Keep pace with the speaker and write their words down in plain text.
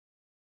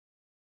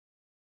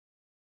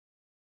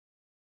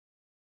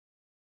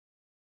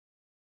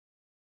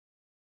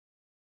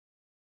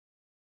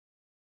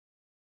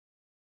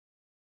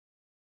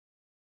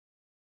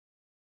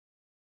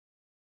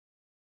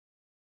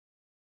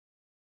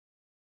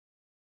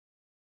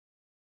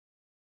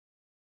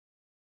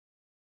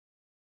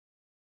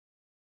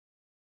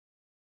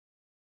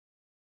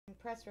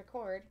Press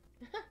record.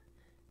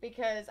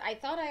 Because I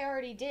thought I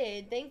already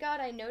did. Thank God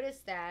I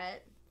noticed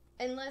that.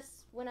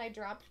 Unless when I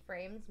dropped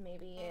frames,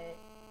 maybe it,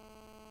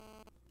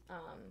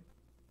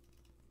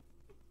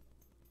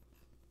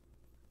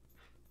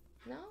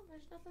 no,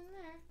 there's nothing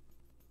there.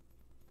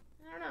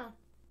 I don't know.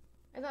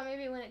 I thought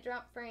maybe when it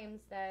dropped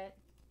frames that,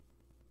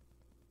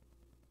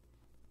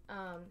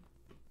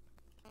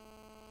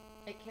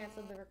 it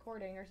canceled the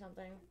recording or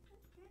something.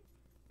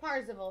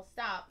 Parzival,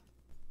 stop.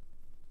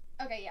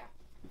 Okay, yeah.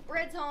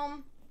 Bread's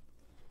home.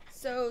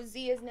 So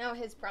Z is now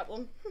his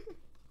problem.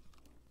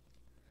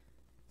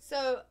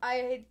 So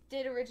I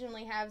did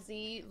originally have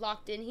Z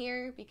locked in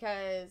here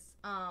because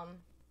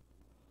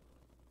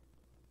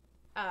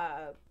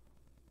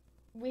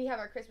we have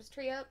our Christmas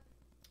tree up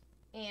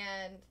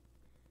and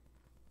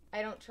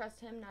I don't trust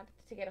him not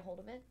to get a hold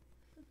of it.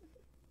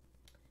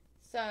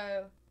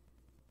 So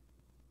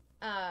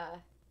I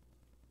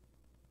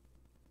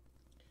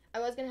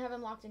was gonna have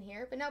him locked in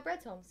here, but now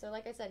Bread's home. So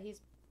like I said,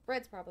 he's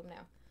Bread's problem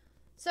now.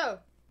 So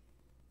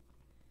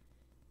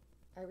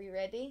are we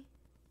ready?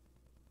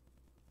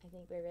 I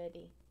think we're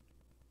ready.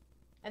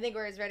 I think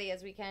we're as ready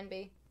as we can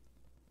be.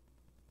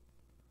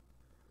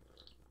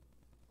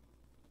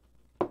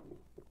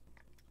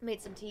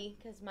 Made some tea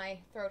because my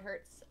throat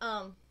hurts.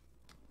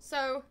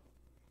 So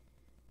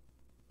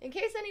in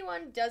case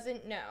anyone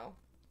doesn't know,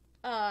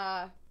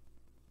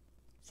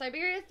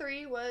 Syberia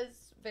 3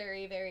 was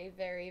very, very,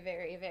 very,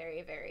 very,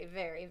 very, very,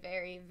 very,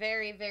 very,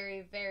 very,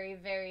 very, very,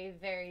 very,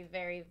 very,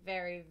 very,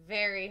 very,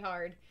 very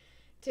hard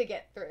to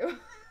get through.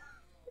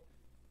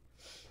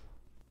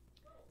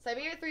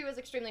 Syberia 3 was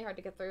extremely hard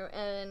to get through,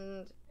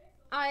 and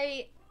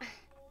I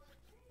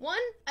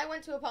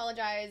want to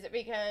apologize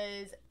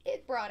because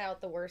it brought out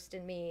the worst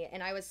in me,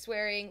 and I was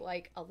swearing,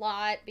 like, a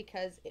lot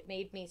because it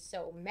made me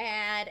so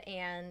mad,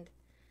 and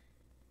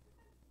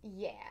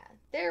yeah,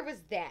 there was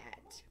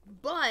that.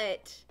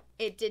 But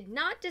it did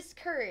not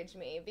discourage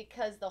me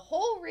because the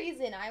whole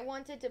reason I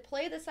wanted to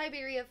play the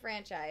Syberia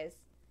franchise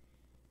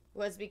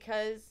was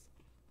because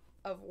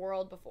of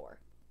World Before.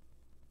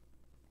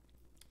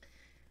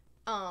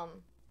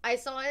 I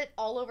saw it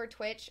all over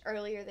Twitch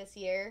earlier this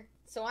year,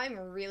 so I'm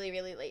really,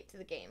 really late to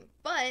the game.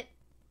 But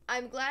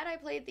I'm glad I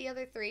played the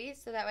other three,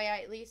 so that way I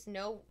at least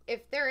know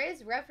if there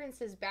is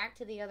references back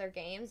to the other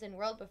games in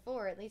World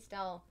Before, at least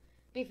I'll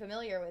be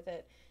familiar with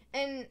it.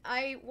 And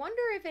I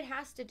wonder if it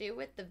has to do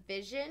with the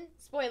vision.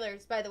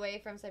 Spoilers, by the way,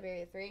 from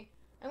Syberia 3.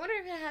 I wonder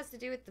if it has to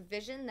do with the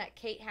vision that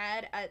Kate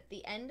had at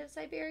the end of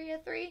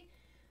Syberia 3.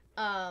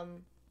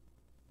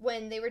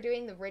 When they were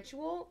doing the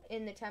ritual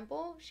in the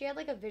temple, she had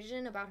like a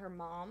vision about her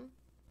mom.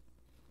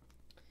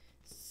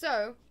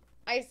 So,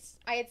 I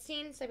had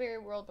seen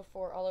Syberia World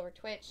Before all over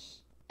Twitch,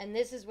 and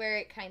this is where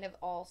it kind of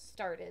all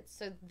started.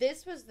 So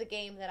this was the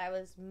game that I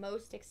was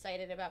most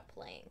excited about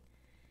playing.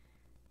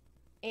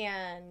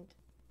 And,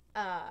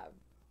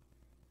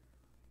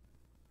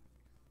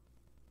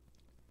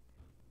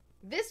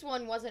 this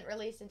one wasn't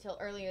released until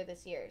earlier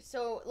this year.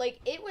 So, like,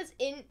 it was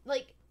in,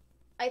 like,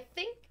 I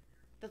think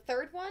the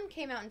third one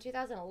came out in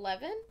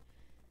 2011.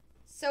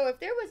 So if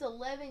there was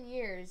 11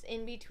 years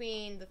in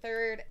between the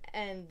third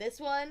and this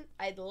one,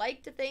 I'd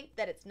like to think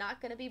that it's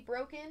not going to be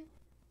broken.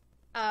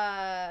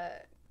 I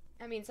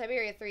mean,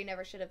 Syberia 3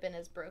 never should have been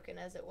as broken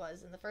as it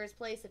was in the first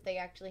place if they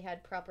actually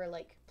had proper,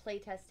 like,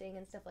 playtesting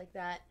and stuff like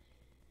that.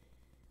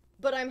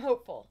 But I'm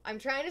hopeful. I'm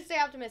trying to stay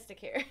optimistic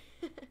here.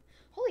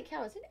 Holy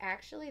cow, is it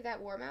actually that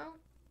warm out?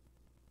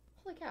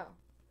 Holy cow.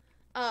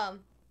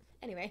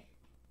 Anyway.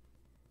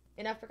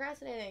 Enough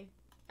procrastinating.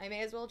 I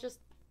may as well just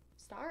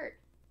start.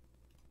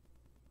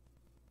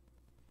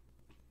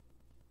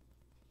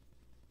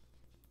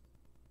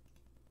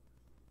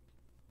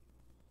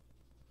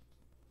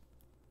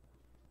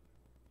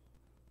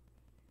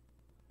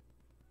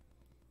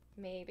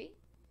 Maybe.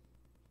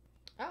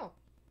 Oh.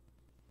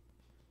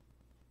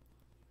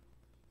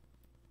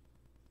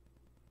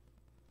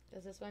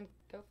 Does this one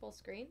go full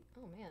screen?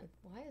 Oh man,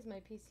 why is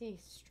my PC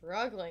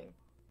struggling?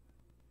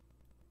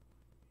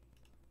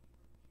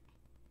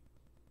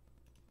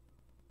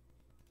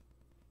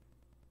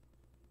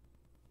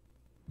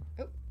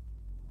 Oh.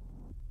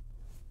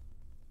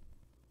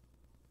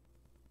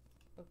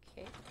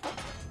 Okay.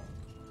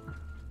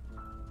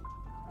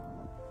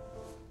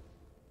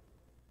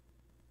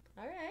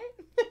 Alright.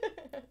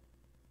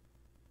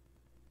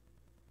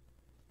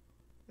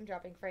 I'm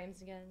dropping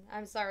frames again.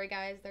 I'm sorry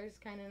guys, there's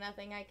kind of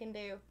nothing I can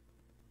do.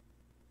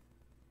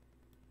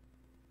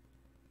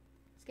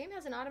 This game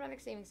has an automatic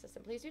saving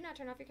system. Please do not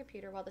turn off your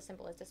computer while the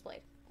symbol is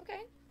displayed.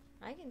 Okay,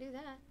 I can do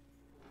that.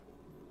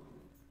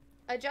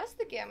 Adjust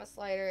the gamma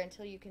slider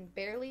until you can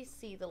barely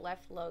see the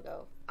left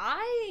logo.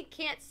 I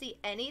can't see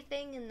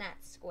anything in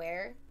that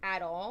square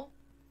at all.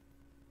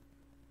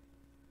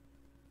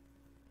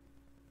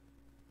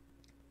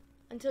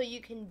 Until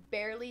you can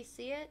barely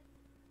see it.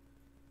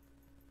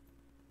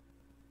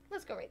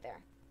 Let's go right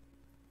there.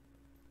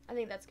 I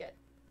think that's good.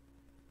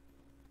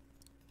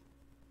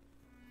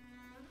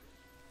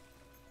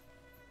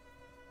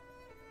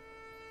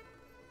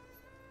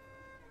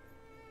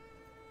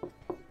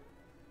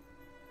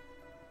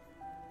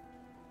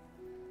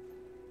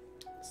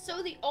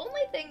 So the only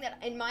thing that,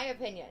 in my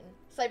opinion,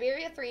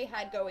 Syberia 3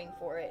 had going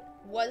for it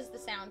was the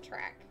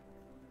soundtrack.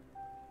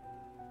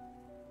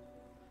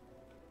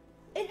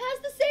 It has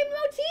the same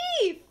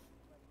motif!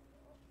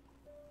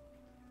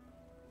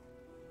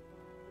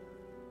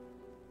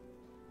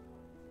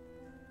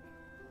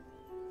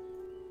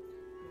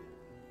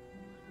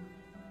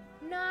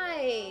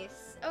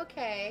 Nice.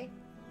 Okay.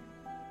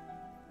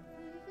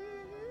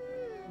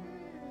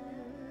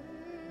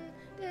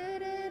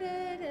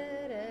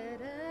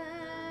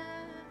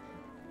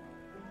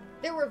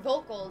 There were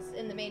vocals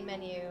in the main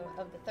menu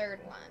of the third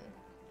one.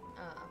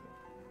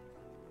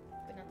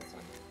 But not this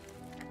one.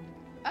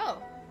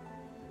 Oh.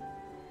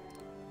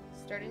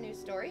 Start a new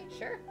story?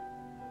 Sure.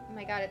 Oh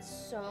my god, it's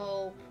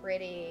so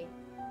pretty.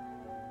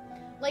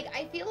 Like,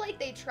 I feel like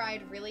they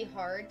tried really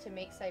hard to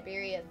make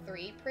Syberia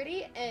 3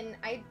 pretty, and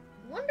I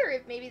wonder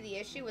if maybe the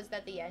issue was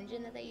that the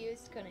engine that they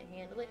used couldn't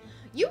handle it.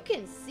 You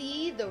can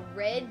see the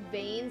red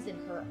veins in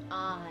her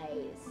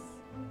eyes.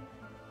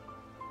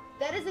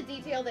 That is a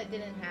detail that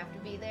didn't have to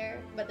be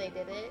there, but they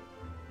did it.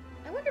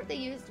 I wonder if they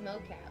used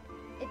mocap.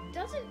 It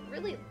doesn't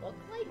really look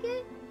like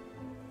it,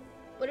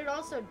 but it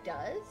also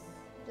does.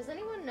 Does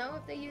anyone know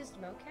if they used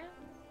mocap?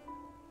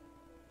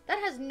 That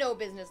has no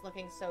business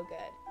looking so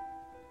good.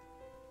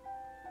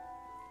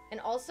 And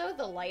also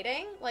the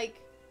lighting, like,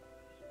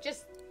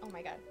 just, oh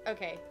my god,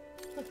 okay.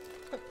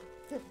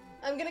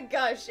 I'm gonna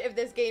gush if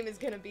this game is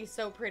gonna be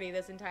so pretty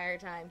this entire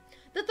time.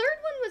 The third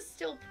one was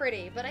still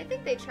pretty, but I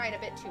think they tried a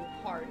bit too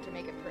hard to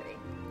make it pretty,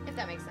 if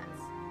that makes sense.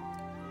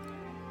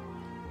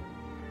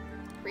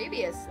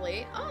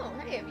 Previously, oh,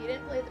 hey, if you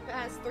didn't play the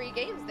past 3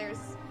 games,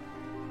 there's,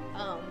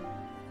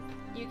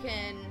 you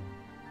can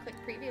click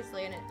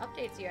previously and it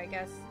updates you, I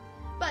guess.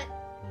 But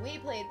we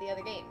played the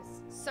other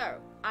games, so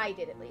I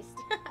did at least.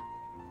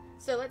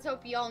 So let's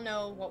hope y'all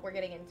know what we're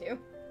getting into.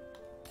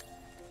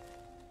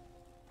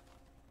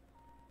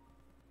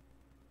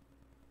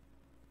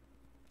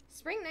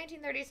 Spring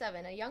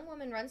 1937, a young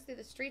woman runs through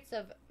the streets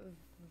of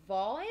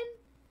Vaughan,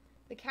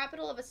 the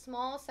capital of a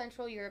small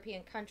Central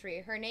European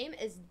country. Her name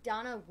is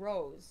Donna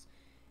Rose,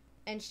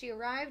 and she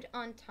arrived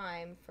on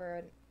time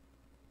for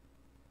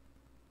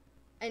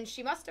and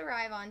she must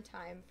arrive on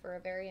time for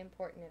a very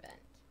important event.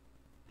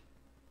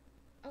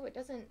 Oh, it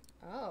doesn't,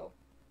 oh.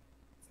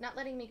 It's not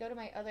letting me go to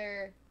my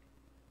other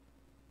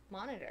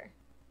monitor.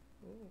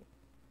 Ooh.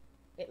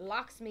 It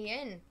locks me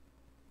in.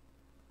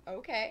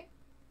 Okay.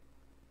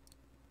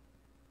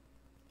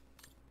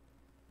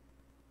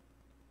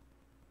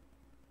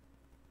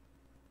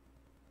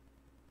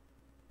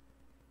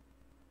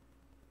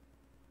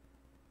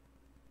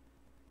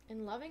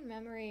 In loving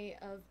memory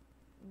of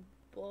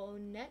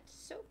Bonnet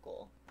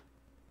Sokol.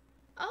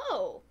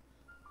 Oh!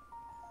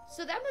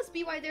 So that must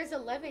be why there's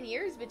 11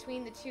 years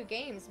between the 2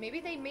 games. Maybe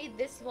they made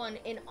this one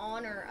in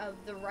honor of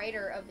the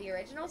writer of the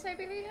original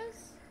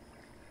Siberias?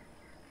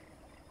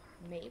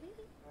 Maybe?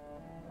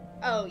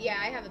 Oh, yeah,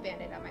 I have a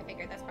band-aid on my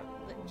finger. That's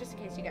probably, just in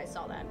case you guys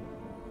saw that.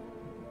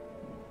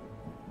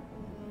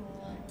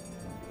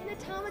 An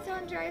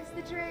automaton drives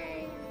the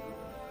train.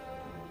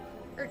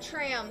 Or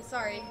tram,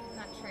 sorry,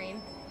 not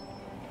train.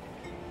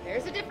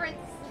 There's a difference.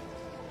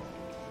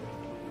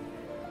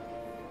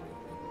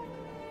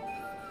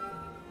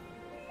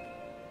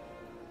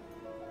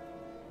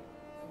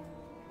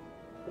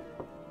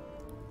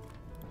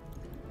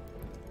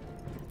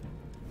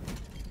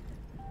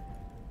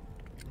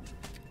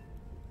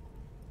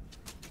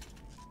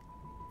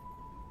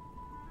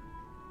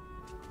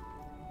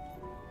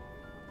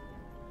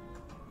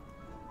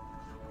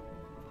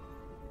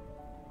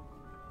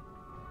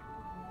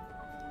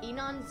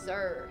 Enon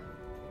Zur.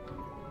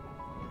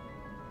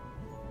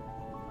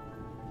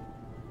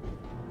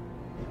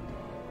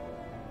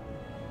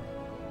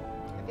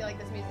 I feel like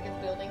this music is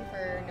building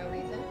for no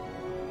reason.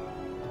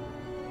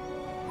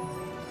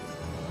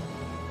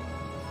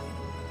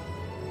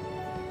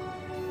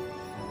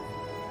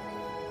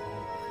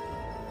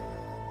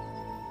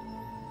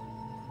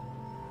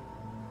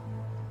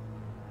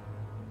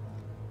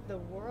 The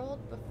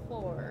world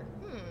before.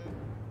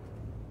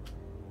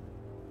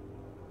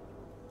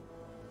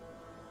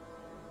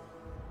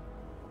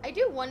 I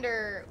do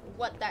wonder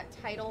what that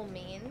title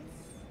means.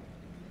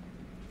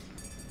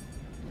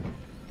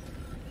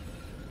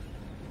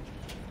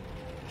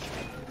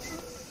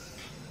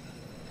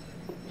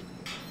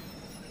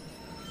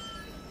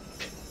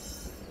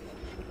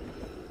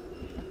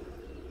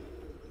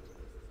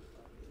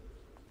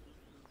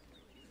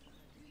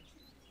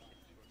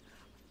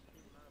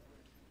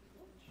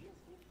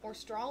 Or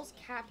Strahl's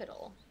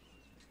capital.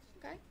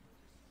 Okay.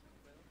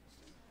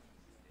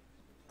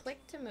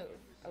 Click to move.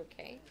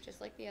 Okay,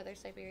 just like the other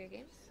Syberia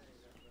games.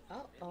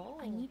 Oh.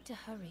 I need to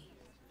hurry.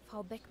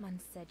 Frau Beckmann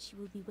said she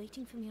will be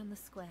waiting for me on the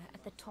square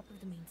at the top of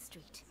the main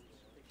street.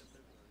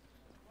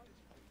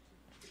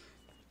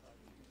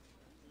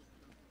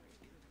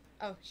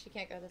 Oh, she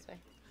can't go this way.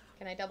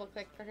 Can I double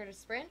click for her to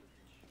sprint?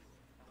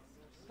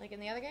 Like in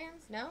the other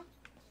games? No?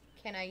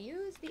 Can I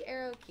use the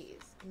arrow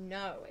keys?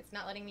 No, it's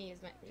not letting me use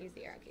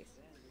the arrow keys.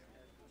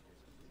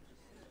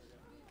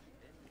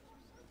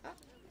 Oh.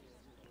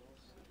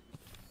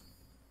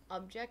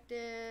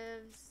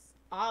 Objectives.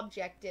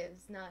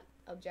 Objectives, not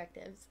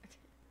objectives.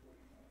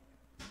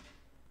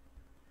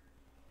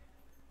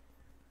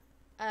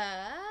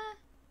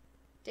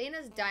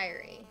 Dana's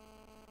diary.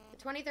 The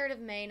 23rd of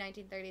May,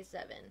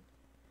 1937.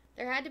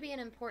 There had to be an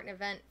important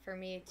event for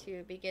me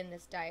to begin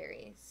this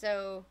diary,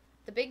 so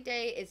the big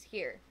day is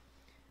here.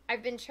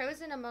 I've been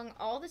chosen among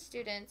all the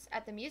students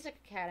at the Music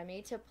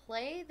Academy to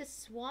play the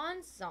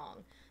swan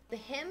song, the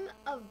Hymn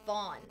of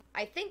Vaughan.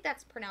 I think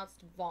that's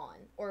pronounced Vaughn,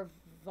 or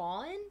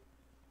Vaughan?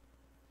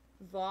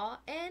 Vaughan?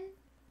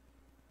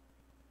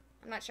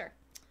 I'm not sure.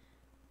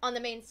 On the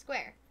main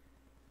square.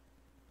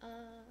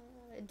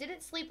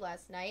 Didn't sleep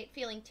last night,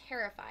 feeling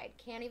terrified.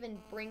 Can't even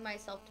bring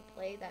myself to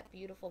play that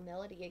beautiful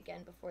melody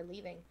again before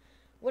leaving.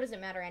 What does it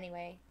matter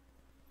anyway?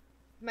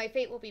 My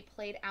fate will be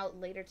played out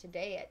later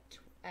today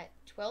at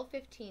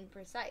 12:15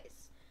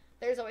 precise.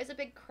 There's always a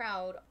big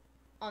crowd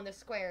on the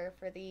square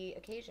for the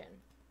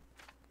occasion.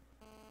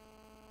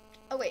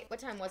 Oh wait, what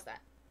time was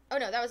that? Oh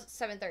no, that was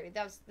 7:30.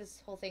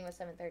 This whole thing was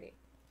 7:30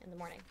 in the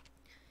morning.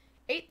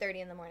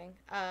 8:30 in the morning.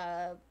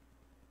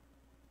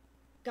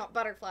 Got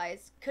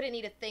butterflies. Couldn't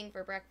eat a thing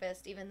for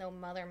breakfast, even though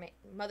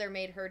mother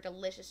made her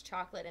delicious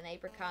chocolate and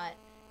apricot.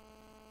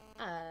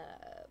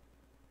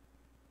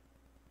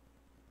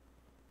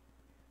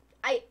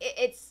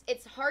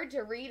 It's hard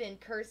to read in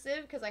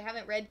cursive because I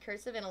haven't read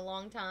cursive in a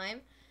long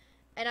time,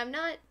 and I'm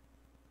not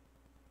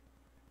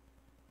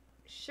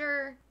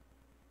sure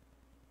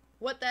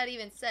what that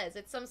even says.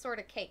 It's some sort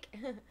of cake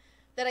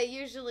that I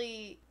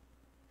usually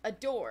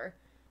adore.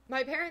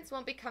 My parents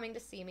won't be coming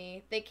to see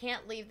me. They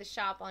can't leave the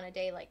shop on a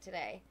day like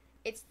today.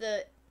 It's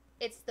the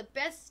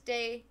best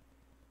day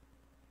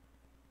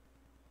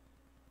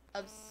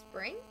of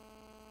spring?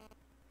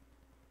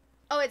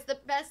 Oh, it's the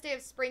best day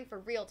of spring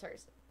for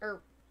realtors.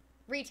 Or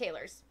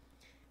retailers.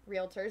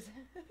 Realtors.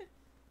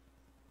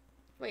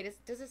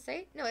 Wait, does it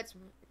say? No, it's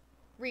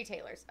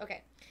retailers.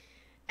 Okay.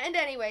 And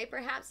anyway,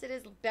 perhaps it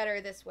is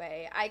better this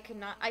way. I could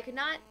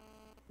not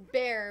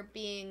bear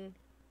being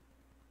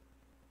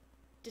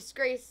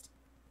disgraced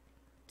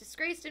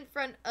in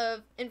front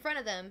of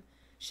them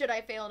should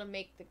I fail to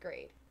make the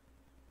grade.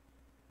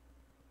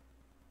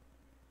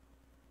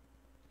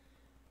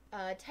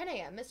 10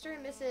 a.m. Mr.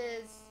 and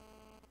Mrs.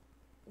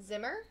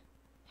 Zimmer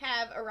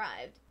have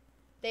arrived.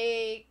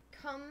 They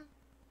come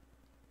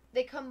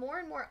more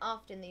and more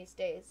often these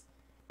days.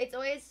 It's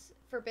always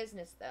for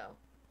business, though.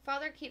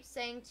 Father keeps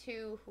saying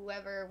to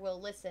whoever will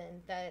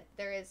listen that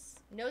there is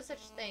no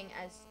such thing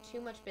as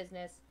too much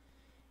business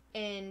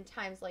in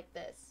times like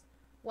this.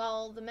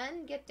 While the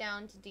men get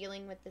down to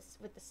dealing with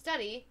the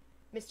study,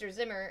 Mr.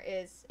 Zimmer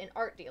is an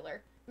art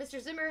dealer. Mr.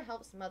 Zimmer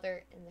helps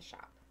Mother in the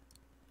shop.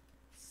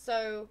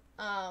 So,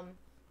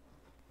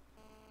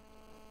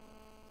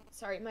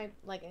 sorry, my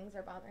leggings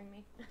are bothering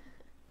me.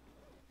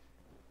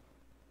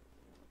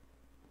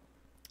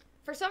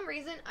 For some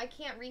reason, I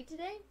can't read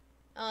today.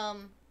 I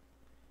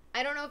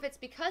don't know if it's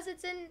because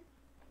it's in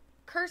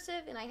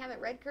cursive and I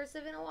haven't read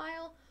cursive in a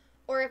while,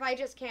 or if I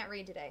just can't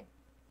read today.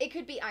 It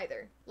could be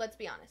either, let's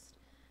be honest.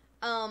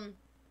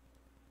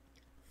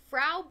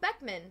 Frau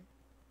Beckman.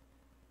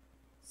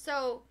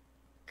 So,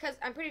 because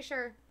I'm pretty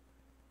sure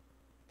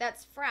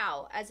that's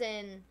Frau, as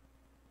in,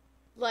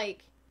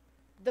 like,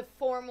 the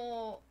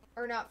formal,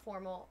 or not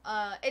formal,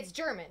 it's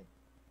German.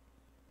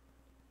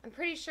 I'm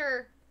pretty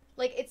sure,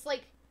 like, it's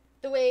like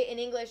the way in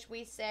English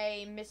we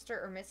say Mr.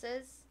 or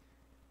Mrs.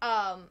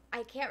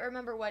 I can't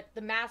remember what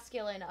the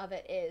masculine of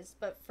it is,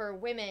 but for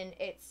women,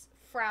 it's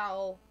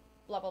Frau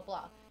blah, blah,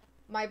 blah.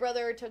 My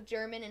brother took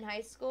German in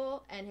high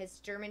school, and his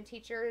German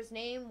teacher's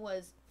name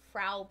was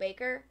Frau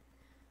Baker.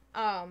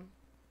 Or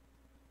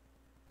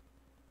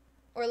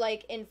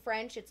like in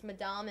French, it's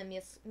Madame and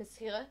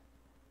Monsieur.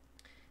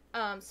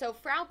 So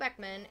Frau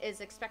Beckman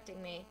is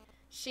expecting me.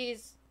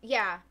 She's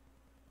the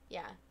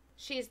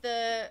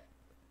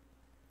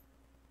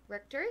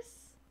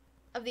rectress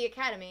of the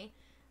academy.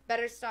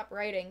 Better stop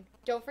writing.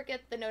 Don't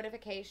forget the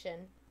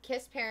notification.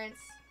 Kiss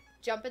parents.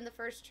 Jump in the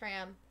first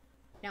tram.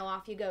 Now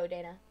off you go,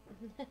 Dana.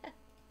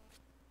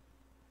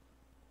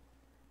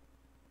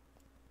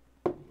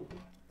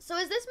 So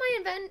is this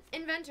my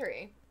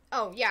inventory?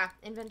 Oh, yeah,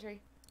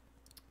 inventory.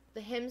 The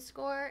hymn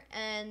score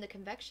and the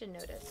convection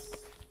notice.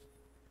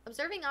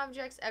 Observing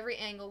objects every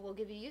angle will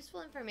give you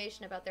useful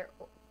information about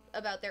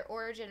their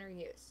origin or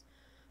use.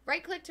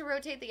 Right-click to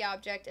rotate the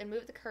object and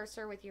move the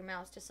cursor with your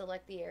mouse to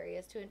select the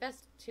areas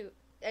to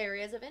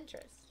areas of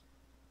interest.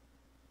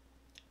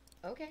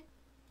 Okay.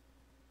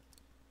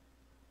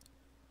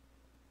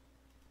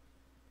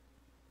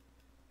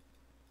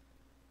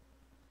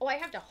 Oh, I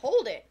have to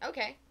hold it.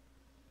 Okay.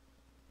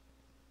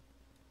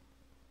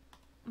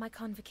 My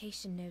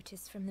convocation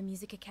notice from the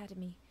Music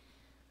Academy.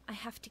 I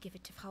have to give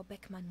it to Frau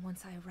Beckmann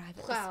once I arrive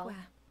at the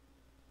square.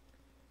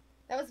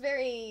 That was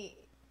very...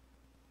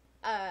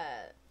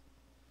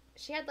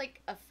 She had,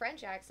 like, a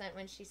French accent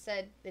when she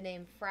said the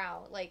name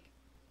Frau. Like,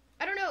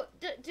 I don't know.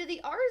 Do the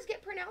R's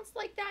get pronounced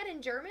like that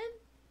in German?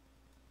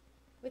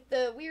 With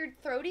the weird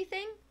throaty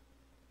thing?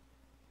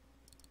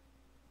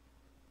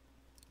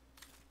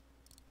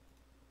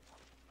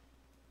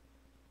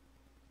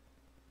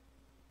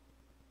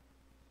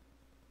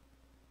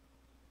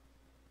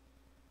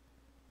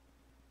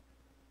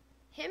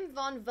 Him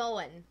von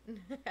Vohen.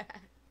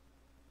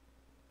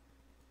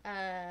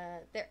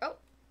 There. Oh.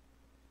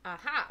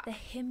 Aha. The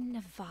Hymn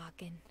of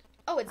Wagen.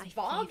 Oh, it's My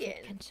Wagen.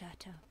 favorite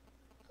concerto.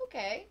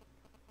 Okay.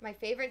 My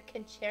favorite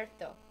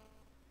concerto.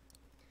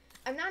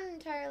 I'm not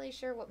entirely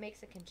sure what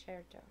makes a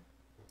concerto.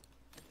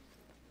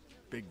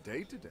 Big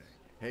day today.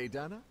 Hey,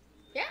 Dana?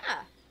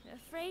 Yeah.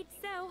 Afraid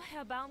so,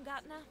 Herr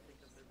Baumgartner.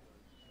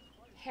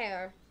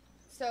 Herr.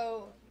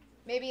 So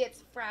maybe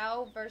it's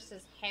Frau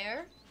versus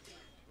Herr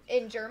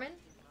in German?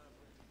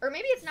 Or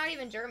maybe it's not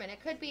even German.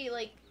 It could be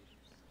like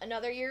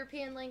another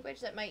European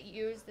language that might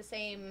use the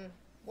same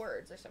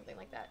words or something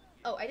like that.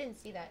 Oh, I didn't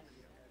see that.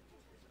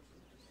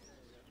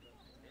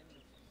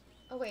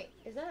 Oh, wait.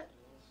 Is that...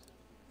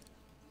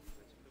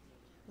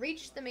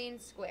 Reach the main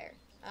square.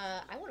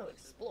 I want to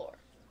explore.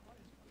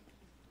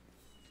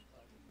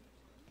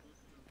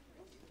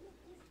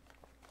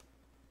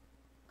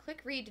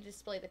 Click read to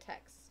display the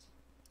text.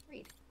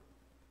 Read.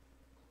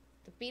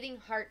 The beating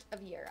heart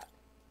of Europe.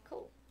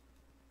 Cool.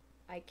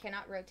 I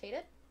cannot rotate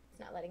it. It's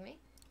not letting me.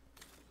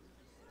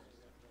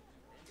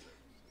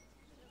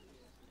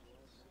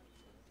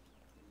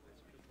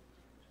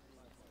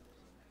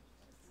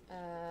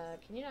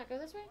 Can you not go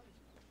this way?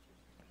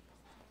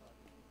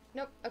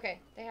 Nope. Okay.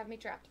 They have me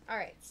trapped.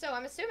 Alright. So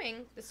I'm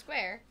assuming the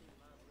square.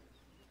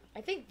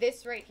 I think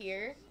this right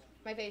here.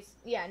 My face.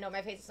 Yeah, no,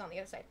 my face is on the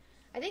other side.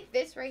 I think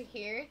this right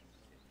here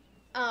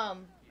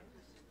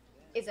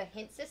is a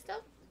hint system.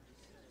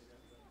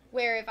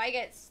 Where if I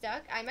get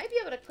stuck, I might be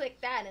able to click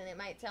that and it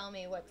might tell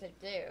me what to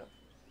do.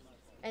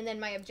 And then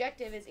my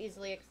objective is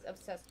easily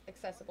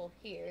accessible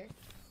here.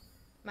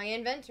 My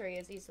inventory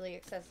is easily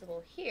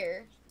accessible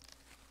here.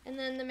 And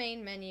then the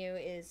main menu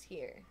is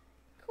here.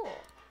 Cool.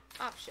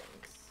 Options.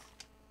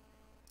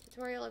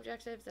 Tutorial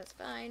objectives, that's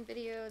fine.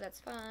 Video, that's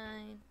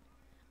fine.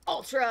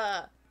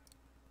 Ultra!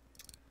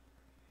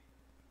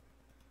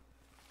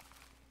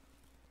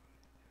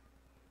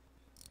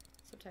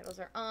 Subtitles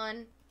are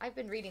on. I've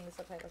been reading the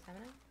subtitles,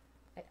 haven't I?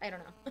 I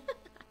don't know.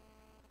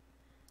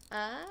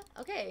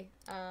 Okay.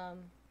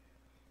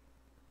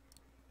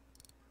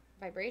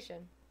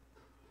 Vibration.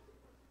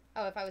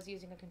 Oh, if I was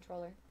using a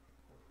controller.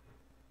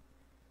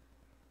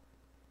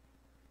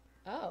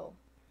 Oh.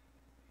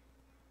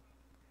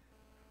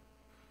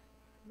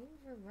 Move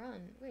or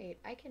run. Wait,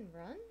 I can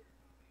run?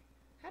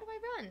 How do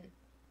I run?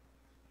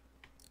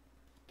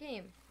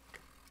 Game.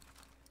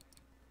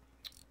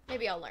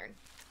 Maybe I'll learn.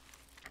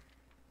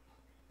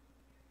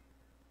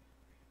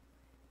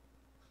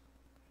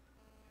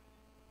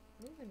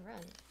 Move and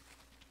run.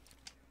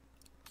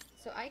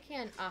 So I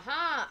can,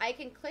 aha! I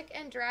can click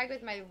and drag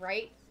with my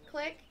right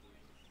click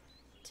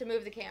to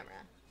move the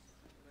camera.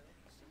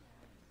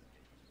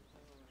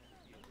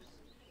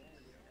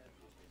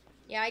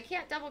 Yeah, I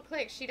can't double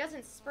click. She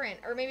doesn't sprint.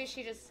 Or maybe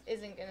she just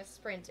isn't gonna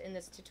sprint in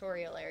this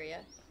tutorial area.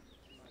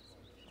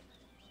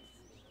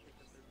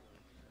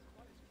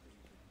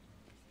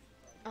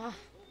 Ah.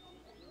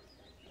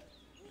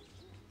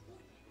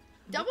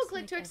 Double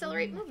click to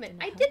accelerate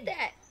movement. I did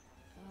that!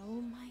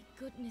 Oh my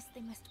goodness,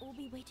 they must all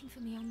be waiting for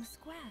me on the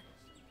square.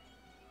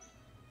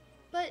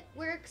 But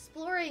we're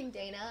exploring,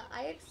 Dana.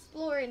 I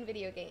explore in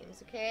video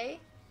games, okay?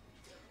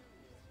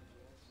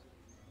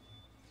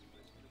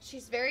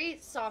 She's very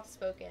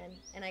soft-spoken,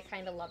 and I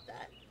kind of love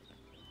that.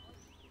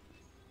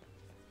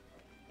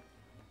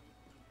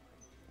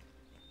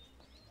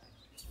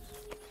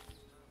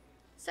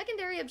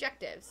 Secondary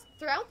objectives.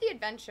 Throughout the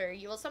adventure,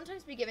 you will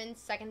sometimes be given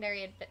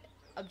secondary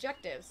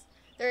objectives.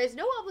 There is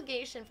no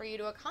obligation for you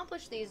to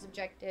accomplish these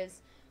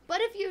objectives, but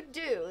if you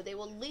do, they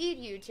will lead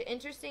you to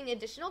interesting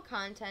additional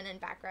content and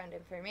background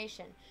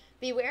information.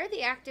 Beware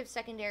the active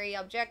secondary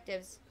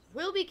objectives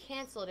will be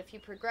cancelled if you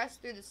progress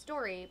through the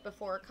story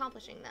before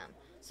accomplishing them.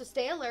 So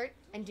stay alert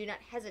and do not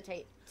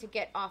hesitate to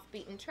get off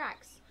beaten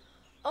tracks.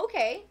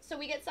 Okay, so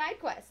we get side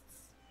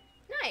quests.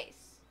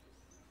 Nice.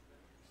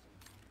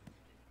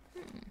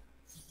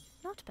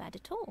 Not bad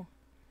at all.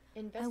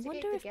 Investigate I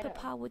wonder the if ghetto.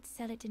 Papa would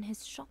sell it in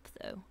his shop,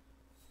 though.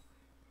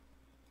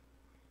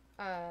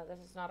 This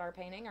is not our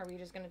painting. Are we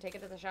just gonna take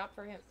it to the shop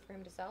for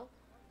him to sell?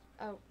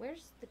 Oh,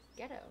 where's the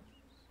ghetto?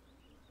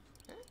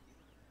 Huh?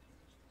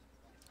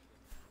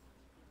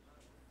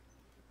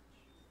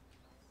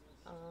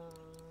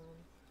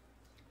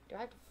 Do I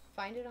have to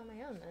find it on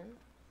my own then?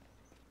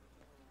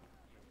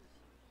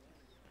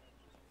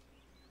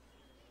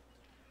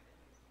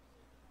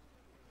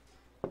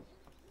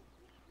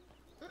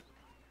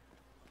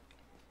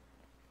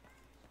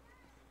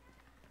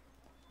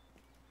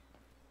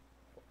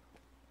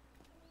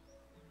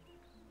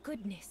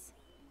 Goodness.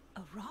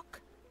 A rock?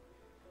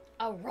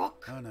 A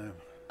rock? Oh no.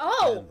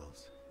 Oh!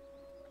 Candles.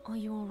 Are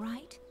you all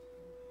right?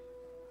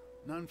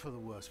 None for the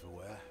worse for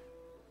wear.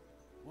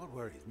 What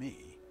worries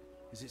me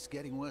is it's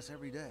getting worse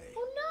every day.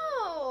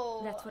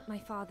 Oh no! That's what my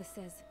father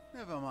says.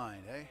 Never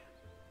mind,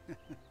 eh?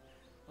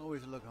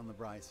 Always look on the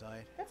bright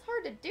side. That's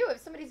hard to do if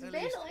somebody's At vandalizing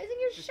least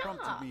your It's shop.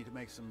 prompted me to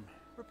make some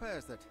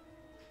repairs that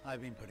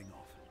I've been putting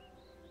off.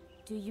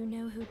 Do you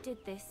know who did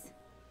this?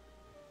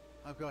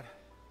 I've got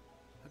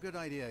a good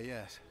idea,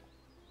 yes.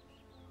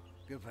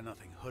 Good for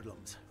nothing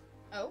hoodlums.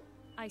 Oh?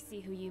 I see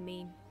who you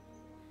mean.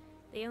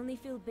 They only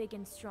feel big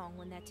and strong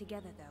when they're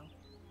together, though.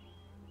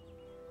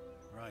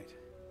 Right.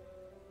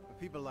 But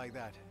people like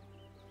that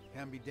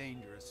can be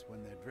dangerous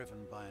when they're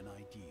driven by an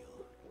ideal.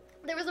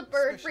 There was a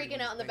bird Especially freaking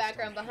when out in it's the based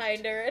background on behind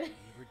hate her, and and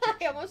I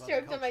rejection almost of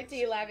other choked on my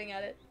tea cultures. laughing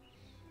at it.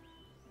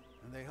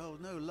 And they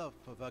hold no love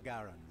for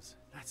Vagarans,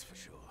 that's for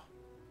sure.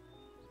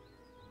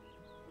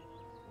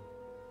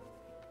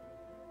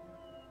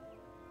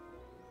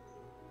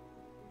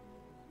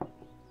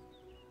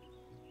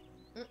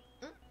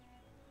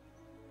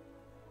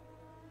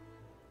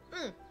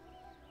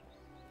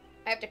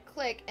 I have to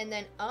click and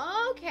then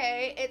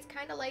okay, it's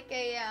kind of like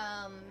a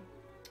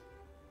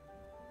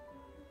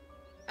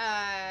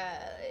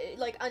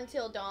like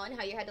Until Dawn,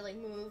 how you had to like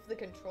move the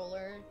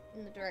controller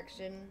in the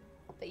direction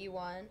that you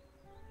want.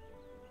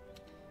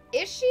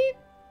 Is she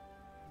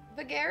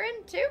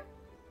Vagaran too?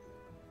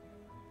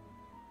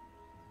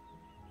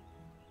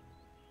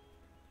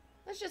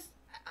 Let's just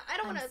I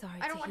don't I'm want to sorry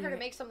I don't to want her hear to it.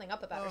 make something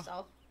up about Oh.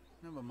 herself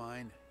Never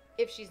mind.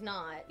 if she's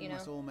not, you We know.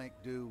 must all make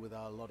do with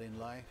our lot in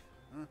life,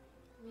 huh?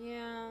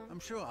 Yeah. I'm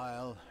sure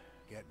I'll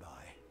get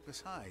by.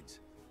 Besides,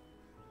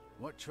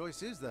 what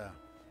choice is there?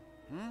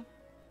 Hmm?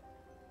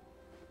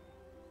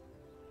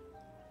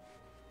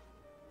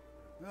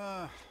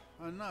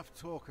 Enough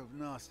talk of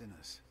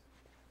nastiness.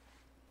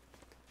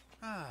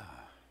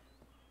 Ah.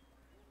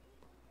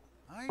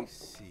 I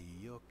see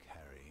you're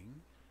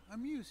carrying a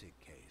music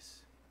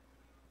case.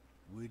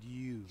 Would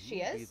you She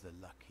be is? the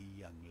lucky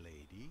young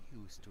lady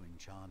who's to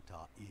enchant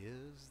our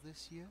ears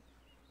this year?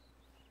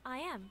 I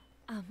am.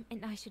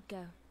 And I should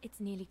go. It's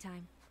nearly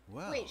time.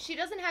 Well, Wait, she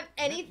doesn't have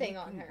let anything me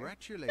on her.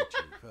 congratulate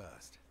you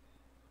first.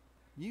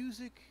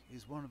 Music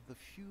is one of the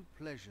few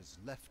pleasures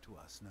left to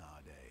us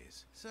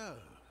nowadays. So,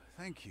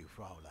 thank you,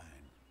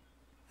 Fraulein.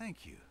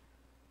 Thank you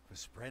for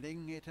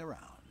spreading it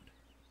around.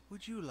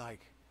 Would you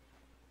like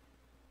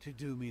to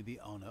do me the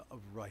honor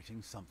of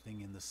writing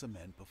something in the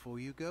cement before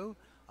you go?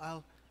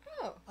 Oh.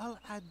 I'll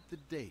add the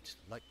date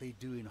like they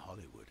do in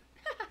Hollywood.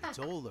 It's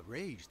all the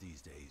rage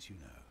these days, you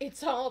know.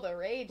 It's all the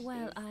rage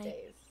Well, these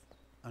days.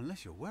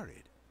 Unless you're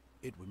worried,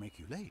 it would make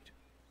you late.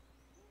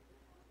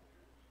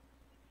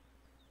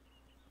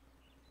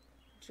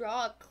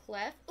 Draw a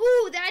clef.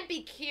 Ooh, that'd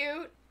be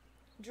cute.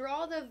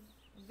 Draw the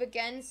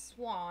Vagen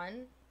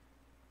Swan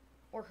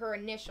or her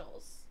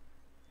initials.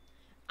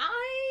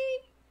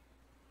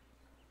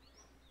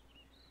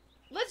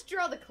 Let's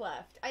draw the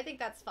cleft. I think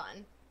that's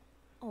fun.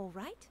 All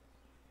right.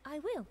 I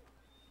will.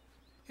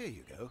 Here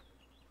you go.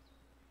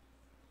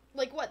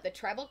 Like what, the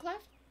treble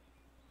cleft?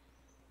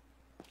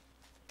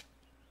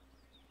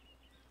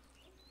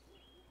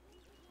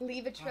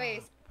 Leave a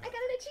trace. I got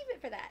an achievement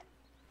for that.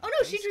 Oh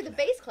no, she Bass drew the clef.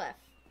 bass clef.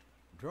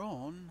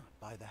 Drawn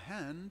by the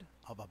hand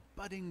of a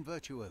budding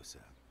virtuosa.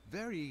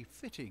 Very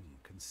fitting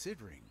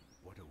considering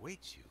what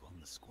awaits you on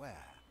the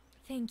square.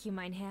 Thank you,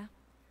 mein Herr.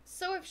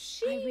 So if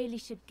she... I really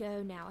should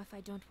go now if I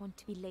don't want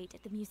to be late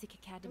at the Music I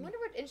Academy. wonder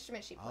what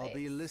instrument she plays. I'll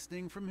be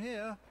listening from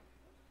here.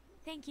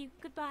 Thank you.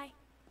 Goodbye.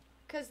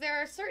 Because there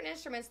are certain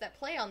instruments that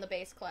play on the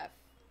bass clef.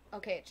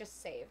 Okay, it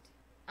just saved.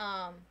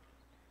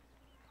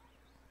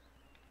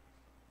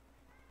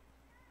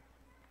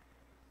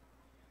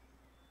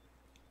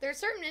 There are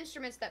certain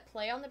instruments that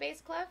play on the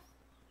bass clef.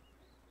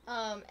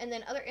 And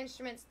then other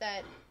instruments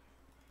that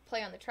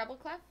play on the treble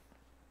clef.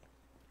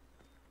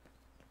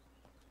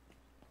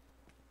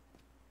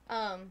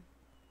 Oh,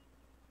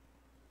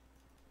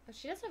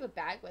 she does have a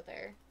bag with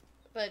her.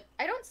 But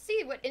I don't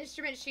see what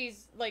instrument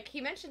she's... Like, he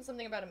mentioned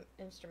something about an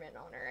instrument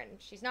on her, and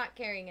she's not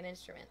carrying an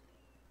instrument.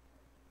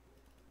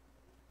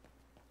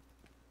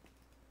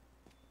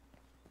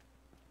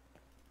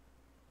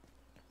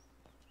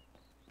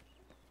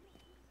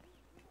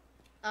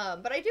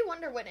 But I do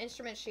wonder what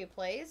instrument she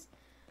plays.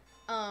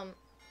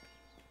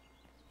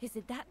 Is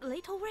it that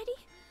late already?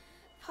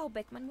 Frau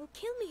Beckmann will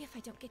kill me if I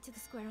don't get to the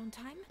square on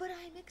time. But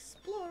I'm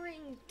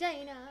exploring,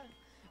 Dana.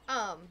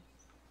 I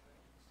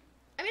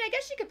mean, I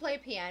guess she could play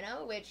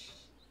piano, which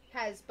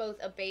has both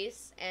a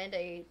bass and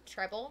a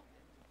treble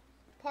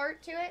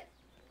part to it.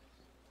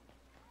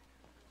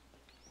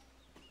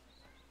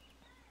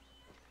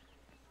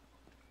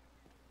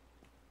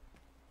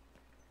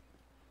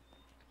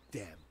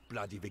 Damn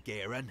bloody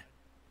Vagaran.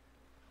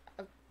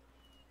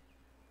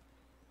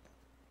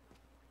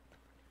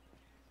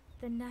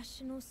 The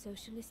National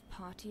Socialist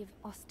Party of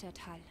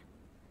Ostertal.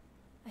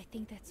 I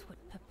think that's what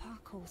Papa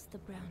calls the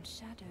Brown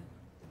Shadow.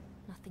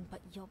 Nothing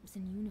but yobs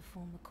in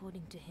uniform,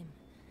 according to him.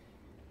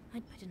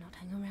 I'd better not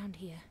hang around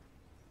here.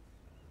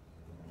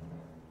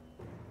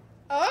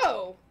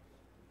 Oh!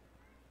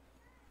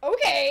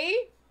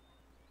 Okay!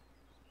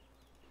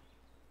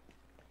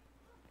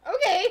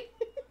 Okay!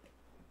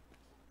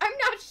 I'm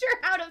not sure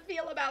how to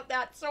feel about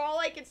that, so all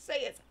I can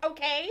say is,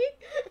 okay?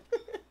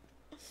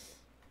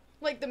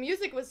 Like, the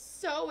music was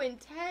so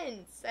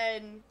intense,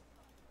 and...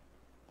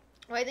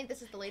 Oh, I think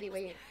this is the lady,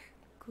 wait.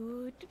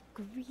 Good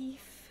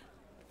grief.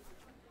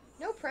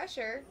 No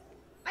pressure.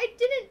 I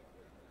didn't...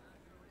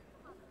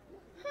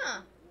 Huh.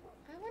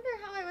 I wonder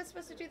how I was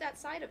supposed to do that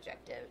side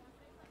objective.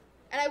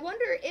 And I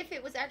wonder if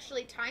it was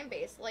actually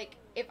time-based, like,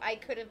 if I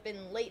could have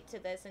been late to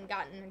this and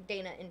gotten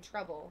Dana in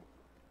trouble.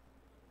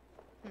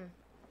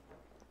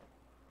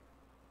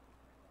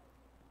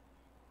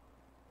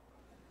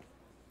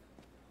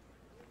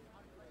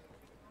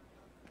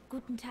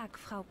 Guten Tag,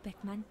 Frau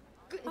Beckmann.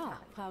 Guten Ah,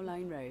 Tag.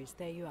 Fraulein Rose,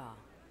 there you are.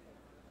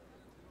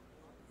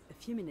 A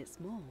few minutes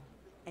more,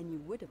 and you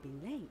would have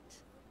been late.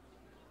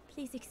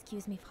 Please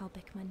excuse me, Frau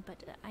Beckmann, but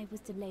I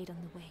was delayed on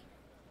the way.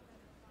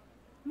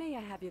 May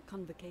I have your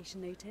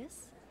convocation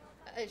notice?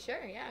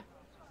 Sure, yeah.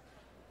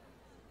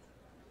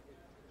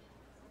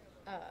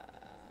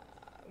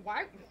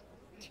 Why?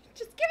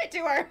 Just give it to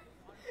her.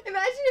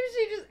 Imagine if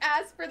she just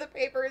asked for the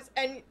papers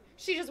and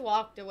she just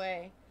walked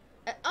away.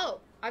 Oh,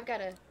 I've got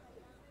to...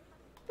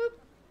 Boop.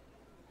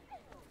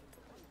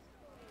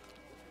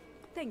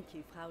 Thank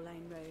you,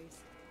 Fraulein Rose.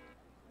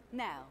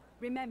 Now,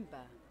 remember,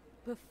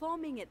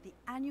 performing at the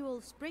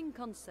annual spring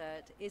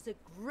concert is a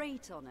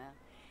great honor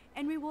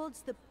and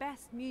rewards the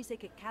best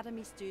Music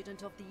Academy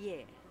student of the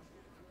year.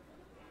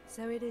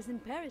 So it is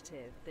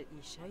imperative that you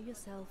show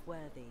yourself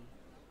worthy.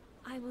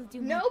 I will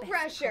do No my best,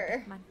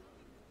 pressure. Frau Beckmann.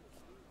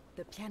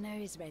 The piano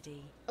is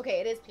ready. Okay,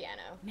 it is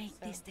piano. Make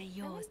so- this day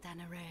yours,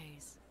 Dana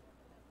Rose.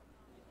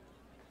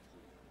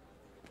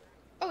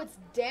 Oh, it's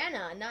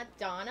Dana, not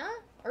Donna?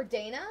 Or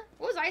Dana?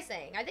 What was I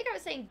saying? I think I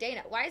was saying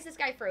Dana. Why is this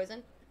guy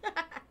frozen?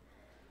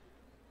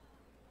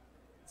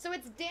 So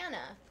it's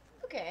Dana.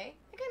 Okay,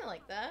 I kind of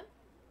like that.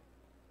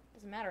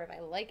 Doesn't matter if I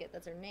like it,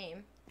 that's her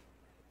name.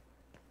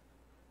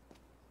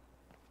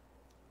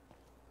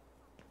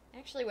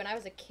 Actually, when I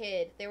was a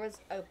kid, there was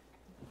a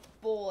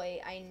boy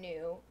I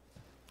knew.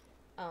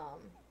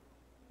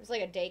 It was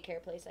like a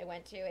daycare place I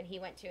went to, and he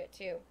went to it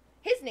too.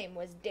 His name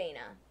was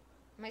Dana.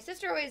 My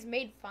sister always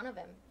made fun of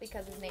him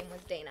because his name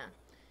was Dana.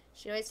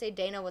 She'd always say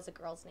Dana was a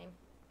girl's name.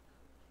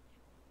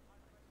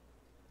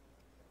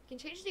 You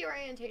can change the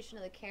orientation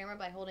of the camera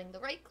by holding the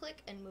right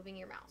click and moving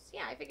your mouse.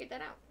 Yeah, I figured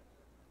that out.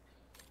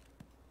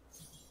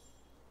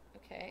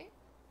 Okay.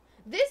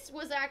 This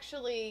was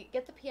actually...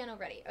 Get the piano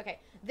ready. Okay.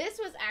 This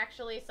was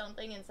actually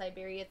something in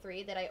Syberia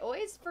 3 that I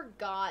always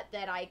forgot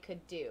that I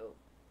could do.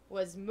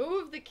 Was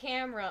move the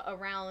camera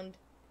around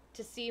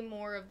to see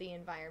more of the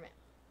environment.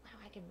 Wow,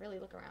 I can really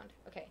look around.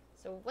 Okay,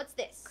 so what's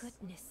this?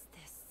 Goodness,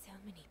 there's so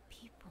many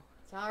people.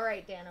 It's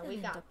alright, Dana. They'll We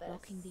end got up this.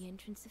 blocking the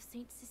entrance of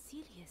St.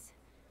 Cecilia's.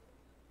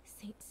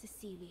 St.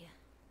 Cecilia,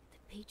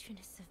 the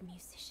patroness of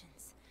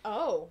musicians.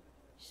 Oh.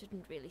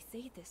 Shouldn't really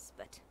say this,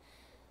 but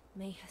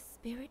may her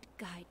spirit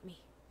guide me.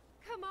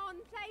 Come on,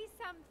 play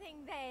something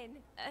then.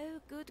 Oh,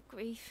 good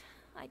grief.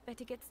 I'd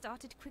better get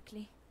started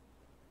quickly.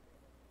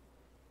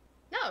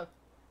 No.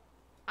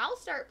 I'll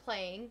start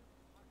playing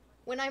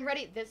when I'm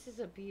ready. This is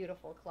a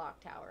beautiful clock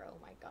tower. Oh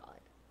my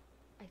god.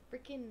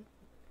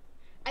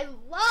 I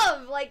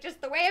love, like, just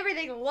the way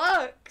everything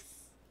looks.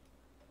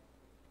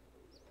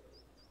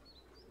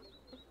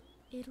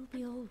 It'll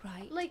be all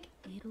right. Like,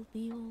 It'll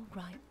be all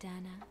right,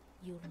 Dana.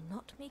 You'll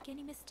not make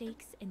any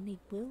mistakes, and they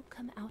will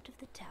come out of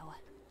the tower.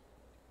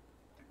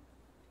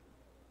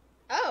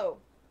 oh.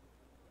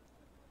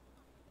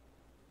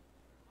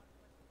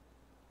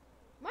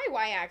 My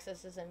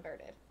y-axis is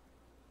inverted.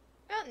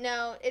 Oh,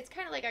 no, it's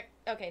kind of like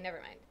a... Okay,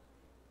 never mind.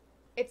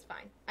 It's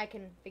fine. I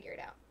can figure it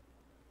out.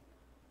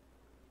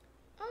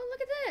 Oh,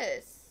 look at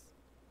this.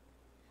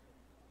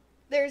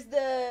 There's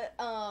the,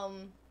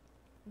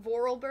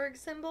 Vorarlberg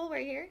symbol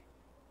right here.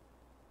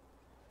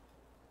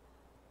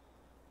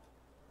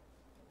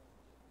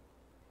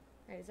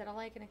 Right, is that all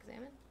I can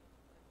examine?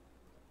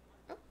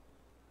 Oh.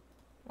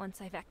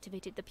 Once I've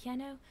activated the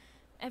piano,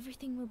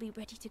 everything will be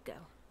ready to go.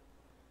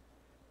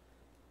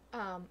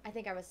 I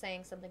think I was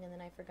saying something and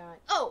then I forgot.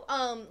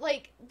 Oh,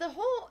 like, the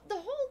whole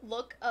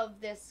look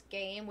of this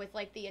game with,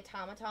 like, the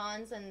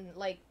automatons and,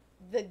 like,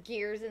 the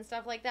gears and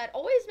stuff like that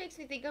always makes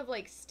me think of,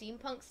 like,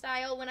 steampunk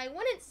style, when I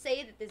wouldn't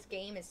say that this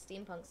game is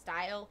steampunk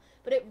style,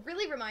 but it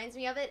really reminds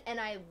me of it, and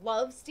I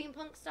love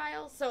steampunk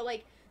style, so,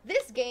 like,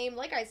 this game,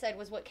 like I said,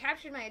 was what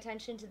captured my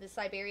attention to the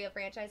Syberia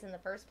franchise in the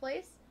first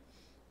place.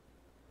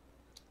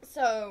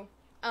 So,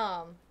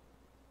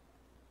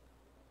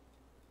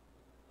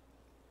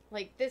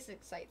 like, this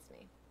excites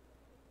me.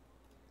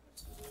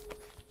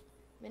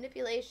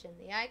 Manipulation.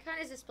 The icon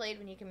is displayed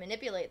when you can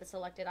manipulate the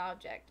selected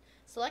object.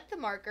 Select the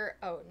marker,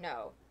 oh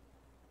no,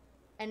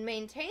 and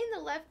maintain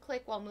the left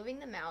click while moving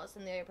the mouse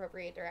in the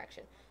appropriate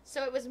direction.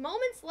 So it was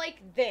moments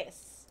like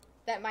this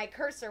that my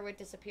cursor would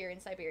disappear in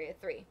Syberia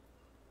 3.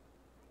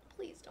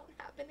 Please don't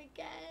happen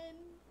again.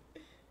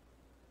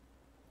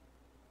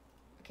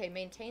 Okay,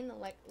 maintain the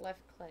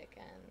left click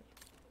and...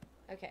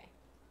 Okay.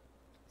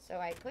 So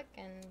I click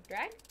and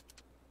drag.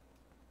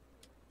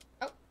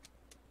 Oh.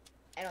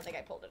 I don't think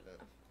I pulled it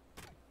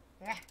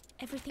enough.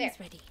 Everything's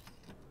There. ready.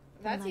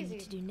 That's All I easy.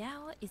 need to do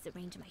now is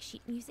arrange my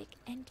sheet music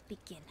and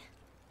begin.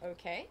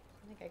 Okay.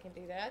 I think I can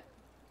do that.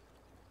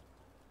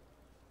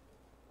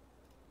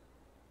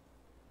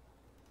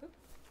 Oop.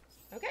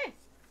 Okay.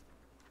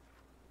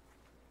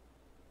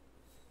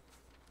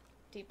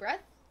 Deep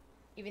breath.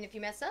 Even if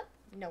you mess up,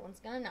 no one's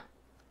gonna know.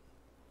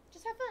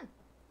 Just have fun.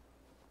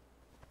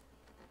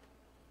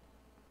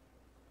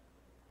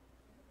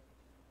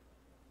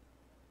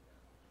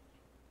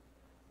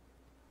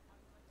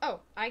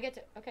 I get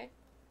to... Okay.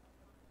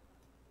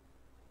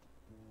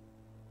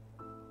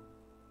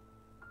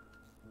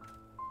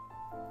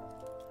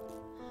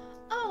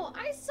 Oh,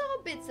 I saw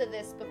bits of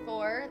this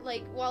before.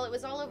 Like, while it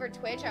was all over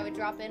Twitch, I would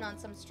drop in on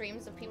some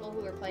streams of people who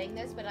were playing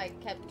this, but I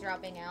kept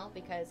dropping out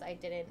because I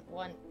didn't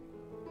want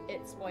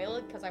it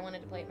spoiled because I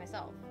wanted to play it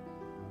myself.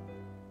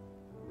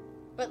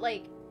 But,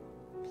 like,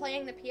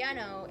 playing the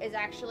piano is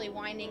actually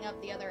winding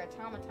up the other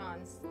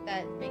automatons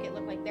that make it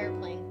look like they're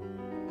playing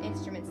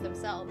instruments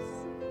themselves.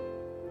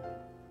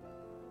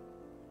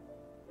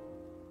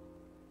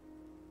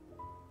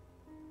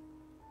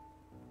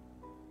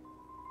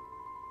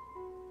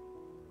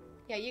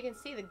 Yeah, you can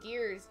see the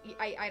gears.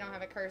 I don't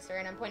have a cursor,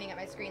 and I'm pointing at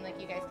my screen like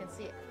you guys can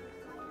see it.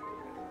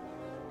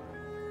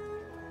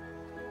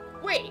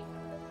 Wait!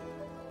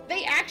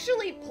 They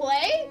actually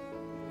play?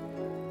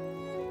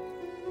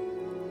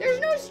 There's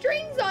no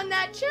strings on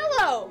that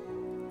cello!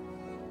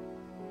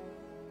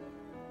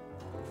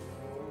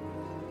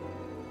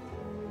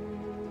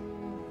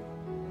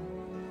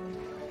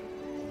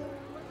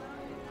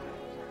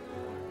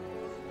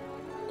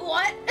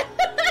 What?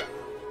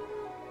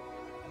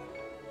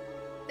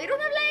 They don't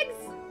have legs!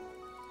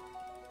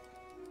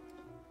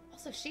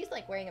 Also, she's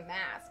like wearing a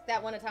mask.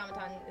 That one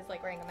automaton is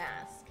like wearing a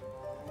mask.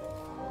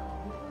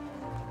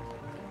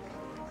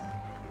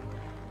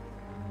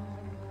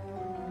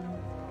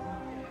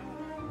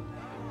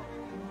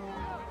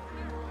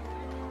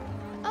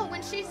 Oh,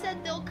 when she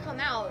said they'll come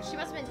out, she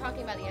must have been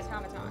talking about the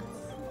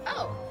automatons.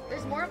 Oh,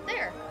 there's more up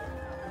there.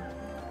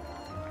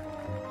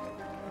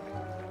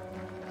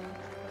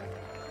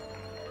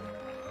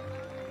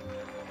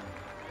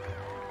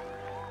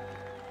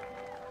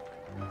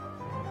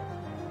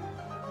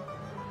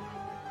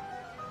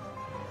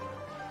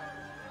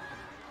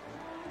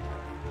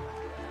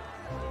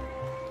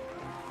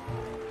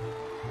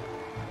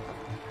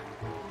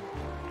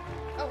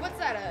 Oh, what's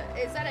that?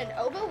 Is that an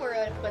oboe or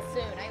a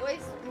bassoon? I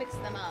always mix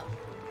them up.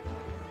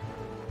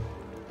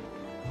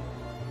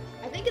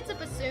 I think it's a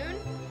bassoon.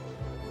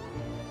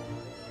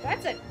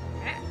 That's a...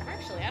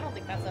 Actually, I don't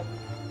think that's a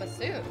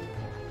bassoon.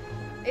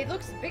 It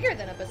looks bigger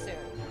than a bassoon.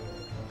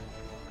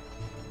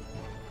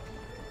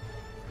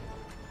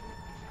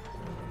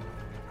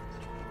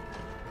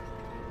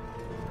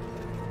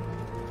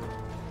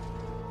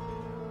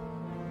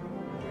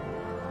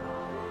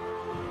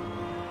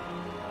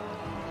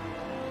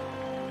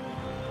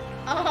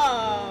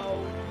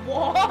 Oh,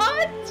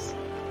 what?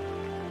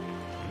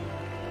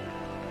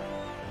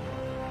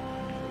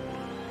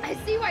 I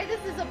see why this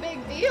is a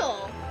big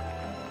deal.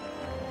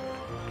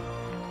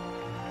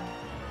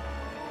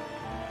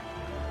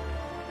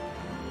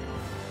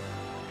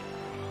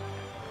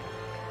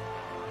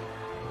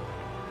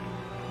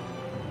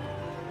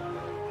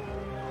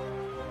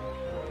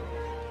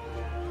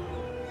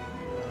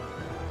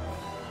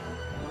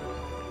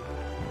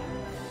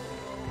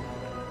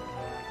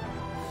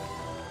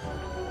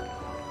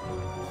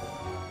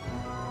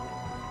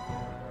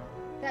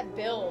 That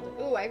build.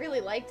 Ooh, I really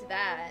liked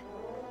that.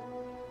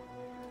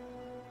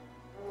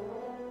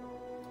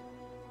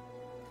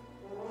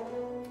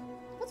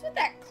 What's with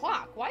that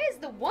clock? Why is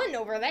the one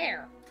over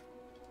there?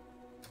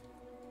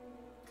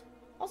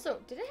 Also,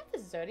 did it have the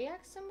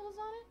zodiac symbols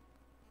on it?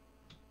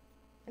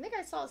 I think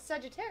I saw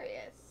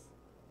Sagittarius.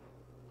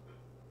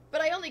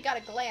 But I only got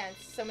a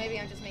glance, so maybe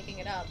I'm just making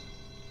it up.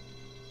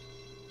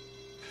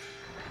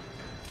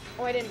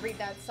 Oh, I didn't read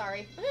that,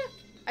 sorry.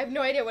 I have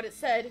no idea what it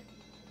said.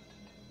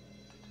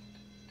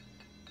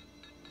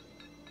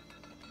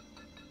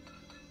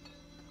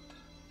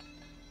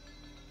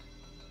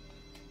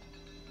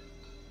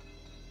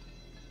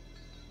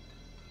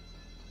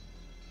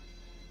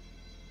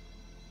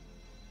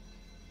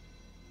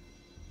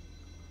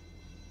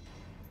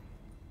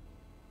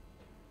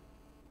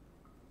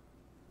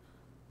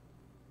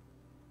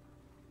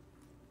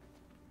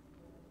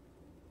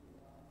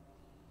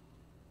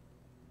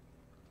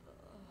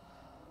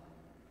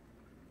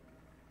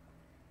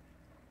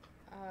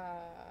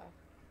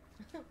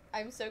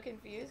 I'm so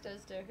confused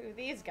as to who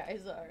these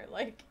guys are.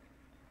 Like,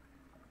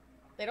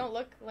 they don't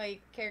look like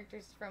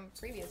characters from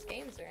previous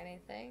games or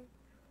anything.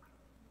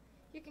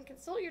 You can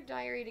consult your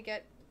diary to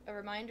get a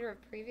reminder of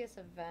previous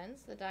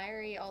events. The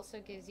diary also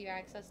gives you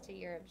access to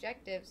your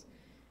objectives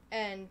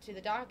and to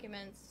the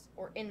documents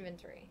or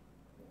inventory.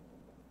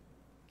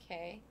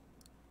 Okay.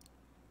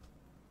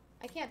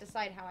 I can't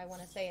decide how I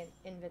want to say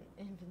an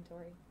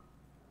inventory.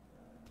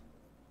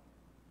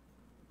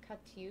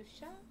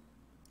 Katyusha?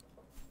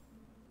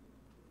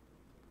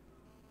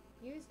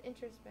 Use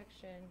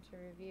introspection to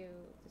review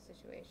the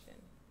situation.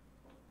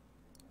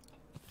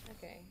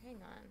 Okay, hang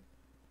on.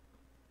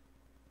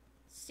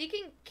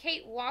 Seeking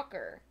Kate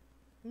Walker.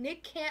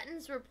 Nick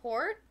Canton's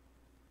report?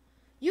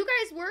 You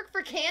guys work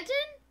for Canton?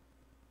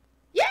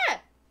 Yeah!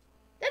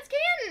 That's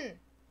Canton!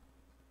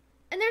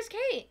 And there's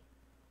Kate.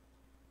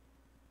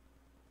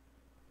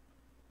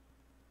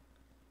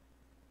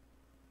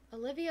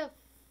 Olivia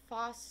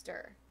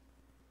Foster.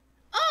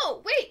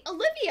 Oh, wait!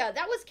 Olivia!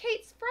 That was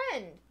Kate's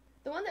friend!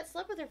 The one that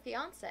slept with her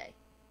fiance.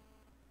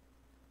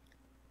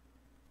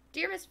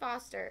 Dear Miss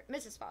Foster,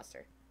 Mrs.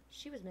 Foster,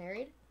 she was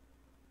married.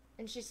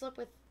 And she slept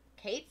with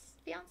Kate's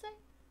fiance?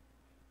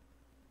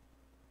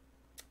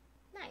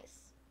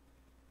 Nice.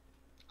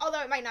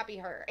 Although it might not be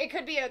her. It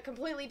could be a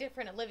completely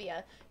different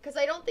Olivia. Because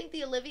I don't think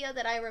the Olivia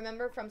that I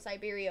remember from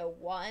Syberia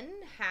 1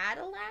 had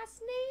a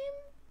last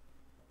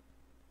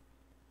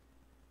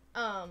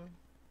name.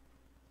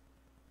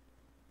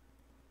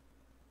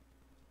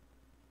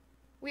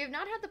 We have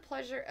not had the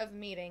pleasure of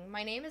meeting.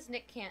 My name is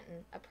Nick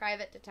Canton, a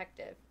private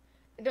detective.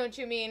 Don't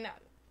you mean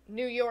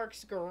New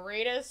York's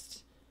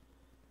greatest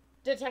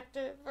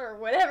detective? Or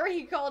whatever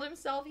he called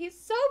himself. He's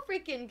so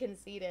freaking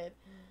conceited.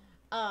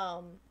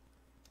 A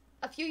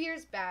few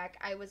years back,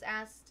 I was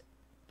asked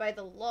by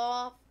the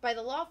law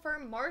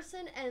firm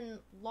Marson and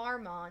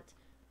Larmont,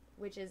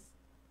 which is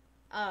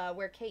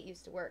where Kate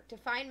used to work, to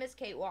find Miss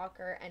Kate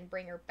Walker and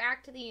bring her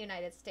back to the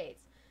United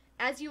States.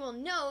 As you will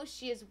know,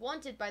 she is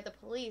wanted by the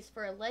police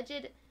for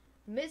alleged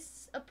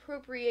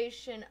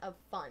misappropriation of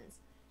funds.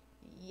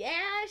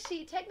 Yeah,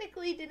 she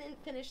technically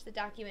didn't finish the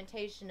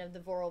documentation of the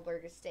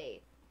Vorarlberg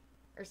estate.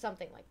 Or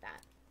something like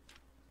that.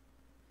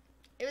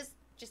 It was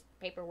just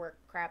paperwork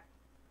crap.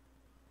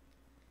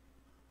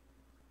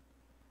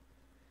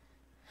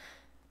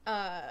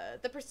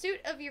 The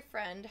pursuit of your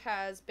friend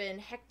has been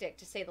hectic,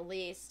 to say the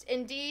least.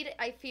 Indeed,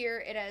 I fear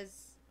it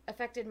has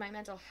affected my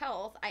mental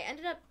health. I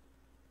ended up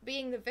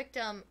being the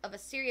victim of a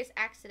serious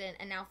accident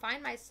and now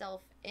find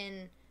myself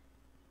in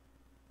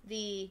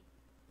the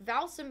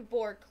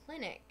Valsenborg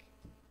Clinic.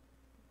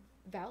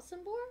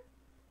 Valsenborg?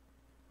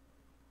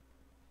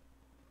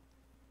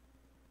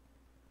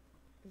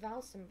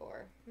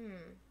 Valsenborg.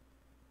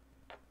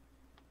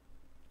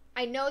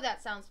 I know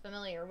that sounds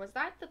familiar. Was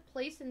that the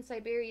place in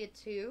Syberia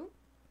 2?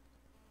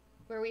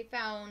 Where we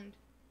found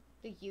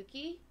the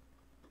Yuki?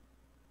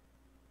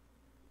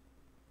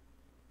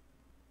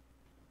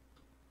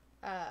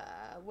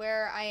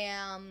 Where I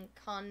am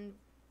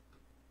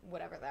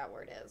whatever that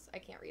word is. I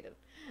can't read it.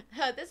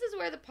 This is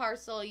where the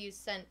parcel you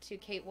sent to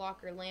Kate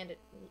Walker landed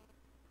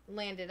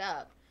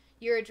up.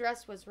 Your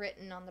address was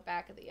written on the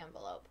back of the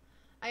envelope.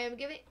 I am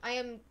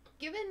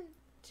given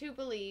to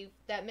believe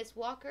that Miss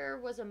Walker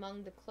was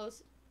among your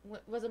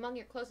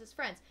closest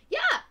friends.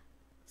 Yeah!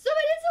 So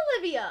it is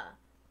Olivia!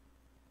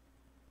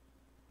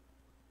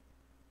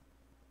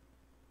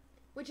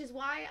 Which is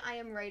why I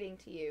am writing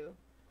to you.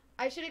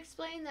 I should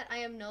explain that I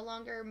am no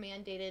longer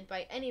mandated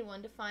by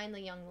anyone to find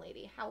the young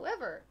lady.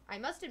 However, I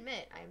must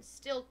admit I am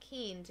still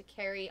keen to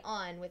carry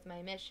on with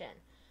my mission.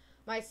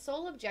 My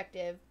sole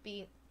objective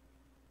being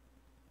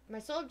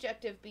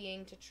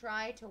to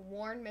try to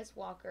warn Miss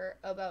Walker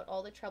about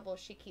all the trouble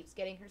she keeps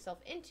getting herself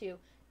into,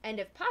 and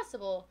if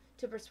possible,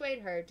 to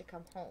persuade her to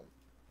come home.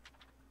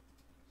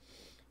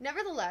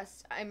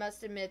 Nevertheless, I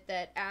must admit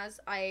that as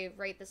I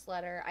write this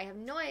letter, I have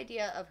no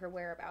idea of her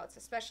whereabouts,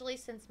 especially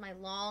since my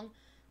long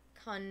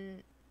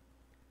convalescence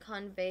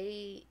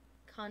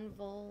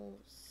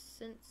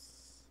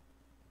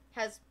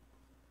has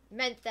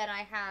meant that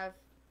I have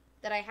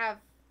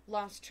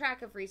lost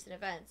track of recent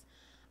events.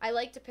 I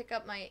like to pick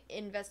up my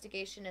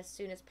investigation as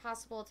soon as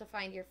possible to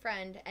find your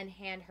friend and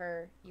hand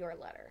her your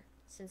letter.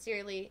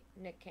 Sincerely,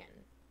 Nick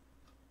Canton.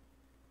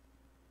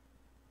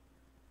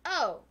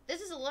 Oh,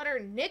 this is a letter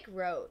Nick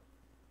wrote.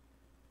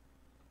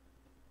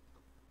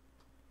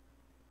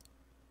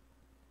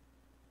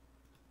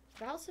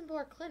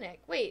 Valsenborg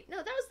Clinic. Wait, no,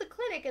 that was the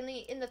clinic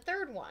in the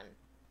third one.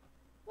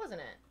 Wasn't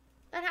it?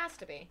 That has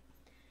to be.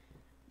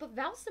 But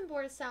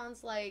Valsenborg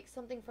sounds like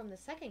something from the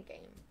second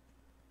game.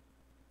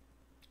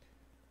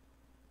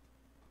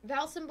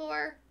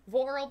 Valsenborg,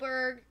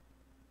 Vorarlberg,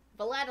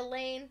 Valada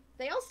Lane.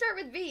 They all start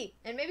with V,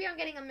 and maybe I'm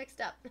getting them mixed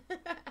up.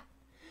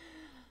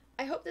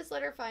 I hope this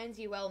letter finds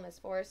you well, Miss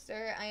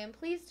Forrester. I am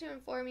pleased to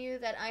inform you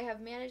that I have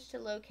managed to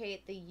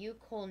locate the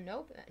Yukol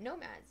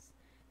nomads.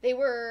 They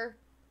were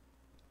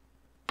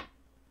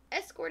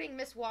escorting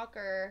Miss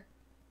Walker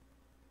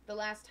the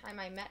last time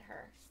I met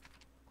her.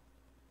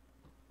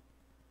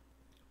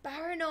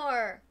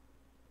 Baranor!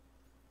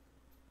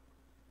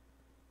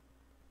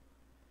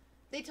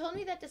 They told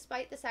me that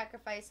despite the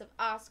sacrifice of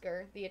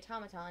Oscar, the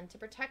automaton, to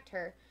protect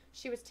her,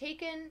 she was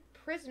taken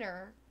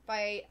prisoner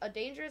by a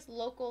dangerous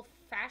local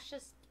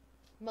fascist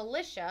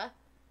militia.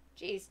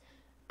 Jeez.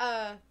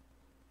 After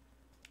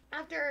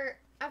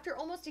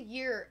almost a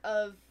year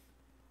of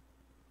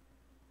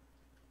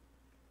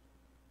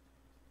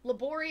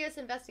laborious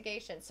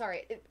investigation.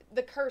 Sorry,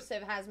 the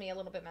cursive has me a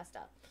little bit messed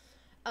up.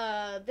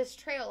 This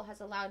trail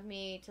has allowed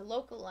me to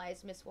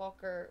localize Miss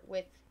Walker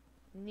with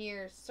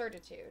near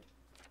certitude.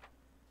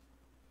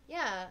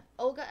 Yeah,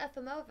 Olga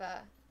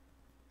Efimova.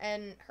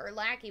 And her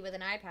lackey with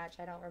an eye patch,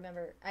 I don't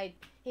remember.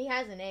 He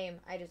has a name,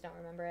 I just don't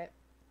remember it.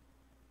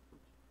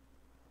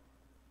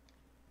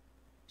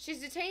 She's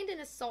detained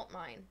in a salt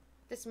mine.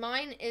 This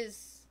mine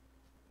is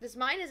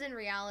in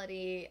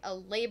reality a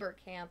labor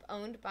camp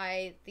owned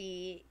by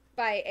a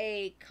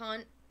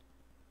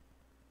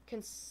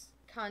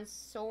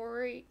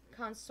consortium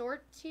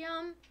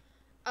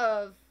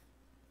of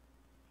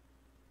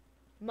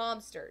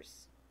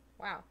mobsters.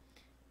 Wow.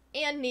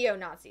 And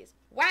neo-Nazis.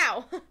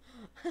 Wow!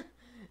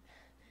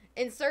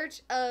 In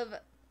search of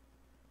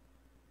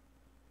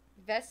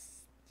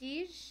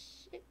vestiges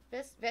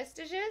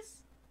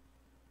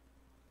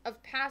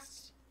of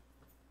past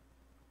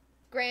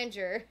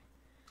grandeur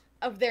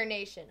of their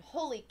nation.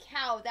 Holy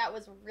cow, that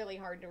was really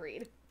hard to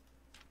read.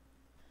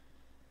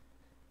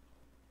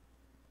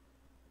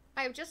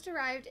 I have just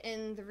arrived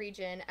in the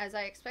region, as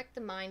I expect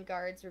the mine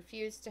guards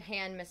refused to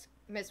hand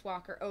Miss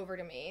Walker over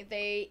to me.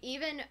 They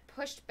even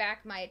pushed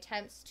back my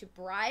attempts to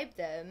bribe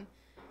them.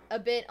 A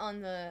bit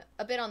on the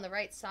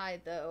right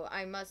side, though.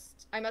 I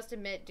must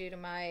admit, due to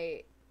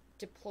my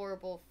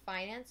deplorable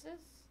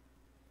finances.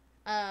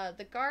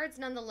 The guards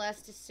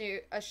nonetheless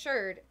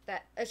assured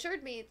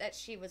me that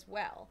she was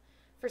well.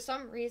 For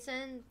some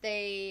reason,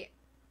 they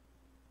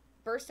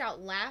burst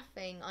out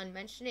laughing on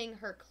mentioning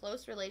her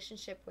close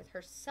relationship with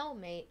her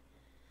cellmate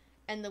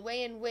and the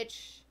way in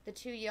which the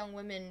two young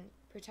women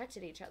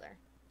protected each other.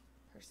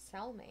 Her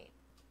cellmate.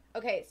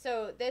 Okay,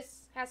 so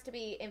this has to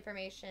be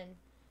information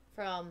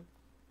from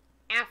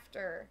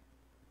after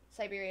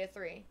Syberia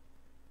 3,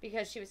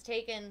 because she was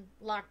taken,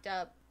 locked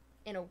up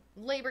in a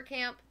labor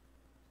camp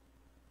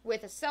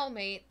with a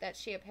cellmate that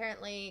she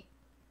apparently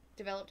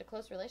developed a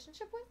close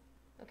relationship with.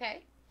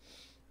 Okay.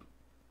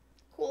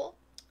 Cool.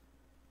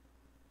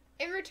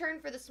 In return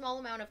for the small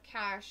amount of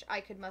cash I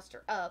could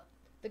muster up,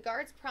 the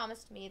guards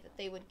promised me that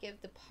they would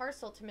give the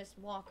parcel to Miss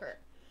Walker.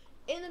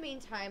 In the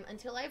meantime,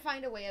 until I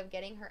find a way of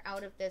getting her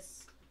out of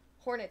this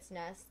hornet's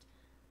nest,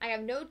 I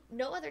have no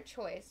other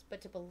choice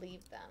but to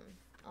believe them.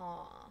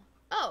 Aww.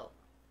 Oh!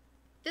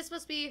 This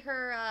must be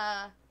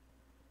her,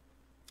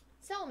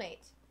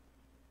 cellmate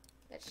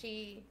that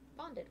she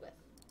bonded with.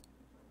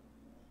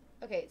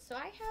 Okay, so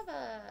I have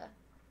a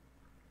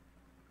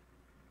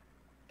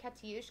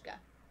Katyusha.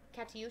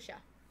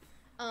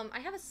 I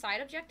have a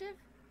side objective.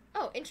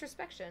 Oh,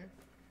 introspection.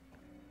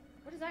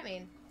 What does that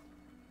mean?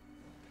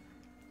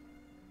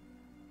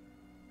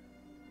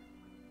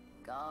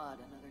 God,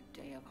 another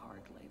day of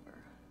hard labor.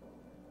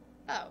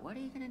 Oh. What are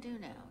you gonna do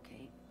now,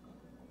 Kate?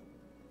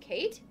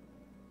 Kate?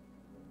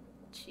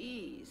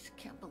 Jeez,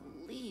 can't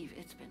believe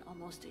it's been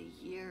almost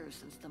a year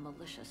since the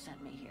militia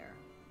sent me here.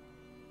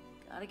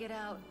 Gotta get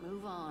out,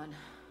 move on.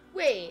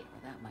 Wait.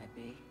 Whatever that might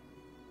be.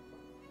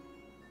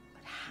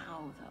 But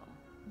how, though?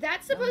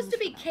 That's supposed to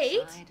be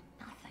Kate? Outside,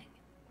 nothing.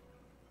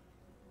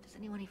 Does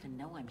anyone even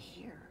know I'm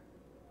here?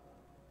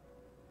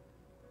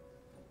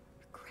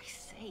 For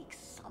Christ's sake,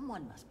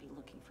 someone must be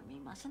looking for me,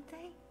 mustn't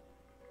they?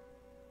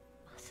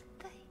 Mustn't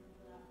they?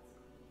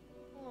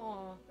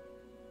 Aww.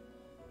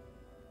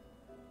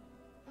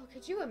 Oh,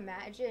 could you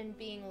imagine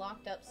being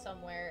locked up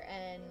somewhere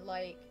and,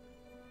 like,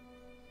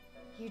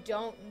 you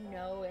don't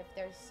know if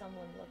there's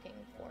someone looking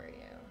for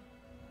you?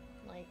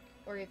 Like,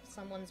 or if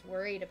someone's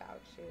worried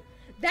about you.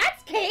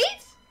 That's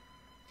Kate?!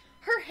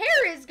 Her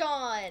hair is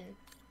gone!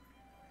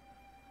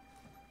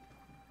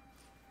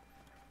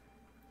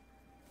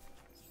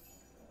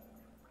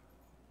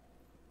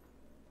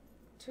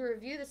 To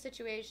review the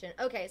situation.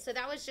 Okay, so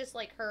that was just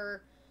like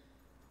her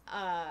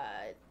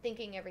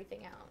thinking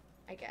everything out,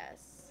 I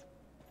guess.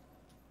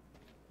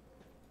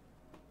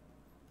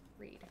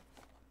 Read.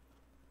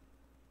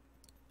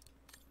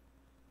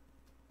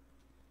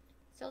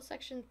 Cell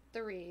section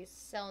 3,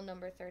 cell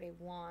number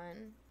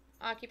 31.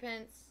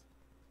 Occupants.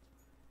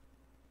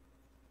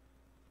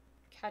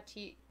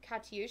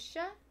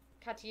 Katyusha?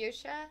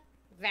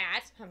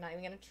 That. I'm not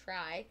even gonna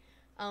try.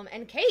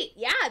 And Kate.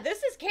 Yeah,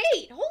 this is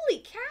Kate!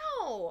 Holy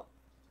cow!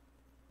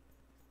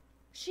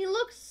 She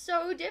looks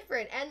so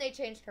different. And they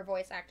changed her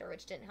voice actor,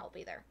 which didn't help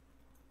either.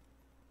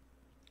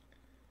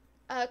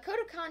 Code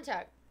of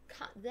conduct.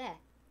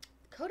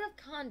 Code of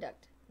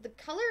conduct. The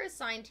color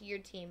assigned to your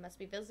team must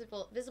be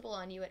visible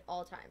on you at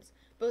all times,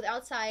 both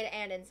outside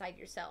and inside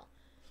your cell.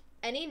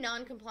 Any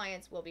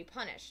non-compliance will be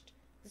punished.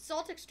 The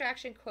salt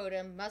extraction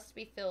quota must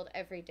be filled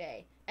every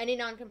day. Any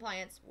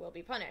non-compliance will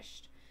be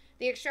punished.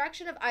 The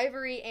extraction of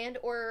ivory and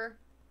or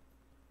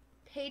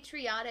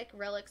patriotic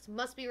relics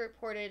must be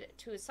reported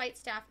to a site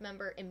staff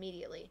member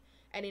immediately.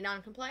 Any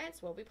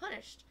non-compliance will be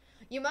punished.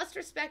 You must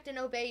respect and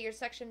obey your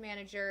section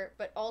manager,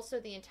 but also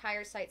the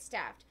entire site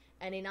staff.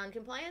 Any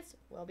non-compliance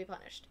will be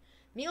punished.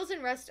 Meals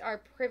and rest are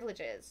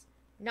privileges,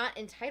 not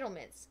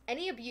entitlements.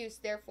 Any abuse,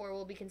 therefore,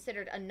 will be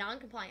considered a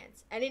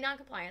non-compliance. Any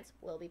non-compliance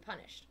will be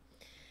punished.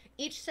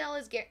 Each cell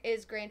is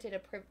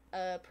granted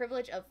a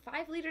privilege of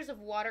 5 liters of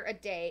water a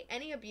day.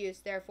 Any abuse,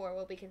 therefore,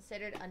 will be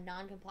considered a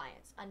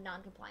non-compliance. A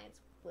non-compliance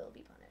will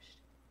be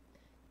punished.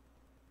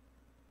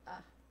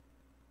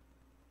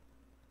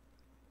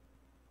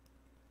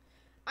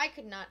 I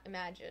could not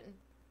imagine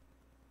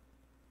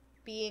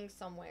being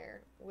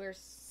somewhere where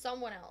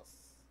someone else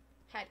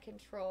had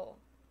control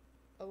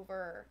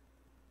over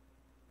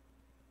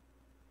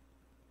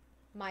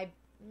my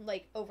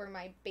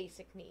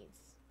basic needs.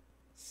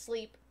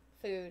 Sleep,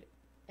 food,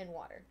 and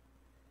water.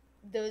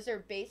 Those are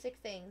basic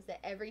things that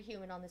every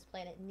human on this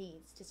planet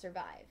needs to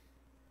survive.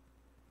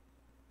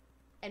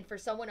 And for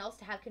someone else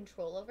to have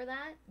control over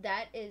that,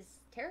 that is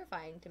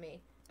terrifying to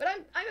me. But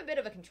I'm a bit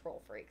of a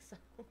control freak, so.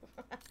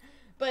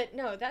 But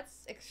no,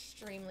 that's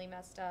extremely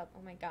messed up.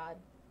 Oh my god.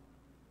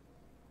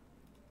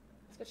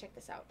 Let's go check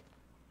this out.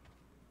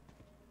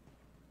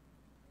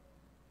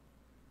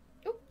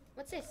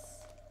 What's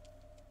this?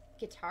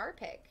 Guitar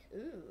pick.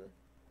 Ooh.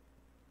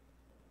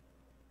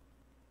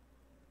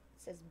 It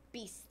says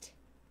Beast.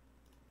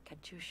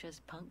 Katyusha's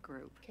punk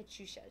group.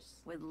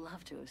 Katyusha's. Would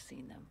love to have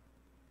seen them.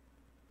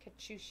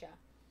 Katyusha.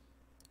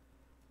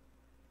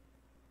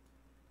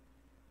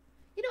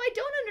 You know, I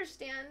don't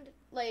understand,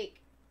 like,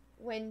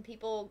 when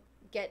people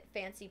get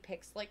fancy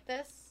picks like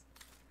this.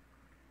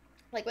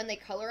 Like, when they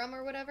color them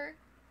or whatever.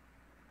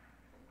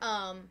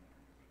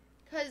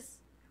 Cause...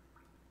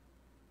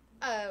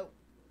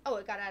 oh,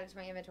 it got added to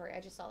my inventory. I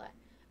just saw that.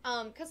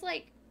 Cause,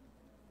 like,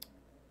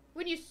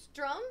 when you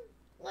strum,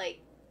 like,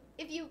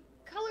 if you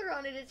color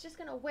on it, it's just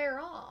gonna wear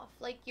off.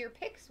 Like, your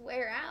picks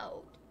wear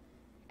out.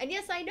 And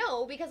yes, I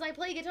know, because I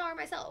play guitar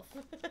myself.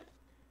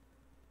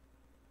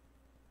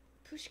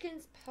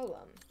 Pushkin's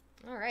poem.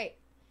 Alright.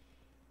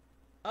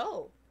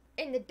 Oh.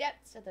 In the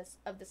depths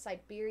of the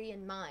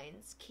Siberian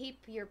mines,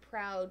 keep your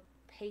proud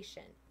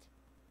patient.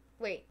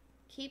 Wait.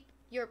 Keep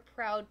your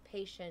proud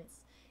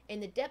patience. In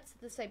the depths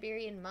of the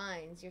Siberian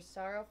mines, your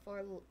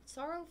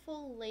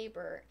sorrowful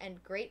labor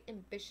and great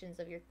ambitions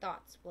of your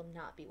thoughts will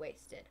not be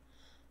wasted.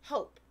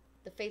 Hope,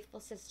 the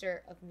faithful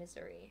sister of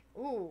misery.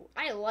 Ooh,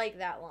 I like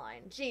that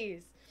line.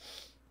 Jeez.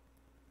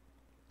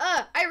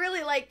 I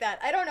really like that.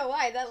 I don't know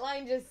why. That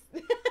line just...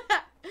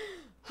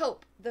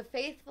 Hope, the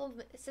faithful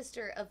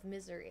sister of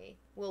misery,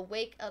 will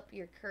wake up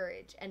your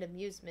courage and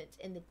amusement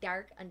in the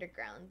dark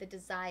underground. The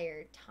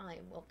desired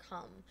time will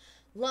come.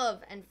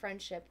 Love and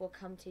friendship will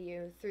come to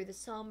you through the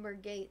somber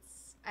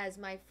gates as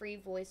my free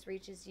voice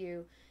reaches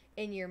you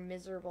in your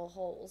miserable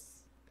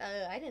holes.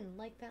 I didn't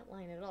like that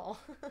line at all.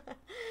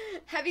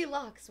 Heavy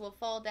locks will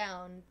fall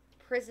down,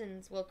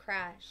 prisons will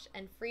crash,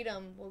 and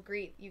freedom will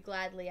greet you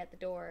gladly at the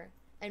door,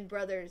 and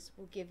brothers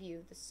will give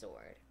you the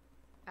sword.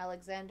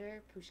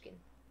 Alexander Pushkin.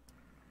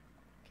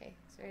 Okay,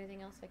 is there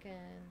anything else I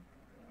can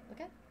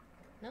look at?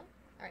 No?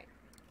 Alright.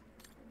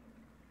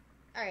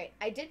 Alright,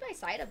 I did my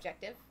side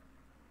objective.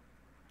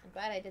 I'm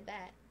glad I did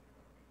that.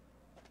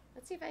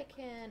 Let's see if I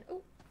can...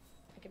 Oh,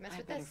 I can mess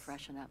with this. I better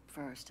freshen up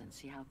first and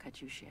see how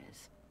Katyusha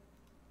is.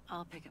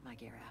 I'll pick up my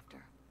gear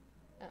after.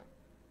 Oh.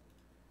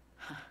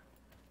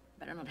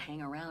 Better not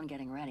hang around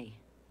getting ready.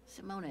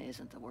 Simona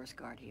isn't the worst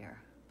guard here,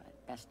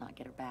 but best not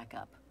get her back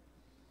up.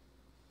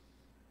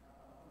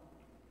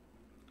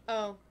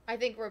 Oh, I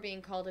think we're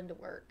being called into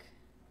work.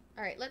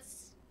 Alright,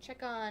 let's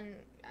check on...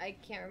 I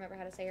can't remember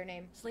how to say her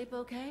name. Sleep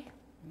okay?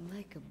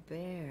 Like a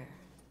bear.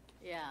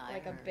 Yeah,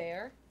 Like a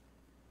bear?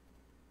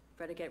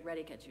 Better get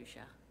ready,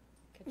 Katyusha.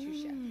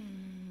 Katyusha.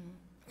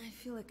 I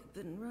feel like I've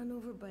been run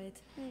over by a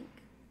tank.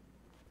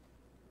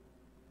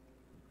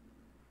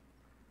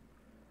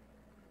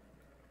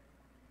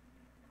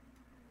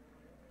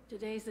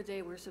 Today's the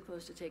day we're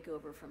supposed to take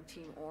over from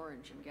Team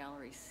Orange in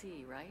Gallery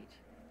C, right?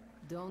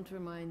 Don't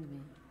remind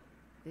me.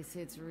 They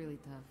say it's really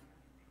tough.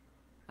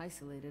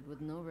 Isolated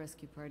with no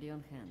rescue party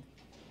on hand.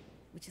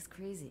 Which is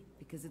crazy,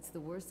 because it's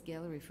the worst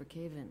gallery for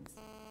cave-ins.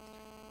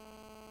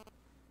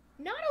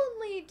 Not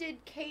only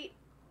did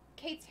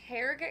Kate's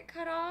hair get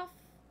cut off,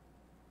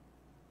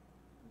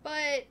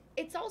 but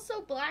it's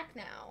also black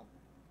now.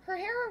 Her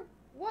hair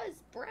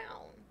was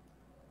brown.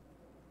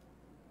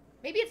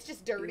 Maybe it's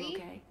just dirty. You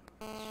okay?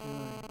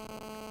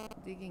 Sure.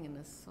 Digging an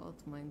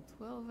assault mine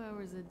 12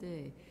 hours a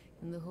day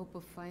in the hope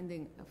of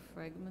finding a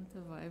fragment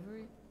of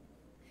ivory?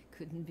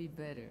 Couldn't be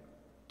better.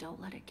 Don't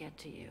let it get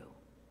to you.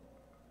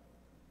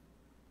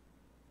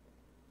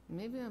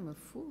 Maybe I'm a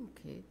fool,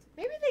 Kate.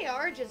 Maybe they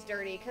are just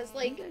dirty, because,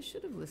 like, Maybe I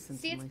should have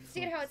listened to my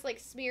see how it's, like,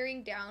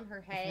 smearing down her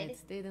If I head? had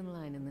stayed in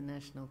line in the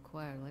National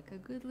Choir like a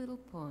good little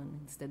pawn,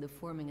 instead of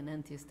forming an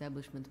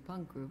anti-establishment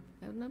punk group,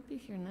 I would not be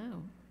here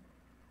now.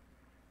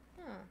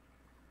 Huh.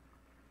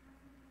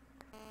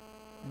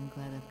 I'm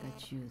glad I've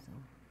got you,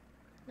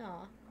 though.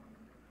 Aw.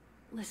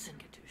 Listen,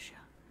 Katyusha.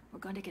 We're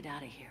going to get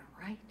out of here,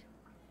 right?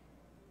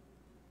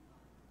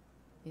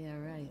 Yeah,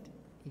 right.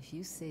 If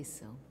you say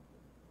so.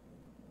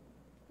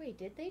 Wait,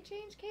 did they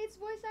change Kate's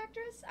voice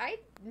actress?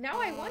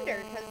 Now I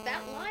wonder, because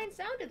that line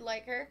sounded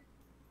like her.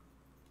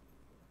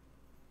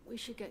 We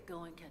should get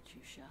going,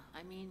 Katyusha.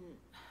 I mean,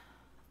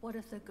 what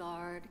if the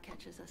guard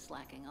catches us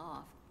slacking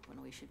off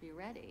when we should be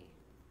ready?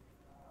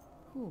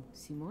 Who,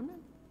 Simona?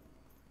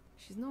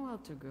 She's no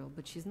altar girl,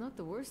 but she's not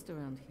the worst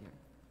around here.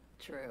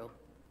 True.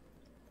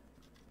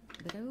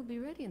 But I will be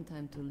ready in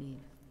time to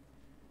leave.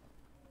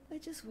 I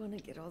just want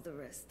to get all the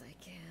rest I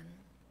can.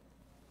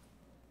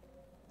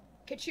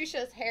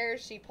 Katyusha's hair,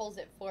 she pulls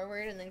it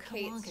forward, and then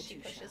Come on, Kate's, she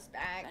Katyusha. pushes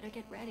back. Better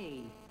get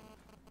ready.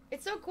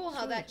 It's so cool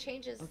how Sure. that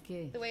changes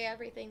Okay. the way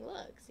everything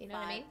looks, you know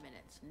what I mean? 5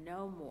 minutes,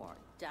 no more.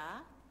 Da?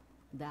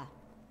 Da.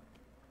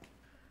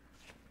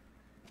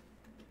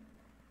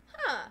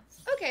 Huh.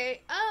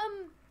 Okay,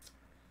 I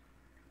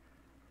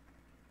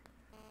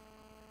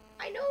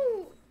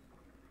know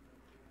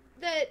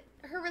that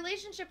her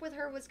relationship with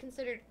her was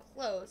considered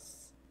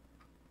close.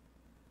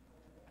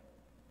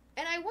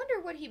 And I wonder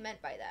what he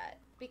meant by that,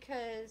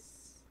 because...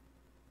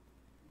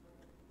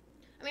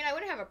 I mean, I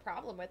wouldn't have a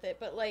problem with it,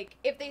 but, like,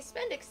 if they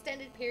spend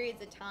extended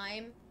periods of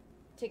time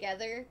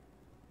together,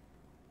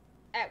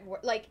 at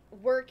like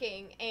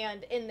working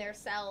and in their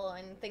cell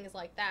and things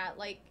like that.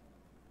 Like,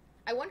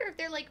 I wonder if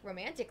they're like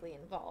romantically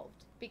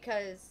involved,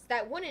 because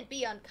that wouldn't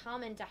be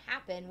uncommon to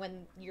happen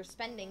when you're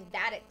spending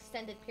that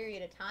extended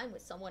period of time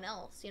with someone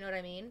else. You know what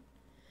I mean?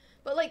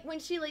 But like when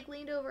she like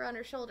leaned over on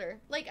her shoulder,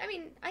 like, I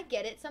mean, I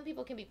get it. Some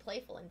people can be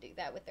playful and do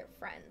that with their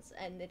friends,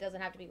 and it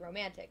doesn't have to be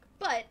romantic.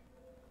 But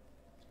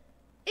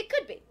it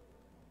could be,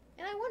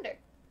 and I wonder.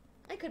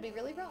 I could be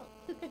really wrong.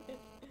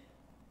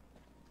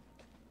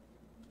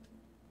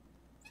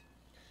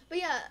 But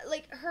yeah,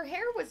 like, her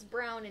hair was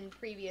brown in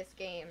previous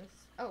games.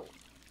 Oh,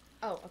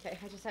 okay,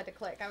 I just had to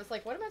click. I was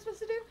like, what am I supposed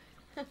to do?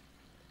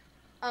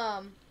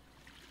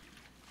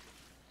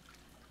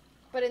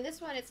 But in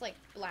this one, it's, like,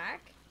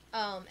 black.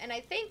 And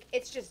I think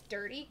it's just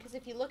dirty, because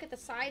if you look at the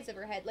sides of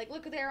her head, like,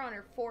 look there on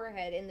her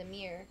forehead in the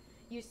mirror,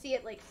 you see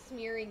it, like,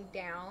 smearing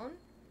down.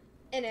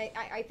 And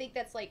I think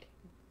that's, like,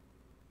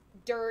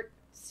 dirt,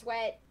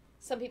 sweat.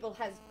 Some people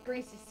has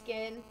greasy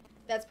skin.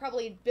 That's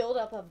probably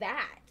buildup of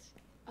that.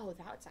 Oh,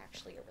 that's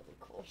actually a really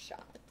cool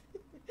shot.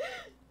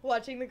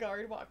 Watching the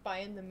guard walk by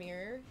in the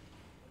mirror.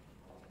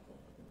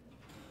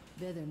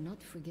 Better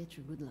not forget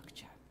your good luck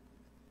charm.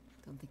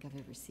 Don't think I've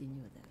ever seen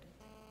you without it.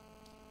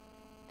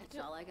 It's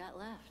all I got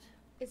left.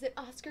 Is it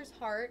Oscar's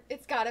heart?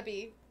 It's gotta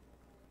be.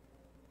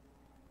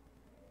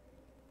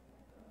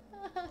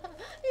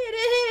 It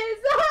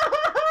is!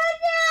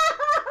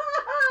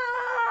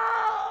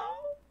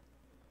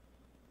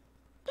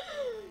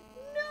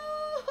 No!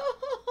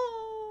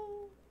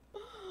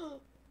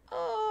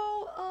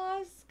 Oh,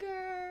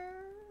 Oscar.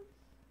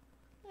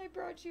 I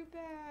brought you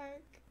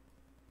back.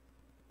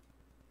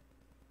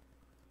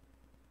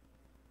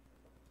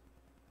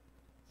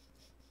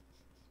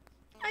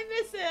 I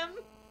miss him.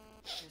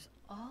 There's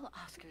all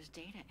Oscar's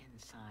data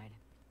inside.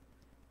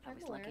 I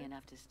was I'm lucky aware.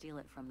 enough to steal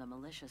it from the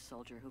militia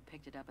soldier who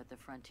picked it up at the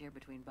frontier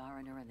between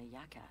Baranur and the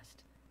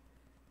Yakast.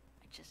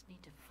 I just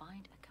need to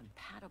find a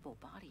compatible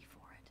body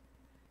for it.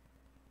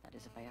 That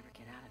is, if I ever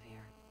get out of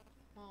here.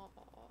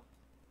 Aww.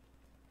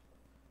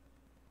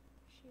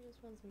 She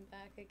just wants him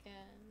back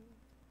again.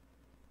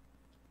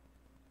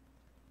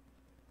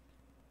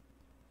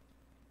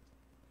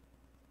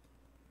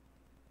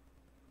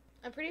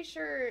 I'm pretty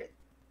sure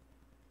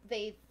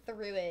they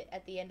threw it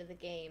at the end of the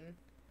game.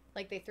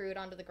 Like, they threw it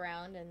onto the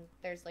ground and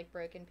there's, like,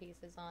 broken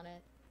pieces on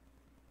it.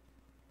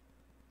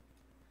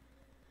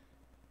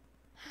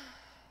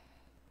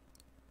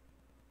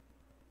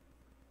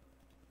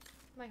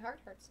 My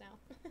heart hurts now.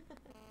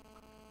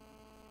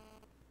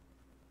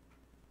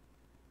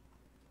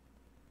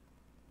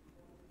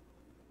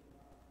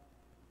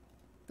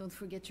 Don't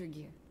forget your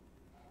gear.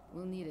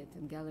 We'll need it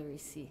in Gallery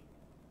C.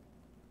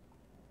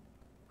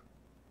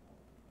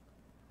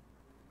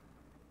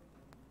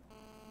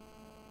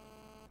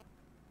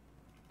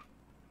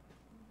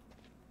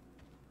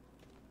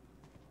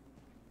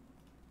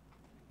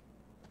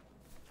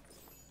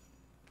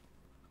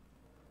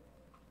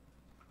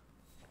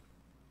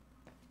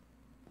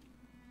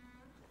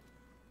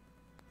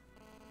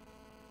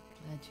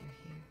 Glad you're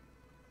here.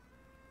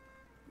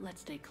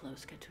 Let's stay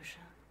close,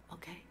 Katusha,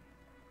 okay?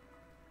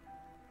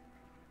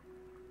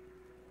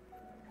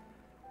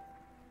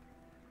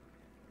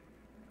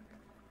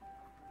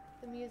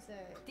 The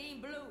music.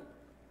 Team Blue!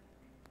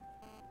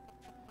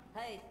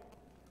 Hey,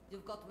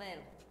 you've got mail.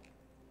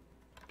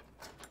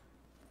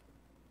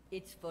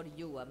 It's for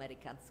you,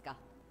 Amerikanska.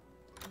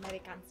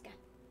 Amerikanska.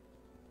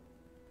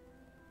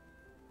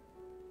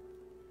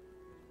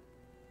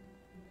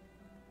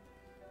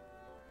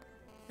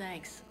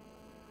 Thanks.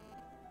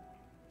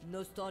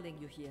 No stalling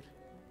you here.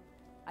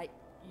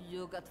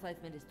 You got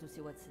 5 minutes to see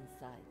what's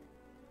inside.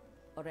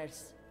 Or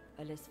else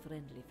a less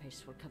friendly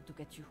face will come to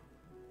get you.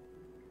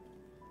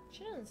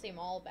 She doesn't seem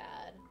all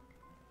bad.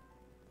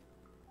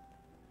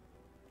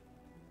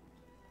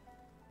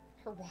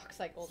 Her walk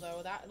cycle,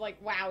 though, that, like,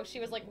 wow, she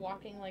was, like,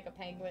 walking like a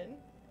penguin.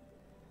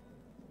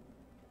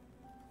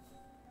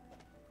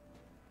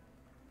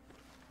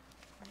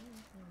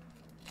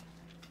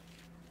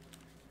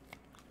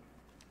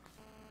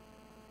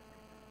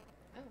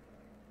 Oh.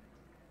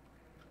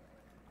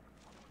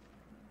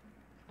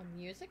 A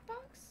music box?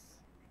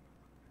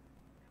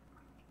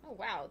 Oh,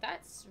 wow,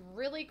 that's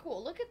really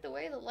cool. Look at the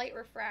way the light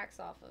refracts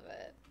off of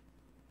it.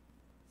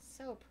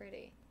 So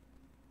pretty.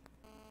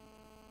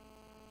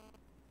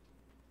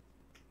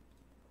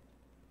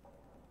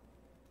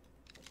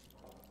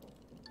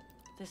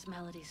 This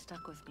melody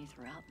stuck with me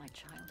throughout my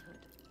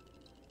childhood.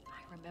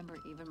 I remember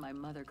even my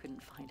mother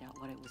couldn't find out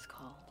what it was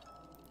called.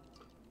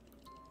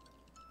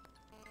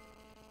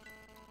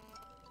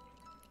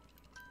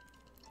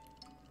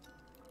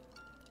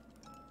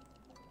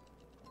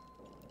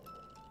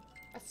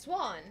 A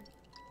swan.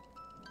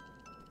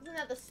 Isn't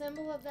that the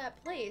symbol of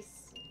that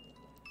place?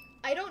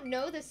 I don't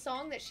know the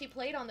song that she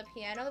played on the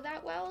piano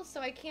that well,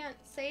 so I can't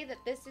say that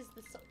this is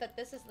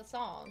the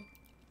song.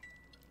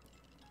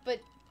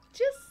 But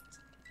just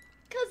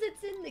because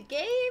it's in the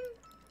game,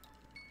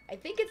 I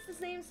think it's the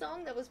same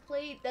song that was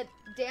played, that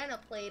Dana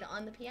played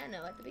on the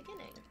piano at the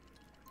beginning.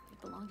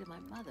 It belonged to my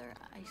mother.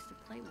 I used to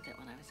play with it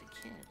when I was a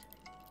kid.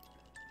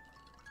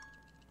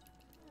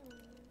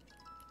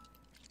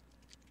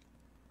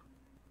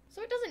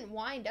 So it doesn't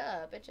wind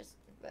up. It just...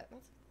 That's a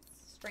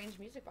strange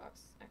music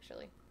box,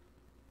 actually.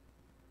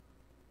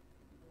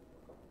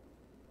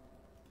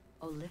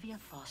 Olivia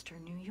Foster,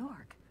 New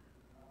York.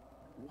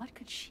 What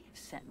could she have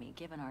sent me,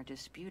 given our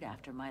dispute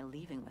after my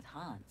leaving with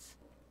Hans?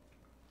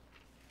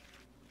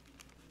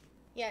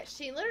 Yeah,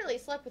 she literally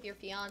slept with your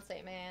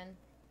fiance, man.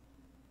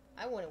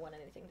 I wouldn't want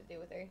anything to do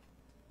with her.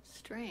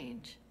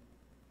 Strange.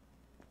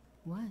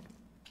 What?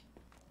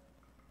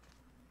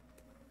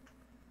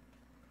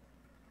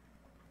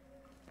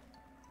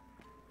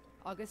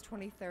 August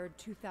 23rd,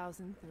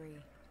 2003.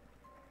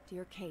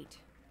 Dear Kate,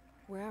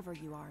 wherever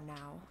you are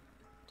now,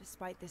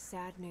 despite the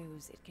sad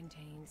news it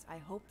contains, I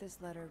hope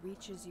this letter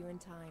reaches you in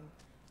time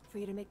for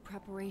you to make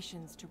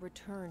preparations to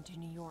return to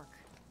New York.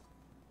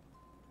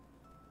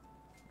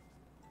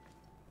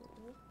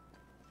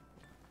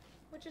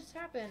 What just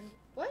happened?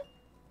 What?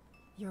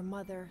 Your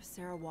mother,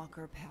 Sarah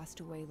Walker, passed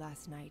away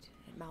last night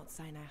at Mount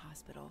Sinai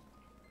Hospital.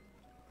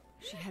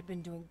 She had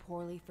been doing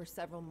poorly for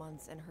several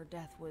months, and her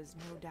death was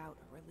no doubt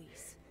a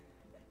release.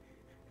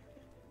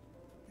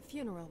 The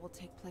funeral will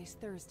take place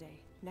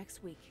Thursday,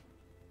 next week.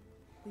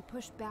 We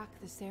pushed back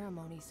the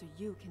ceremony so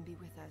you can be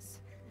with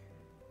us.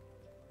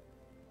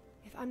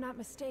 If I'm not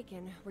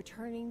mistaken,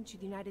 returning to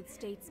the United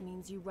States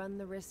means you run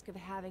the risk of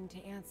having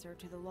to answer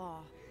to the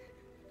law.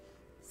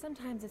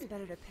 Sometimes it's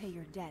better to pay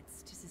your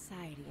debts to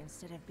society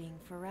instead of being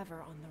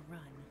forever on the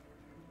run.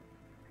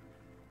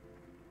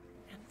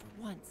 And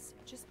for once,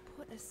 just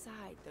put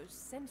aside those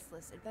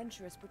senseless,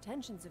 adventurous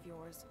pretensions of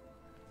yours.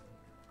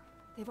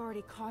 They've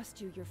already cost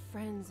you your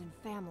friends and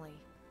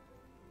family.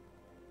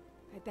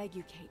 I beg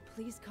you, Kate,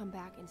 please come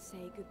back and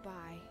say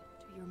goodbye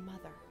to your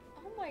mother.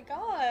 Oh my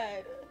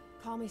god.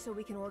 Call me so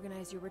we can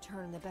organize your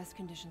return in the best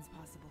conditions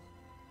possible.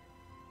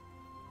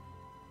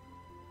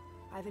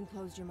 I've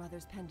enclosed your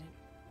mother's pendant.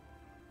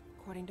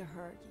 According to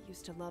her, you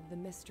used to love the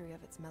mystery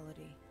of its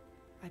melody.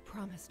 I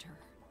promised her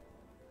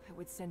I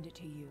would send it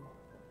to you.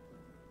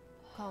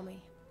 Call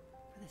me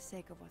for the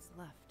sake of what's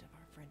left of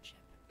our friendship.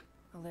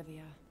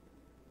 Olivia,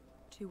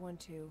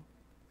 212-359-1519.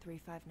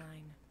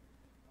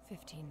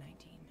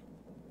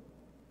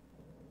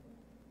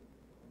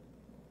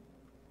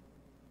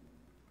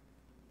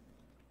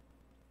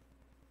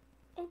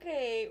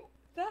 Okay,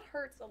 that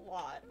hurts a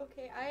lot.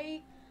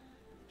 Okay,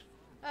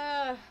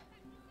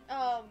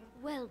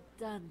 Well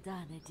done,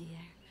 Donna, dear.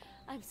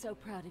 I'm so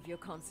proud of your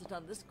concert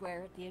on the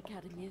square at the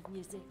Academy of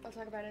Music. I'll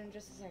talk about it in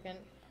just a second.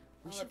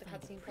 We I'll should let the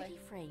find a cutscene play. pretty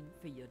frame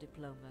for your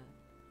diploma.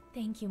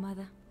 Thank you,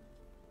 Mother.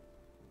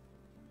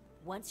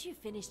 Once you've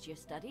finished your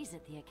studies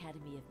at the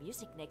Academy of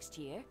Music next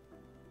year,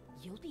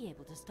 you'll be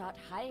able to start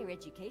higher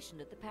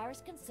education at the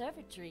Paris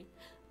Conservatory.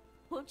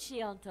 Won't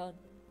she, Anton?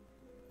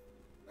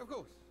 Of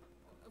course.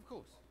 Of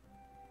course.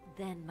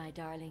 Then, my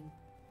darling,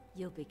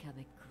 you'll become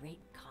a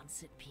great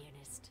concert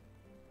pianist.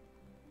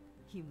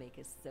 You make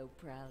us so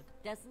proud,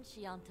 doesn't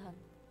she, Anton?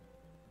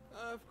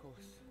 Of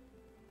course.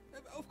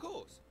 Of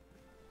course.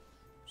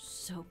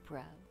 So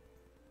proud.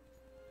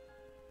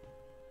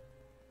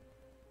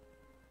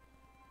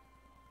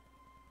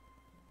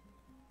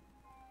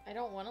 I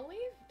don't want to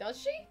leave? Does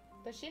she?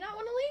 Does she not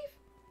want to leave?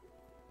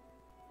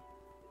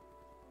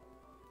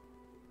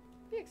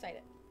 Be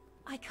excited.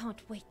 I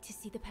can't wait to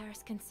see the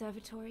Paris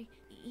Conservatory,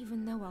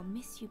 even though I'll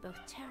miss you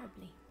both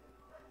terribly.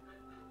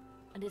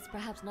 And it's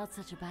perhaps not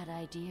such a bad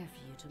idea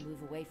for you to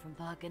move away from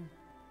Wagen.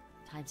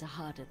 Times are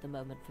hard at the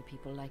moment for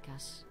people like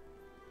us.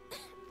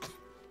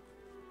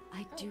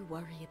 I do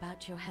worry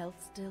about your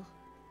health still.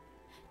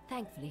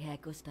 Thankfully, Herr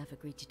Gustav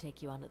agreed to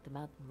take you on at the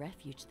mountain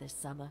refuge this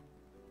summer.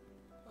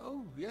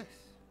 Oh, yes.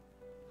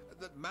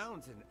 The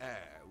mountain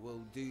air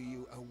will do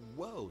you a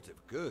world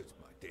of good,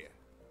 my dear.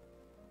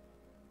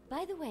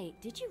 By the way,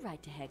 did you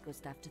write to Herr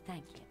Gustav to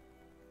thank him?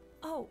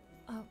 Oh,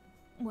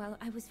 well,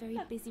 I was very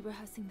busy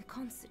rehearsing the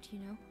concert, you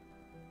know.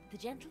 The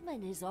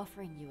gentleman is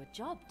offering you a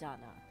job,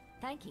 Donna.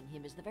 Thanking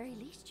him is the very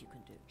least you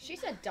can do. She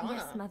said Donna.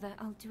 Yes, Mother,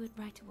 I'll do it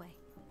right away.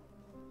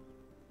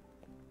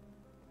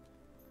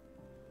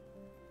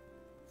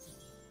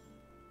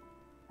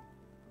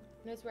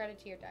 Notes were added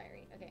to your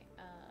diary. Okay,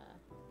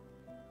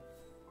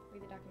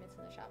 read the documents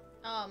in the shop.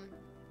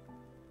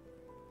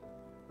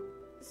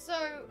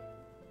 So,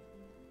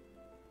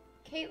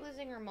 Kate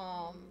losing her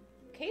mom.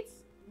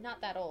 Kate's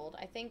not that old.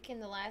 I think in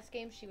the last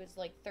game she was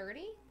like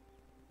 30.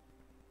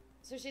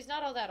 So she's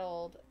not all that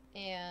old,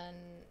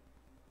 and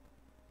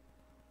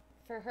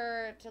for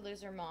her to lose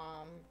her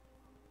mom,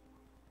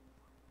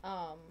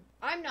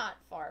 I'm not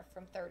far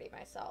from 30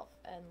 myself,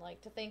 and like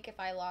to think if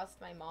I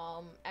lost my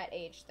mom at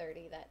age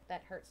 30,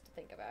 that hurts to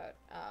think about.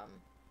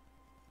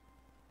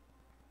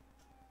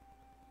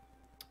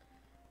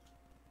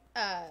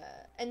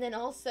 And then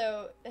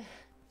also,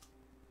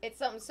 it's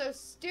something so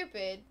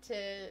stupid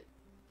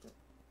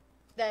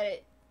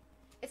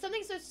it's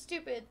something so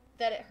stupid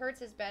that it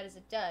hurts as bad as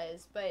it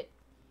does, but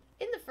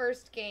in the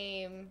first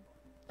game,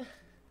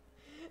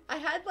 I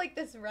had like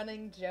this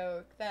running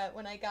joke that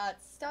when I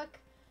got stuck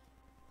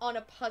on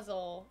a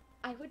puzzle,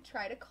 I would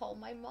try to call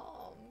my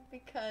mom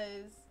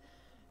because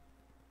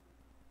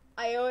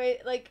I always,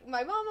 like,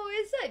 my mom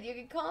always said, you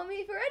can call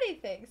me for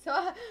anything. So,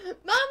 Mom,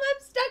 I'm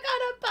stuck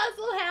on a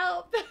puzzle,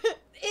 help!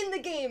 In the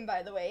game,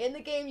 by the way. In the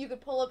game, you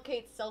could pull up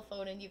Kate's cell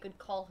phone and you could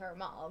call her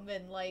mom,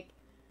 and, like...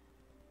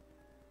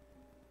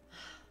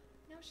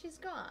 now she's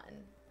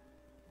gone.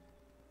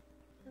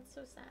 That's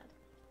so sad.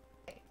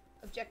 Okay.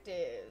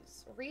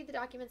 Objectives. Read the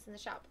documents in the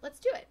shop. Let's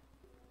do it.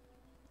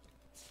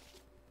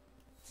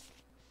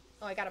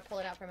 Oh, I gotta pull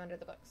it out from under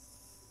the books.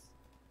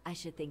 I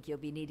should think you'll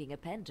be needing a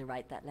pen to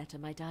write that letter,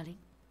 my darling.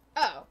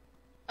 Oh.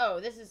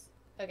 Oh, this is...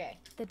 okay.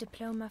 The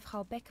diploma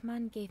Frau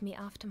Beckmann gave me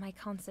after my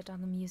concert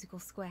on the musical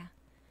square.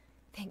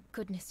 Thank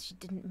goodness she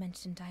didn't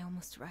mention I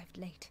almost arrived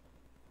late.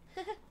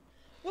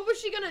 What was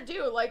she gonna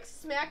do? Like,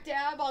 smack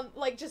dab on,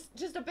 like,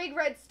 just a big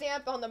red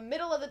stamp on the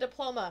middle of the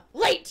diploma.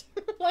 Late!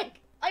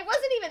 Like, I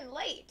wasn't even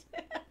late!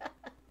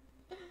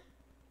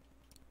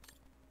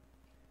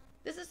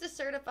 This is to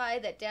certify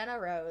that Dana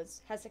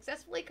Rose has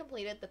successfully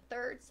completed the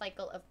 3rd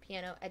cycle of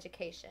piano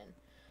education.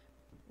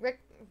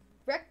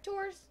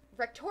 Rectoris,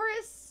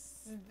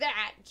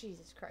 that,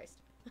 Jesus Christ.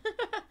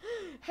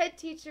 Head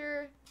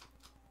teacher,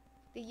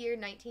 the year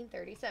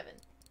 1937.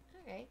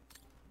 Alright.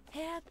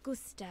 Herr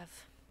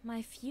Gustav,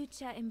 my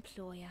future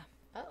employer.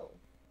 Oh.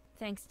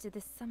 Thanks to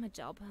this summer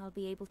job, I'll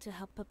be able to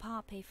help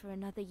Papa pay for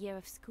another year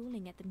of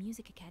schooling at the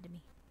music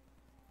academy.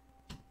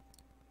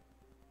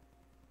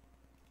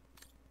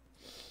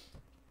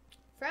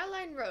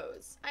 Fraulein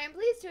Rose, I am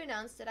pleased to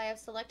announce that I have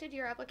selected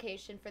your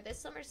application for this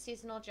summer's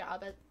seasonal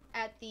job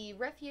at the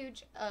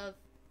refuge I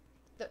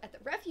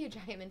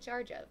am in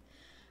charge of.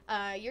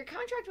 Your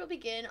contract will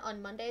begin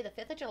on Monday, the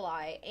 5th of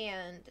July,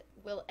 and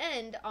will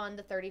end on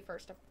the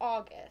 31st of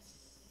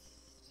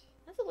August.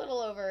 That's a little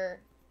over...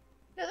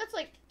 no, that's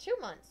like 2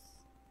 months.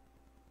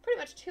 Pretty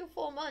much 2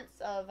 full months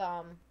of,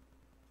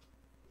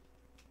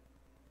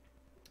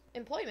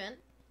 employment.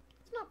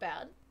 It's not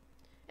bad.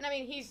 And I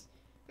mean, he's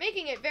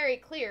making it very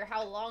clear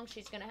how long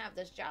she's going to have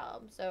this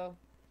job, so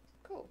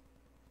cool.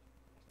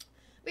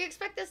 We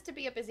expect this to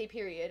be a busy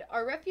period.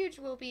 Our refuge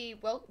will be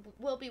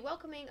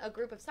welcoming a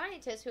group of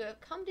scientists who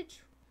have come to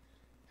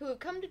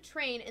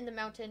train in the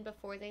mountain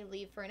before they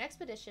leave for an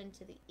expedition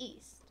to the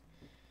east.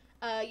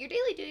 Your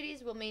daily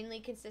duties will mainly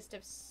consist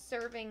of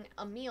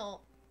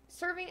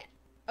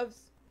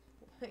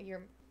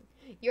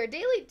your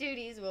daily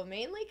duties will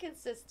mainly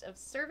consist of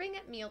serving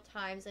at meal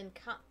times and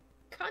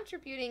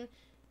contributing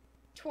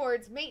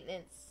towards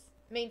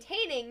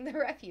maintaining the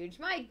refuge.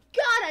 My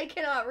God, I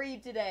cannot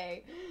read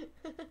today.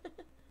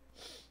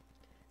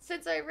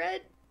 Since I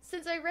read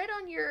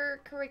on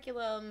your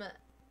curriculum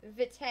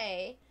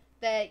vitae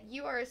that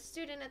you are a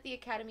student at the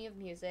Academy of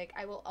Music,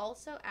 I will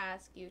also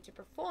ask you to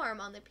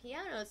perform on the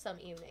piano some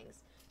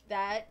evenings.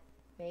 That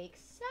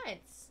makes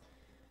sense.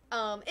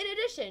 In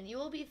addition, you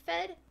will be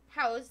fed,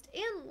 housed,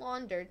 and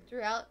laundered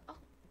throughout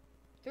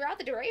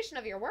the duration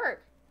of your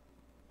work.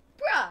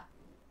 Bruh!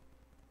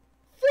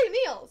 Free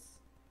meals!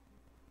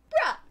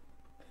 Bruh!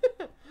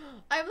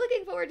 I'm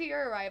looking forward to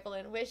your arrival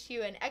and wish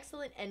you an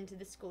excellent end to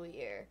the school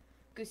year.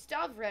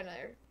 Gustav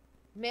Renner,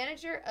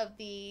 manager of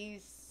the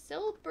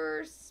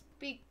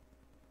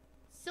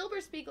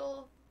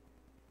Silberspiegel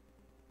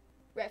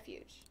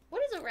Refuge.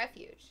 What is a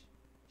refuge?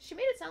 She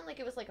made it sound like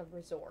it was like a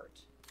resort.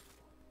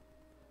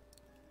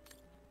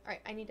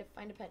 Alright, I need to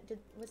find a pen.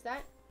 Was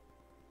that?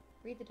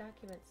 Read the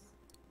documents.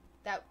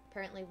 That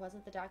apparently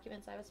wasn't the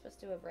documents I was supposed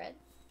to have read.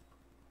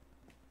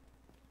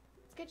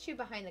 Let's get you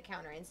behind the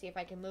counter and see if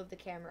I can move the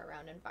camera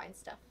around and find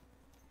stuff.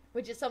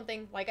 Which is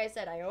something, like I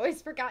said, I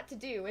always forgot to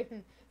do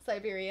in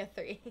Syberia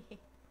 3.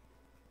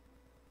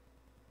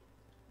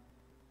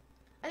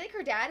 I think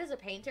her dad is a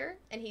painter,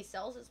 and he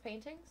sells his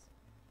paintings.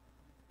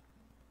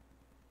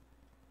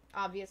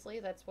 Obviously,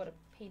 that's what a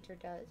painter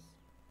does.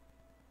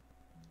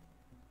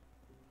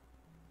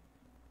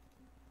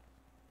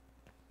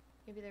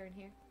 Maybe they're in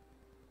here.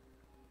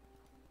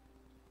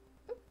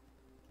 Boop.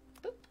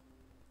 Boop.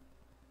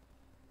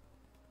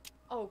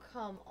 Oh,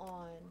 come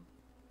on.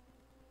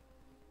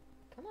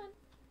 Come on.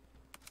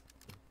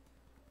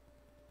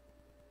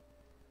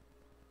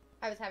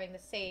 I was having the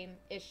same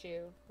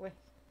issue with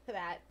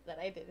that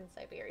I did in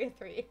Syberia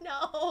 3.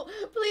 No!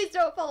 Please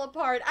don't fall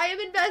apart. I am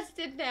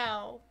invested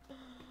now.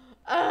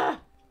 Ugh.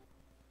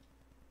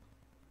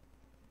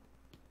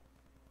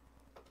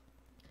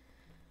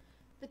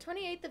 The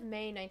 28th of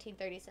May,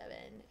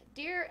 1937.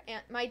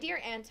 My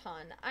dear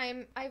Anton,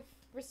 I've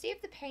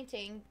received the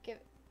painting.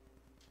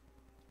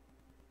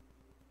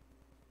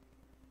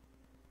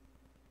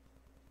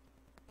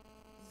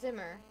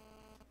 Zimmer.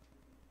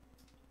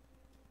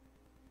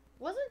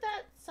 Wasn't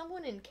that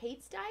someone in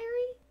Kate's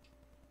diary?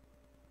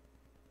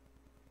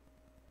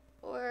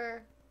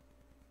 Or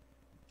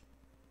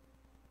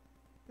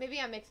maybe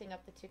I'm mixing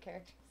up the two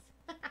characters.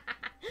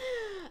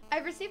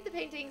 I've received the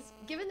paintings.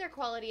 Given their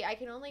quality, I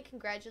can only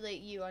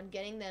congratulate you on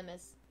getting them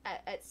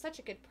at such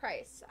a good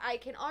price. I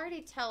can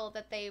already tell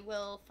that they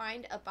will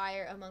find a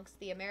buyer amongst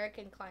the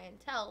American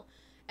clientele,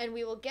 and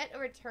we will get a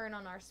return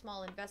on our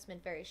small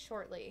investment very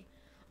shortly.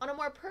 On a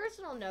more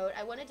personal note,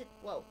 I wanted to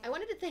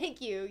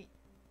thank you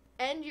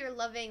and your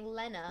loving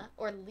Lena,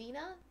 or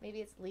Lena, maybe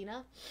it's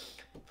Lena,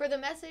 for the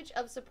message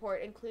of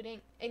support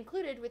included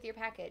with your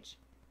package.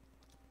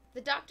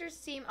 The doctors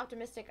seem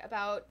optimistic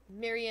about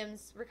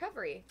Miriam's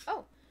recovery.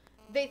 Oh,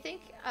 they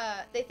think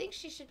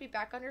she should be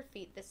back on her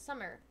feet this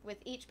summer. With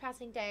each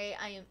passing day,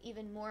 I am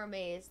even more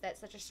amazed that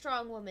such a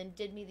strong woman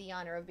did me the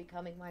honor of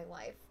becoming my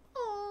wife.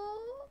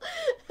 Oh.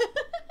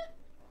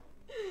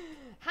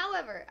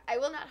 However, I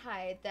will not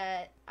hide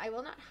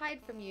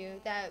from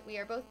you that we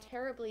are both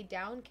terribly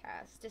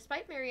downcast.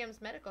 Despite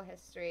Miriam's medical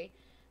history,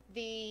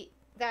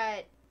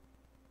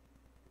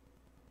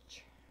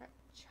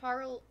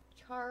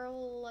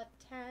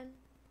 charlatan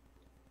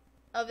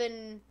of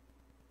an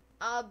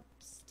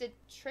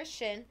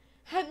obstetrician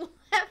had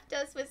left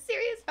us with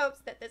serious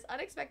hopes that this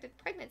unexpected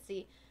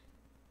pregnancy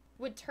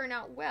would turn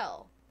out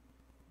well.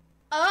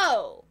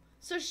 Oh,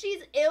 so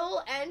she's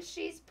ill and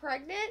she's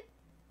pregnant?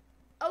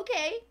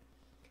 Okay.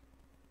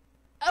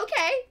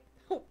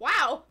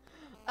 Wow.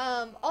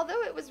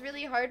 Although it was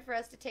really hard for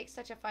us to take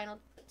such a final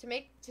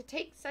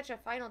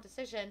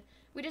decision,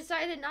 we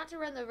decided not to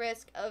run the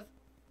risk of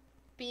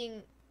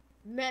being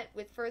met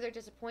with further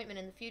disappointment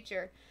in the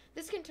future.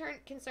 This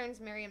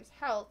concerns Miriam's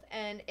health,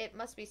 and it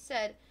must be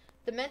said,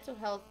 the mental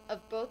health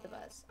of both of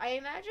us. I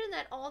imagine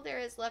that all there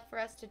is left for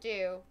us to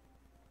do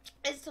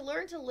is to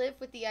learn to live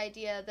with the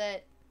idea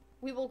that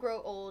we will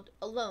grow old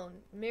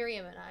alone,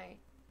 Miriam and I,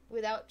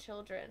 without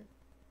children.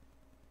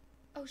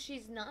 Oh,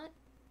 she's not?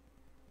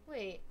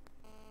 Wait.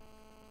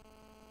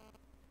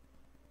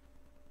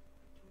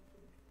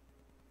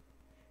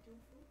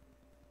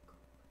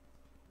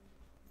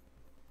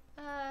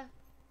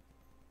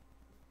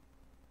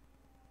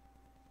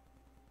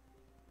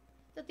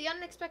 That the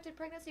unexpected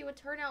pregnancy would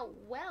turn out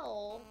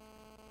well.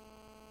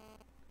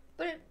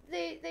 But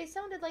they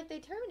sounded like they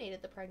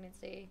terminated the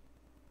pregnancy.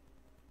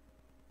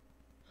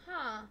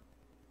 Huh.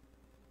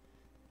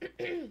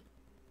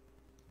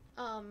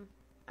 I'm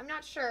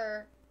not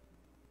sure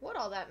what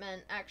all that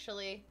meant,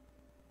 actually.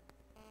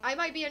 I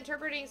might be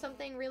interpreting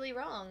something really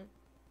wrong.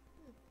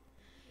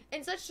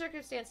 In such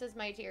circumstances,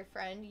 my dear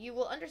friend, you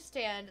will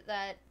understand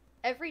that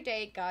every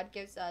day God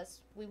gives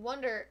us,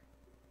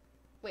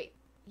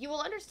 you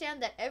will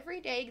understand that every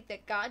day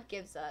that God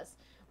gives us,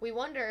 we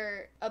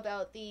wonder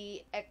about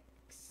the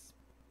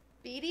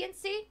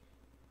expediency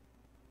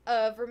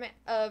of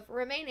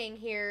remaining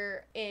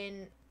here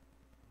in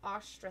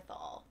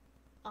Ostrathal.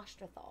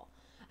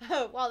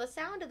 While the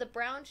sound of the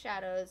brown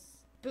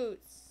shadows'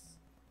 boots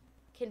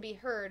can be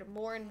heard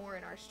more and more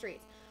in our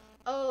streets.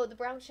 Oh, the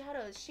brown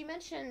shadows. She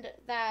mentioned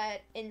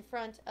that in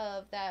front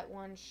of that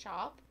one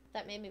shop.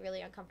 That made me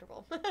really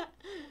uncomfortable.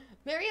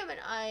 Miriam and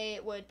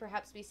I would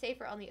perhaps be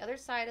safer on the other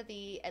side of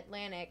the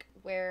Atlantic,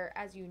 where,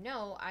 as you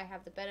know, I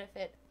have the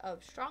benefit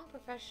of strong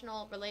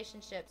professional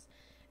relationships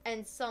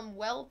and some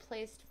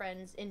well-placed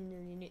friends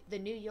in the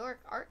New York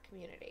art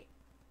community.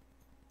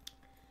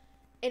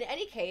 In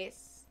any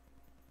case,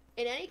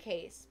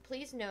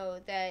 please know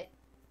that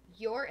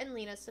your and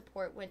Lena's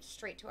support went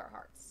straight to our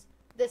hearts.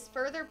 This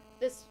further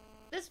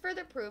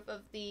proof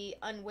of the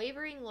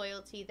unwavering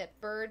loyalty that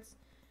birds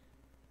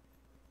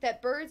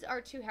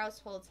our two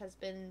households has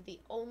been the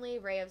only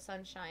ray of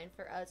sunshine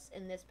for us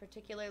in this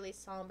particularly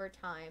somber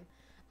time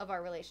of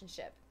our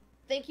relationship.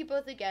 Thank you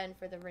both again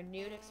for the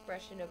renewed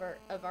expression of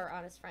our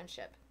honest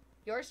friendship.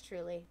 Yours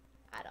truly,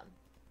 Adam.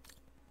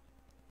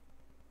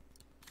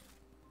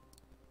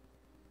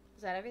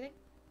 Is that everything?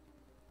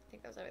 I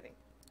think that was everything.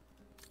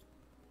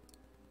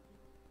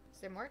 Is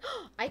there more?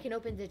 I can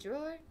open the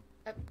drawer.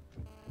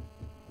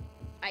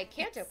 I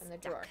can't open the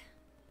drawer.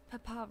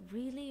 Papa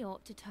really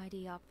ought to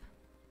tidy up.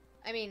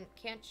 I mean,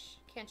 can't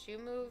you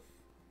move?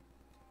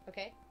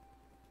 Okay.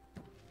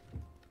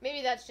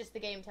 Maybe that's just the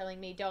game telling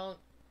me don't.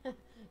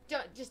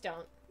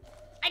 Don't.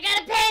 I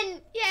got a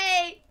pen!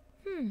 Yay!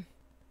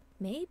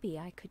 Maybe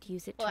I could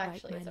use it to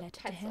write my letter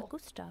to Herr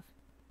Gustav.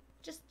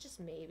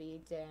 Just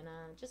maybe,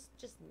 Dana.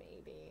 Just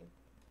maybe.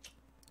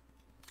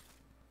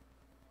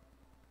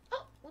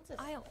 Oh, what's this?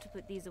 I ought to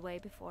put these away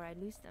before I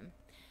lose them.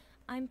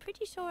 I'm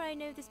pretty sure I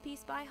know this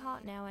piece by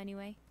heart now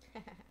anyway.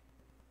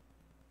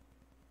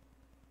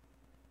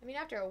 I mean,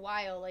 after a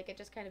while, like, it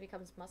just kind of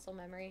becomes muscle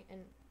memory,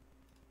 and...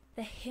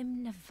 The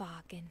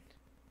Hymnwagen,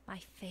 my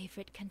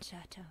favorite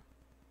concerto.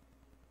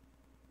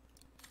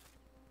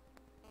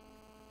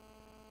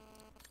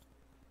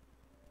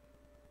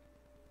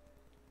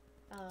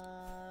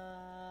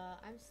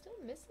 I'm still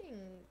missing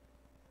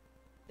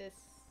this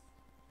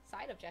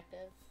side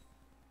objective.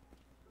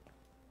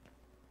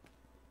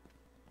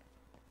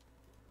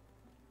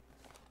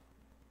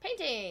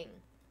 Painting!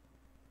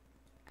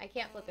 I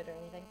can't flip it or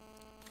anything.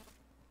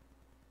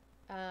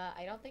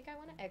 I don't think I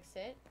want to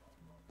exit.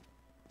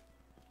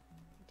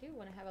 I do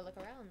want to have a look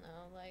around,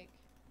 though, like...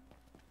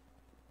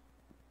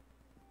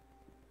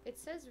 It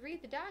says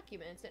read the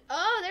documents, and...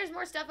 Oh, there's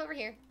more stuff over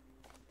here!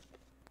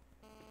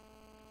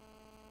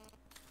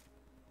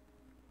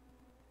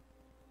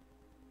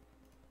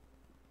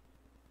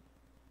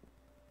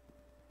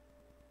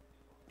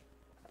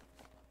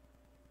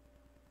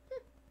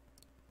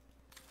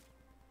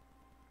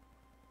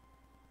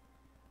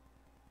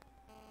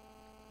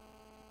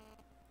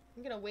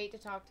 I'm gonna wait to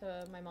talk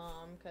to my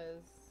mom,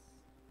 because...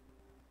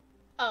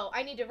 Oh,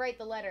 I need to write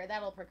the letter.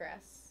 That'll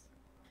progress.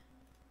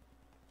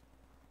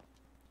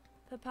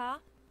 Papa,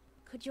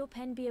 could your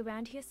pen be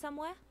around here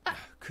somewhere?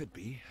 Could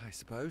be, I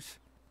suppose.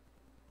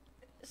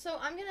 So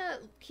I'm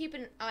gonna keep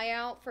an eye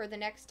out for the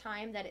next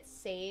time that it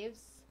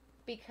saves,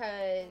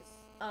 because,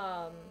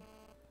 I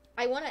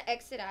want to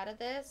exit out of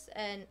this,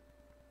 and...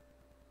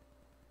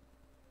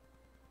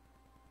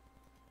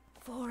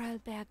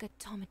 Vorarlberg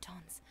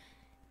automatons.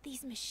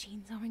 These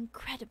machines are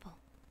incredible.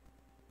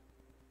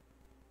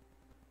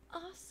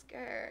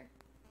 Oscar.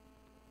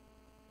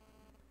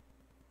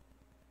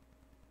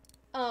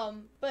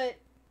 But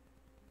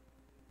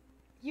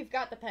you've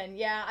got the pen.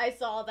 Yeah, I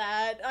saw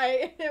that.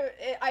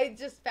 I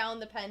just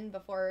found the pen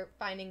before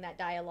finding that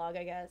dialogue,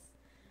 I guess.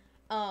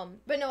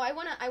 But no, I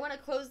wanna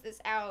close this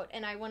out,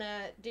 and I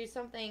wanna do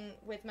something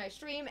with my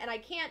stream, and I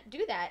can't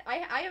do that.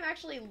 I am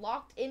actually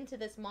locked into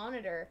this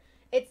monitor.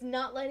 It's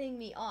not letting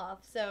me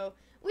off, so,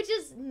 which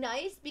is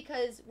nice,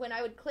 because when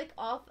I would click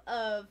off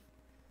of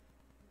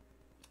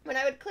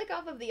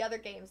the other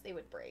games, they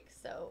would break.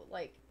 So,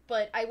 like,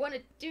 but I want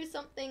to do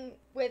something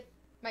with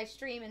my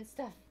stream and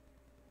stuff.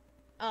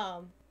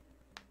 But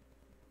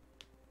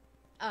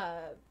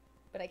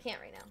I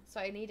can't right now, so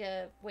I need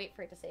to wait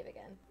for it to save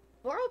again.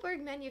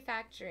 Vorarlberg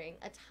Manufacturing,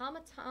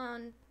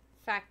 automaton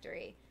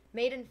factory,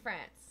 made in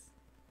France.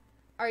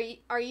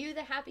 Are you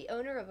the happy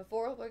owner of a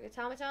Vorarlberg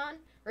automaton?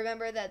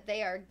 Remember that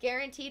they are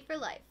guaranteed for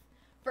life.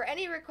 For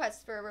any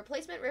requests for a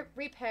replacement,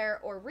 repair,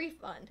 or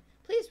refund,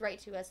 please write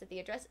to us at the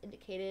address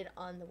indicated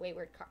on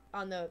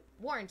the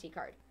warranty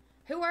card.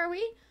 Who are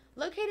we?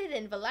 Located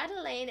in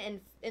Valada Lane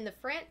and in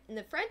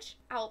the French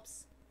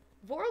Alps,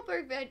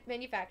 Vorarlberg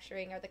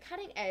Manufacturing are the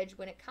cutting edge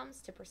when it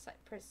comes to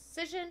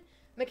precision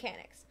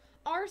mechanics.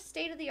 Our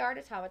state-of-the-art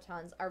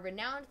automatons are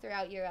renowned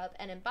throughout Europe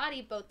and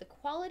embody both the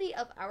quality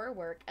of our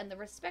work and the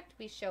respect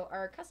we show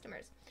our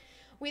customers.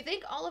 We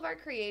think all of our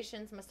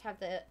creations must have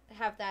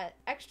that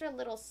extra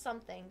little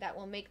something that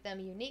will make them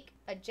unique,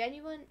 a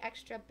genuine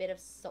extra bit of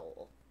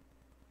soul.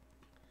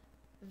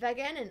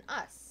 Wagen and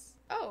us.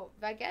 Oh,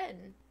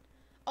 Wagen.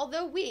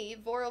 Although we,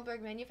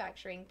 Vorarlberg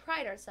Manufacturing,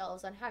 pride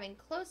ourselves on having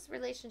close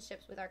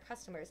relationships with our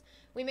customers,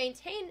 we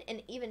maintain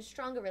an even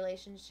stronger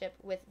relationship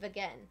with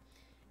Wagen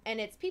and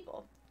its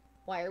people.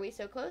 Why are we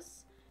so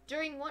close?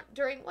 During one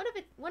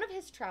of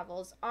his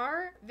travels,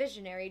 our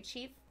visionary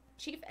chief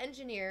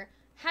engineer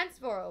Hans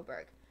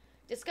Vorarlberg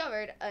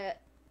discovered a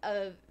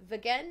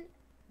Wagen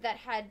that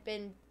had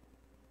been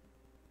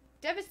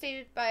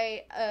devastated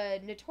by a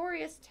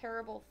notorious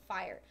terrible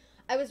fire.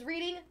 I was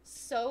reading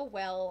so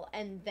well,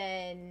 and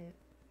then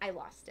I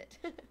lost it.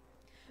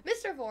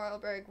 Mr.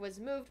 Vorarlberg was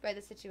moved by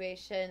the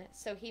situation,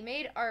 so he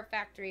made our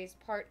factories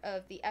part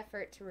of the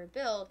effort to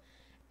rebuild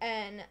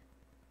and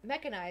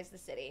mechanize the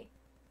city,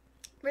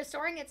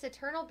 restoring its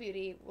eternal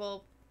beauty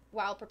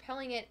while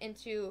propelling it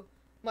into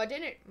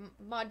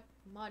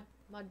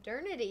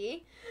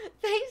modernity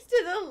thanks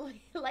to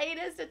the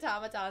latest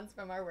automatons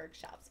from our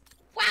workshops.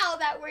 Wow,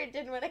 that word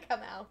didn't want to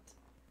come out.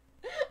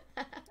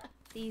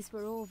 These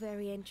were all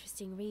very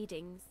interesting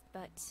readings,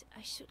 but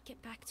I should get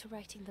back to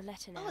writing the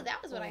letter now. Oh,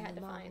 that was what I had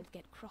to Mom find. would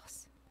get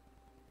cross.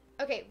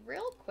 Okay,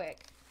 real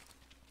quick.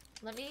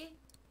 Let me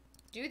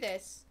do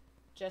this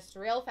just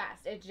real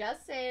fast. It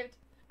just saved.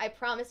 I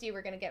promise you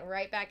we're going to get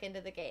right back into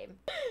the game.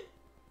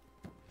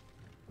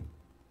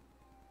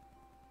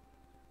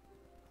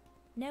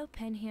 No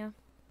pen here.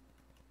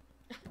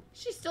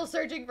 She's still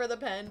searching for the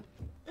pen.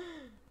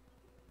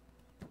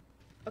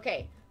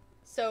 Okay,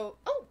 so...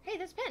 Oh, hey,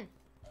 there's a pen.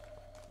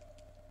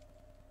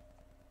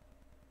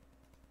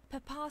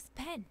 Papa's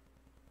pen.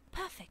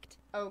 Perfect.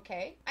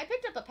 Okay. I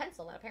picked up a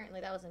pencil, and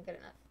apparently that wasn't good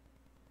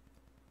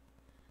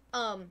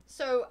enough.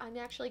 So I'm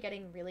actually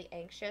getting really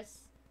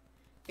anxious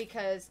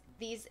because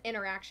these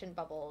interaction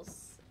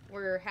bubbles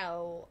were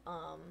how,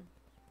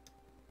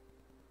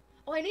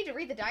 Oh, I need to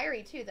read the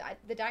diary, too.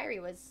 The diary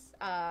was,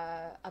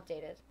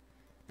 updated.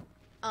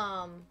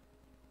 Papa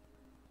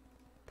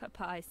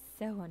is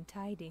so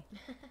untidy.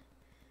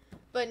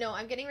 But no,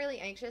 I'm getting really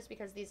anxious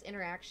because these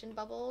interaction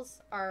bubbles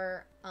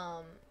are,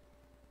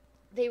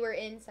 they were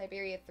in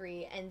Syberia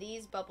 3, and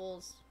these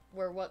bubbles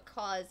were what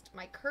caused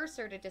my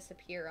cursor to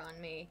disappear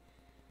on me.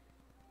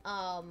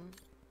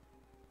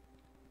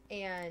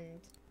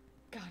 And,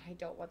 God, I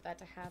don't want that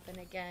to happen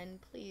again.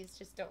 Please,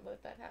 just don't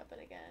let that happen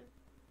again.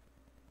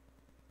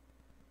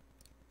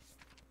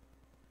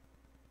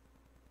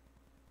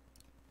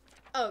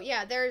 Oh,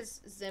 yeah, there's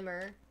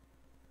Zimmer.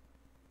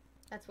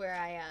 That's where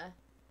I,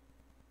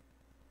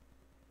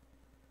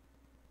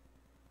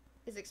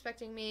 is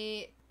expecting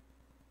me...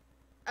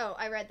 Oh,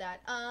 I read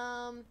that.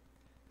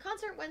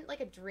 Concert went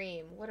like a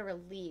dream. What a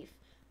relief.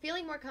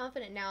 Feeling more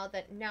confident now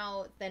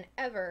than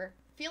ever.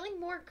 Feeling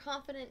more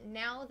confident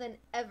now than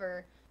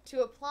ever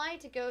to apply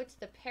to go to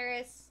the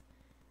Paris...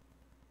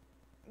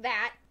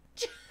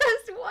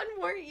 Just one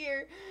more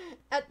year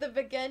at the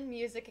Wagen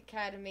Music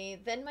Academy.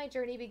 Then my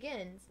journey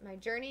begins. My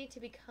journey to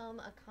become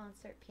a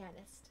concert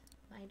pianist.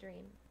 My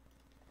dream.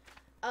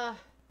 I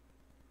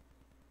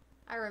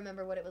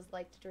remember what it was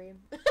like to dream.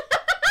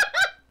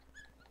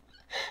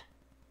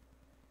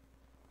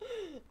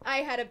 I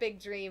had a big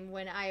dream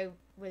when I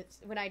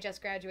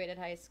just graduated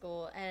high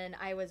school, and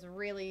I was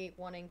really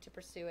wanting to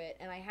pursue it,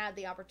 and I had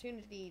the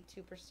opportunity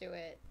to pursue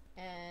it,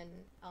 and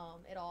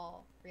it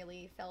all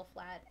really fell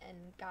flat and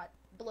got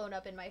blown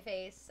up in my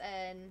face,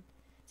 and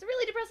it's a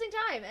really depressing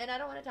time, and I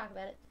don't want to talk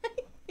about it,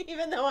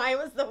 even though I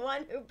was the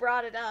one who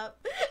brought it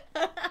up.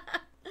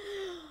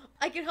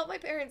 I could help my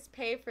parents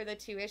pay for the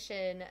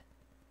tuition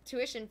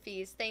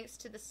fees thanks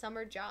to the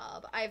summer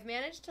job. I've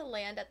managed to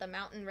land at the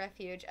mountain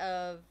refuge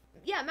of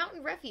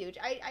mountain refuge.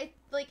 I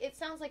like, it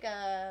sounds like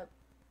a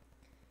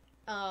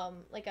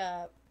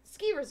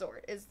ski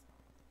resort is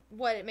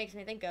what it makes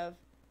me think of.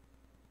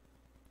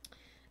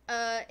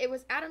 It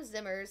was Adam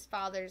Zimmer's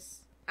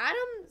father's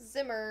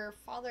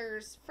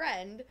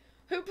friend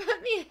who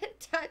put me in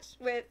touch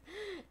with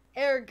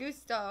Herr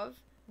Gustav,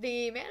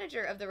 the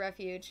manager of the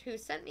refuge, who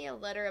sent me a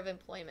letter of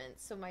employment.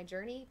 So my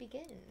journey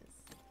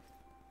begins.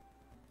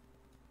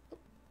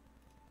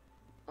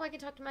 Oh, I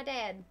can talk to my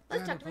dad.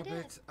 Let's talk to my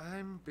dad.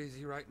 I'm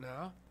busy right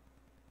now.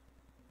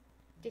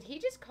 Did he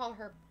just call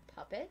her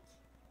puppet?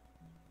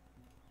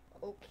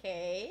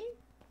 Okay.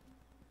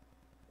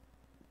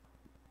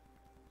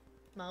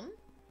 Mum?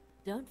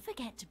 Don't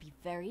forget to be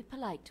very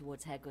polite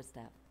towards Herr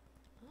Gustav.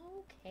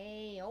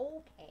 Okay.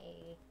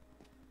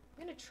 I'm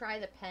gonna try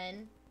the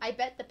pen. I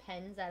bet the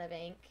pen's out of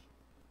ink.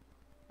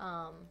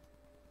 But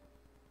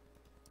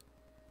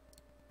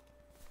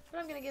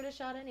I'm gonna give it a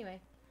shot anyway.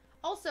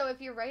 Also,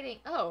 if you're writing...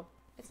 Oh,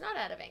 it's not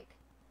out of ink.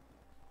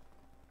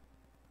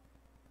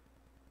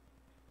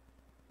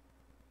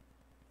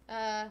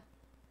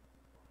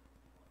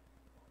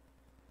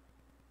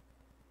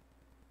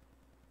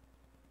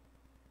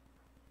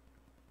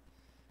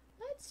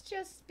 Let's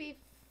just be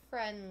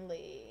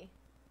friendly.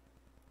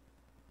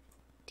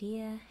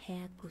 Dear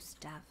Herr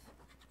Gustav,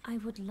 I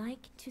would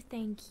like to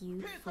thank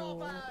you for...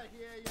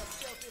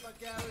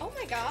 Oh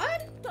my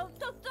god! Don't,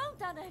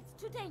 Anna,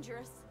 it's too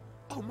dangerous.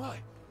 Oh my!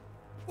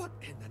 What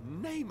in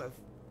the name of...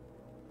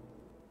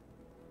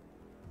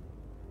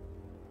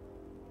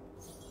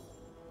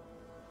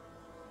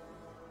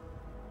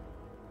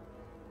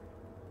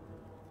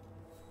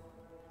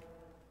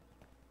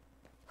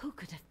 Who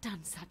could have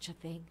done such a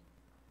thing?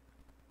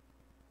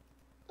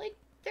 Like,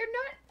 they're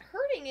not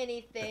hurting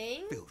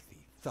anything. The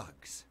filthy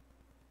thugs.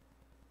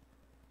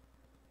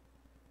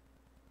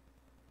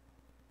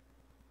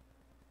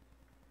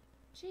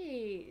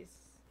 Jeez.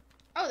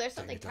 Oh, there's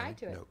something tied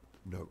to it.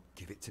 No,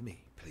 give it to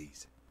me,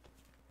 please.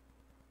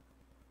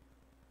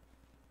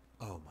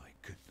 Oh my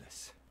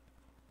goodness.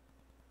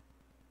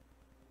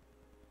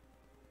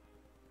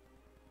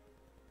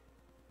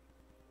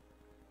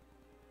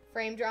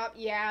 Frame drop?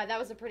 Yeah, that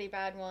was a pretty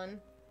bad one.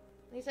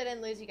 At least I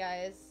didn't lose you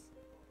guys.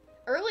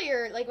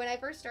 Earlier, like when I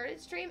first started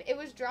stream, it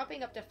was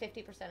dropping up to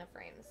 50% of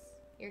frames.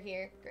 You're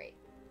here? Great.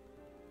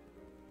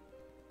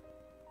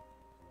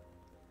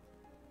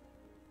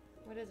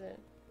 What is it?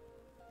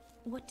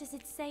 What does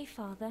it say,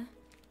 Father?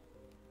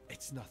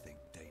 It's nothing,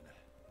 Dana.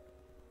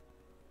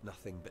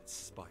 Nothing but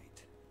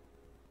spite.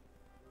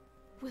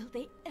 Will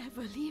they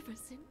ever leave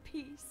us in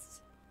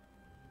peace?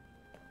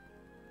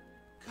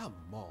 Come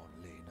on,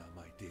 Lena,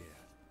 my dear.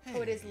 Hey,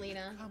 oh, it is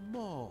Lena. Come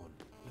on.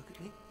 Look at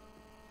me.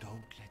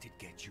 Don't let it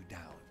get you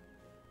down.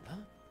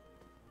 Huh?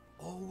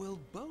 Or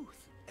we'll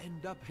both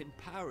end up in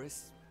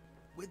Paris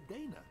with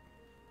Dana.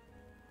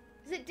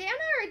 Is it Dana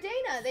or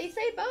Dana? They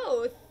say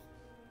both.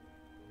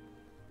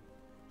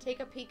 Take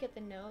a peek at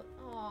the note.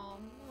 Aw,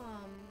 Mom.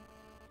 Aww.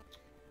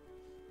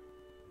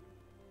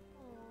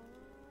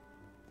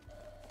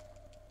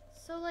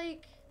 So,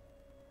 like,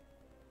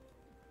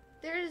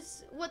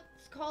 there's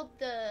what's called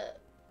the...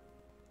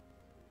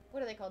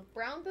 What are they called?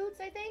 Brown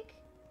boots, I think?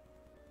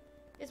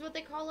 Is what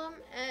they call them.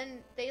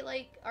 And they,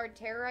 like, are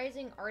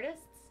terrorizing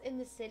artists in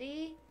the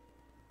city.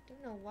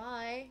 Don't know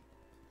why.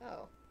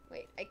 Oh,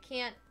 wait. I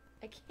can't...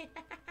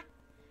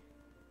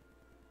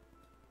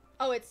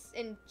 Oh, it's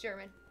in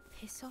German.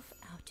 Piss off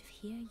out of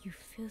here, you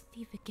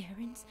filthy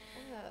Vagarans.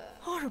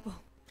 Horrible.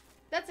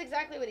 That's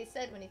exactly what he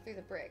said when he threw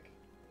the brick.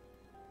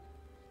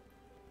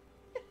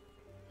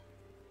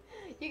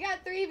 You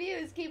got 3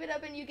 views, keep it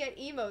up and you get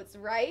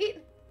emotes,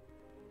 right?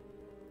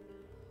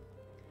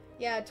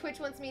 Yeah, Twitch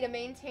wants me to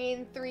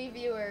maintain 3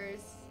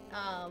 viewers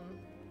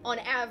on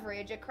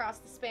average across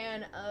the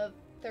span of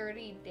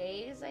 30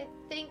 days, I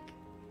think.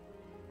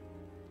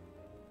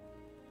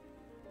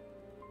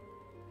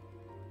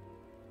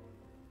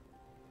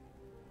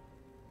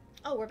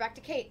 Oh, we're back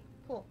to Kate.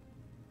 Cool.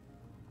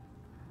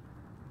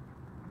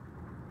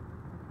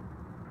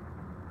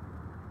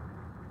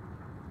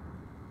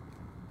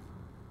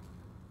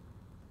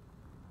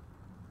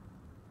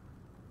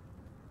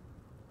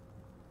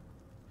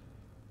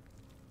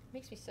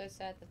 Makes me so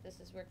sad that this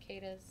is where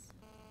Kate is.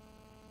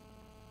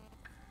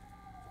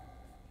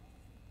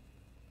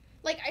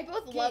 Like, I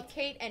both love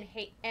Kate and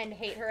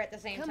hate her at the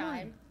same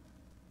time.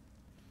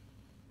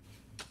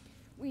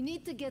 We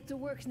need to get to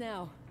work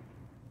now.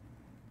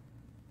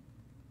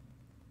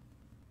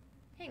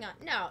 Hang on.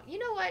 No, you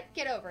know what?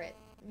 Get over it.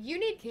 You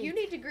need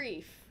to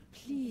grieve.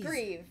 Please.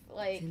 Grieve.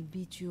 Like, They'll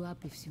beat you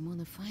up if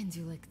Simona finds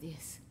you like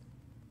this.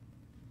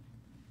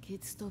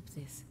 Kate, stop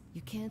this.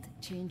 You can't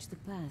change the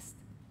past.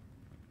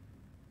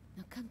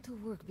 Now come to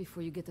work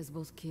before you get us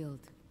both killed.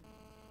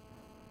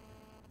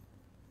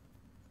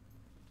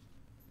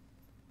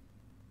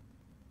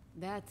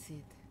 That's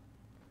it.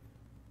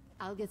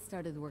 I'll get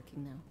started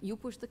working now. You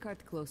push the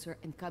cart closer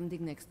and come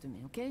dig next to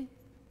me, okay?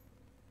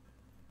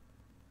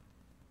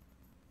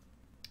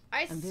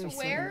 I I'm very sorry,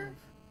 swear. love.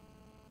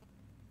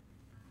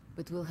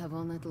 But we'll have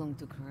all night long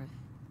to cry.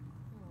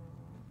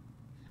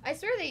 I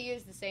swear they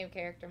used the same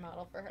character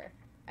model for her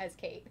as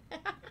Kate.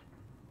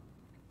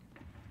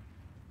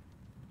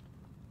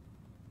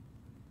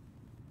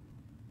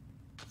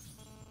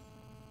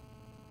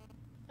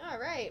 All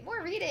right,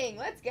 more reading.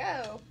 Let's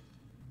go.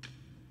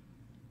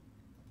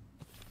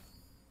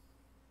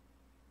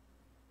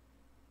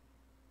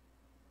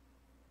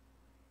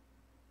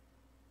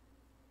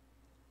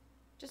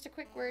 Just a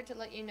quick word to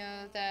let you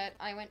know that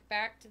I went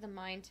back to the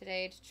mine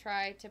today to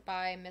try to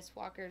buy Miss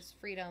Walker's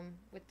freedom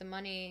with the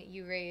money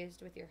you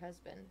raised with your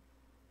husband.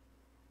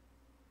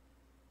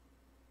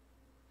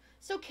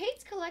 So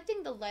Kate's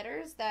collecting the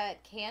letters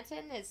that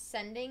Canton is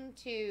sending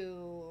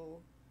to,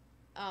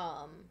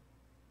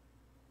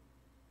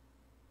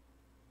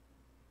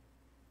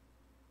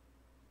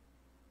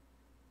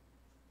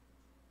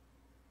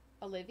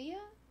 Olivia?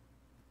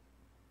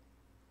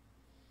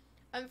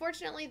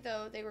 Unfortunately,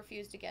 though, they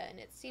refused again.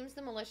 It seems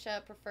the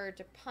militia preferred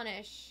to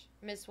punish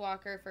Miss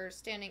Walker for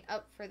standing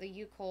up for the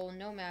Yukol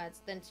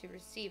nomads than to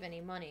receive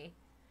any money.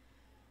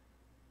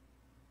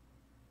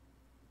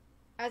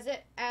 As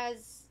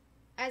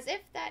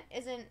if that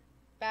isn't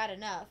bad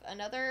enough,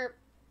 another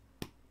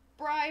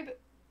bribe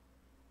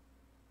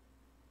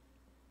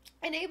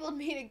enabled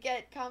me to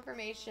get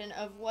confirmation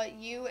of what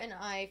you and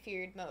I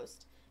feared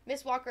most.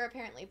 Miss Walker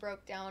apparently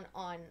broke down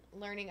on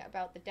learning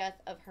about the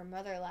death of her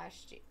mother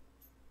last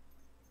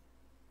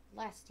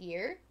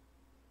year.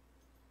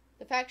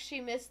 The fact she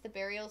missed the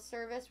burial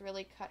service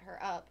really cut her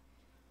up.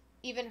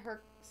 Even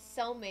her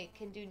cellmate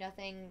can do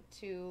nothing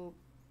to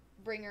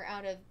bring her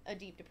out of a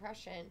deep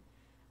depression.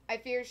 I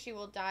fear she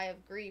will die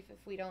of grief if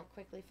we don't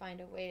quickly find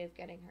a way of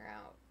getting her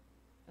out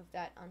of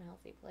that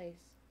unhealthy place.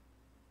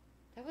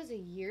 That was a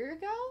year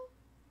ago?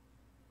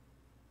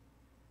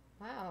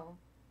 Wow.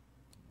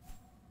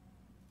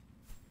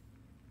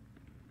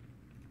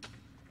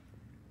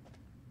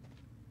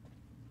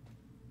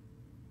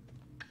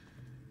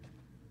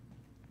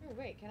 Oh,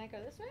 wait, can I go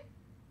this way?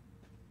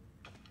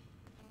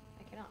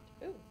 I cannot.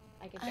 Ooh,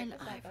 I can check An this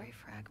out, though. ivory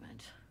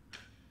fragment.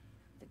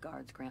 The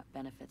guards grant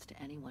benefits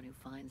to anyone who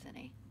finds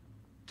any.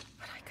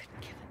 But I couldn't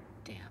give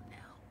a damn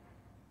now.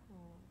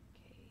 Oh,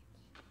 Kate.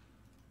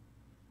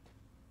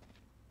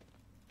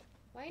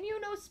 Why do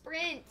you no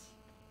sprint?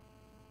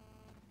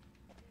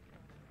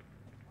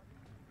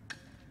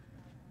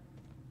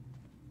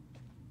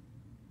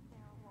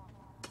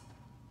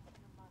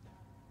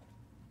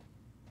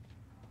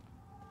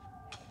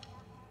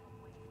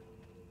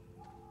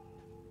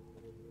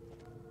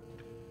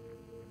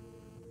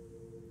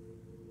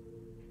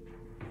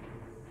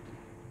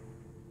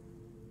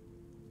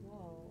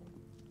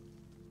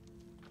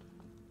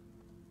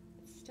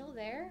 Still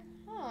there?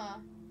 Huh.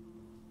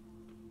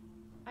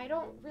 I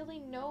don't really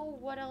know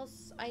what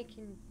else I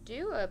can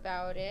do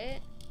about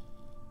it.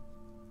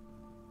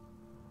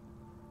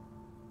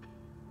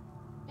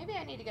 Maybe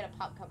I need to get a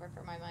pop cover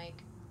for my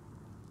mic.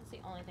 That's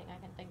the only thing I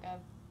can think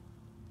of.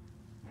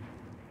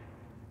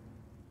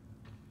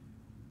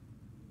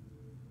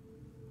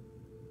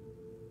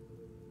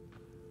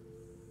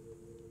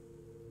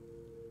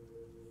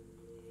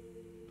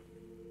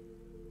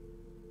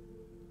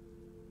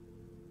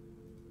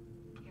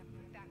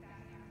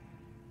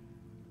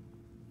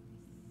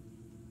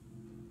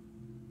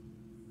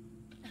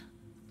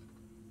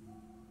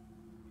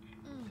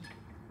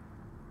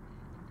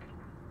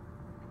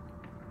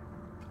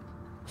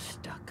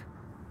 Stuck.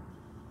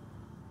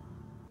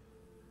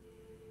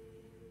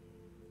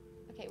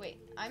 Okay, wait.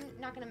 I'm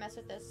not gonna mess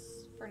with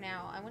this for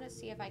now. I want to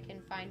see if I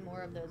can find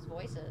more of those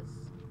voices.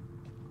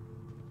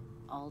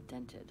 All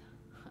dented.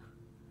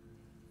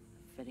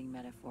 Fitting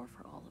metaphor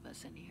for all of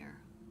us in here.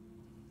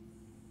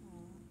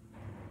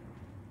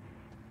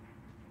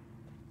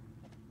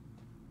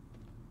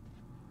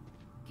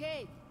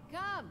 Kate,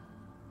 come!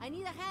 I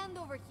need a hand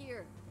over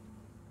here.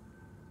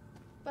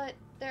 But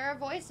there are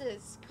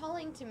voices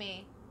calling to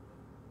me.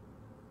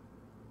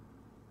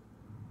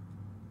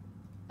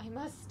 I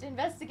must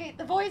investigate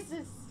the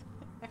voices.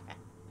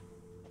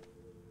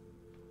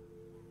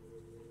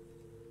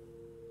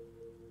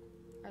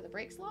 Are the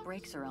brakes locked?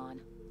 Brakes are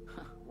on.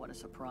 What a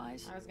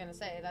surprise. I was gonna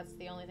say, that's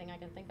the only thing I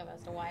can think of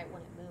as to why it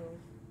wouldn't move.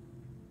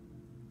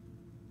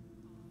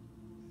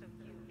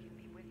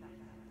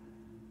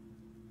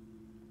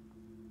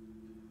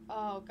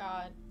 Oh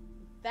god.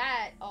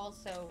 That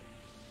also,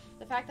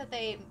 the fact that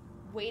they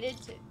waited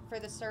for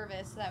the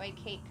service so that way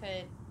Kate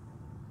could,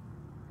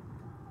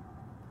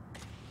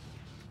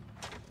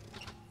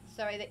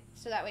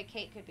 so that way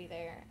Kate could be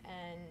there,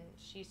 and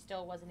she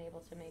still wasn't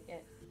able to make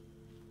it.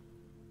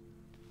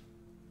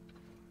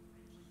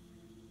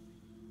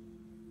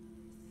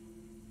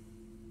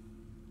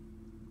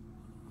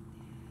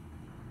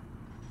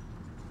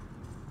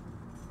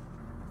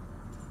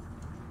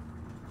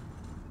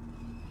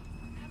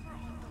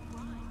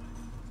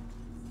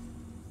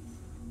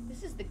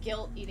 This is the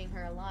guilt eating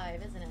her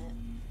alive, isn't it?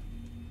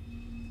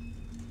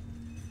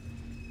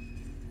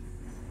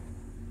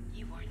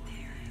 You weren't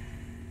there.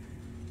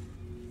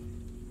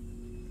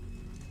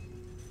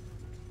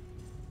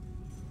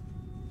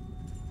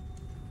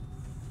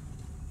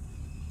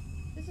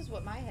 This is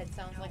what my head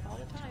sounds like all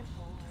the time.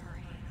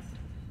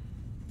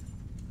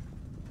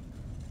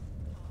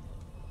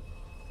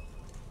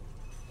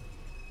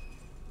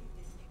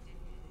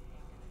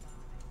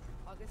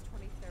 August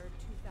 23rd,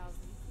 2003.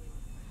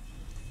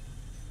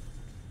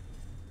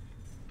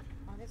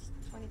 August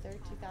 23rd,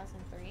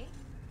 2003?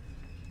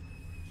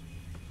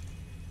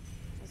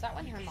 Was that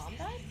when her mom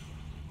died?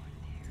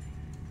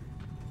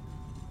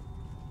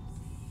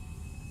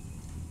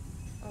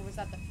 Or was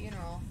that the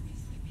funeral?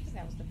 I think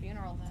that was the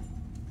funeral then.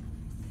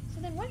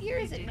 So then what year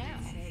is it now?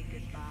 Say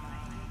goodbye.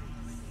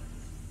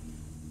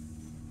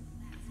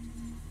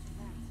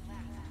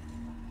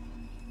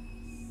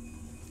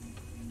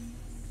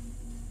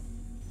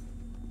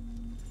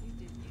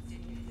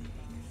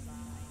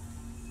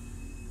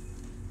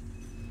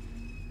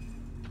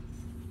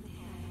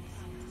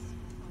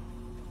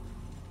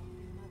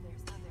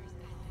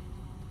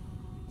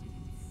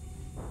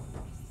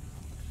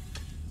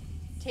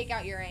 Take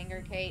out your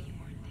anger, Kate.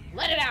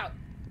 Let it out!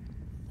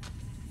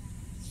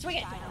 Swing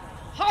it!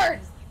 Hard!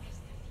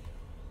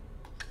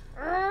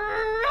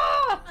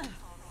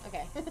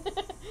 Okay.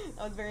 That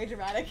was very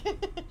dramatic.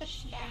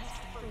 She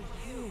asked for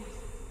you.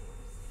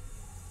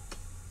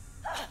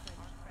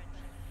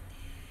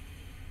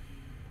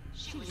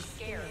 She was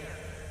scared.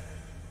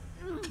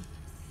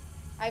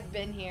 I've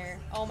been here.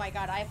 Oh my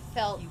god, I've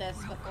felt this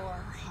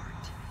before.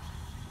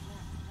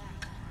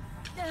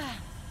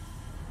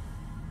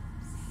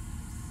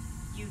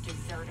 You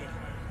deserted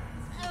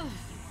her.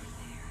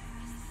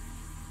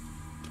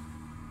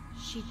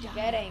 She died.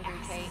 Get angry,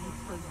 Kate.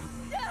 For you.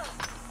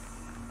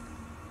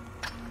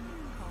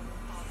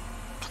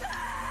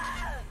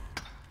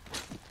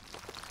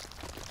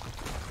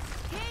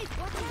 Kate,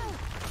 watch out!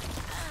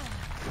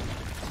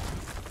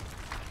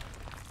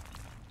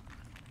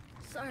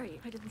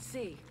 Sorry, I didn't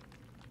see.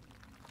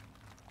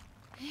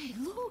 Hey,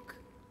 look!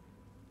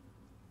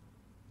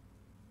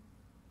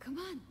 Come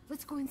on,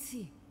 let's go and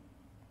see.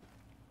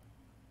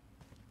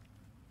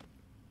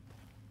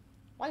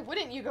 Why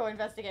wouldn't you go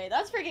investigate?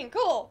 That's freaking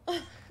cool!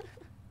 That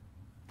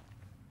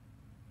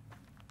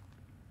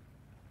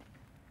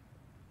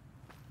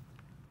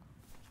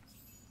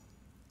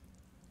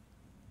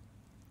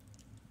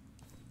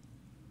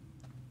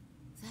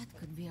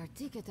could be our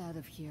ticket out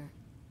of here.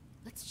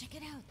 Let's check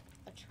it out.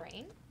 A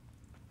train?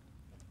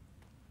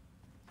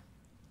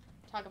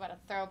 Talk about a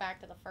throwback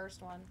to the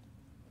first one.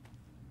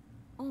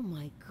 Oh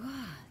my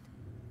god.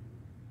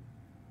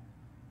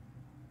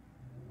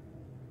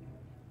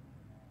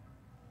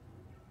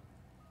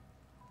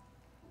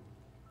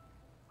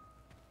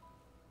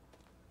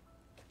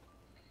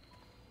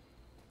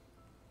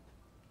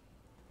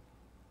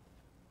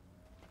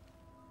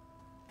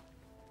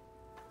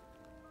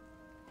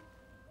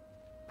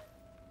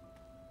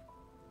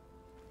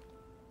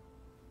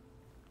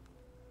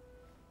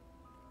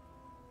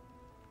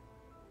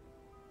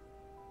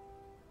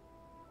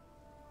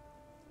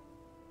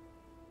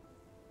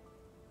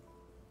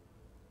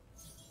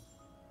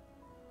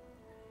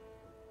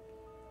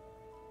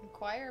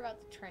 Inquire about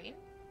the train?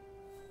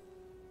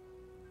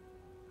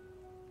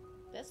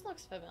 This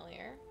looks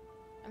familiar.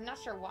 I'm not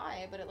sure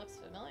why, but it looks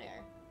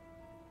familiar.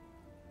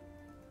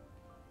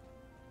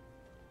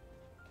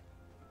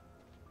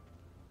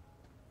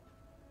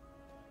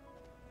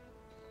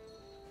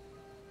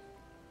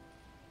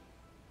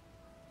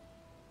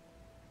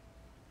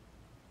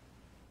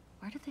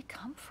 Where did they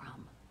come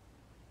from?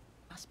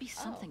 Must be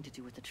something to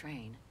do with the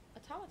train.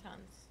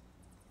 Automatons.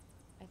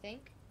 I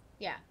think.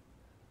 Yeah.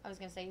 I was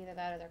gonna say either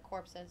that or they're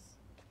corpses.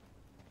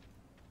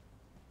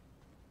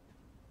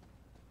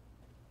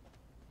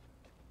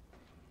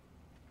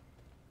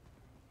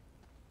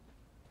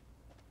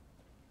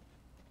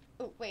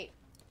 Oh, wait.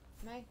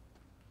 Am I?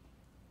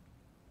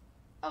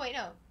 Oh, wait,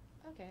 no.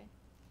 Okay.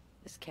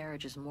 This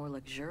carriage is more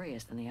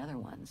luxurious than the other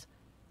ones.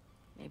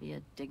 Maybe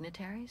a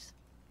dignitary's?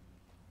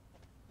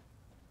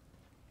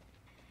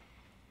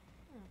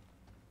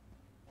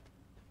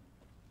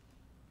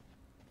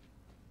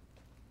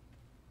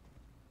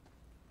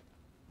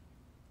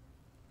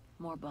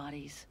 More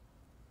bodies.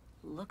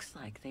 Looks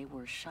like they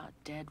were shot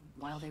dead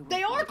while they were...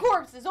 They are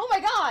corpses! Oh my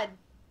god!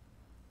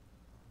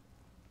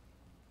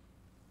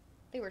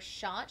 They were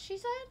shot, she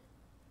said?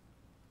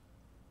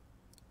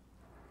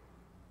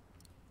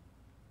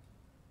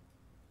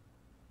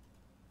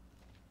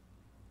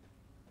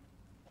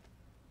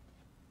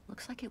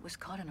 Looks like it was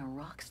caught in a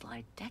rock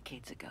slide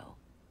decades ago.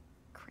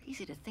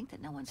 Crazy to think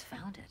that no one's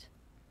found it.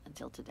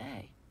 Until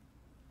today.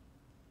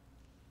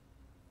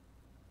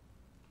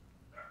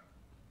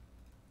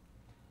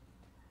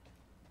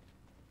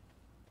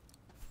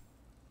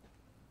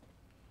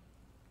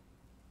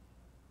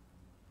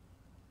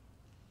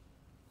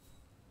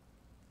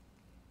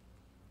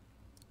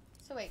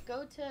 So wait,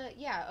 go to...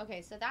 Yeah,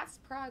 okay, so that's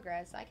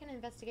progress. I can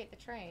investigate the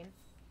train.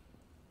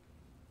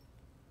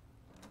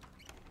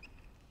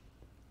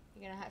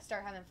 You're gonna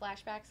start having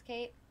flashbacks,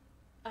 Kate?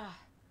 Ah.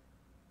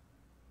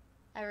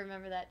 I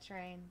remember that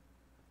train.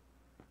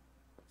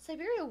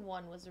 Syberia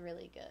 1 was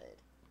really good.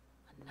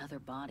 Another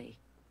body.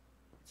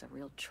 It's a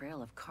real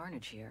trail of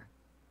carnage here.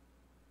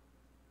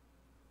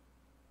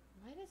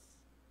 Why does...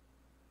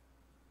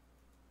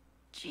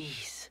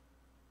 Jeez.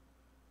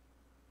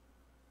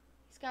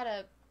 He's got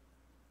a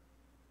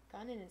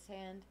gun in his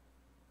hand.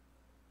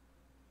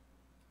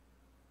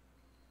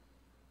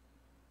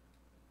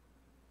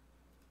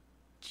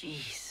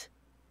 Jeez.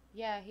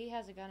 Yeah, he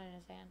has a gun in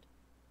his hand.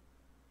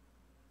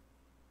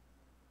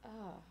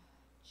 Oh,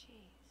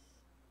 jeez.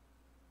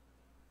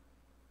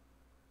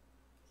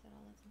 Is that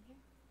all that's in here?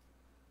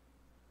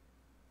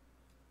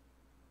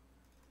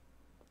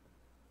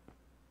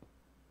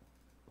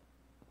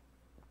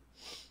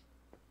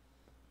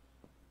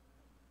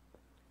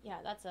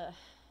 Yeah, that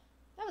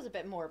was a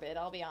bit morbid,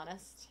 I'll be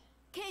honest.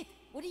 Kate,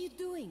 what are you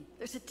doing?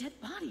 There's a dead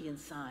body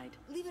inside.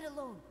 Leave it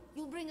alone.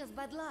 You'll bring us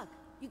bad luck.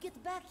 You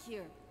get back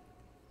here.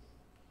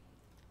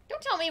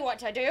 Don't tell me what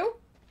to do!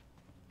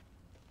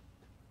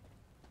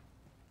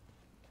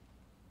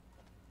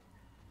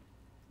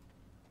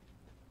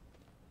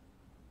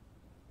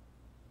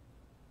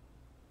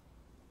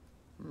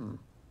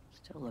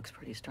 Still looks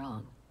pretty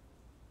strong.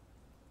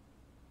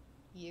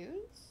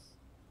 Use?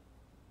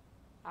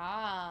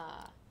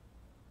 Ah.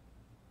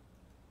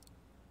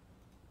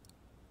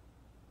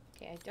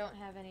 Okay, I don't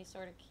have any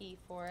sort of key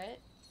for it.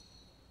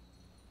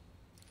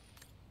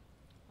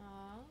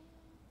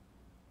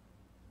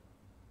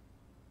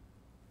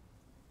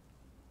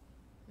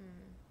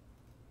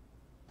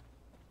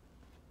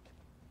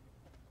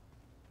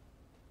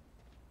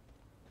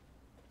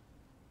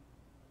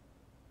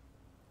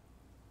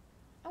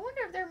 I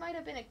wonder if there might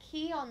have been a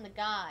key on the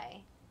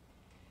guy.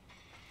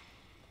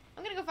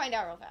 I'm gonna go find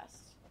out real fast.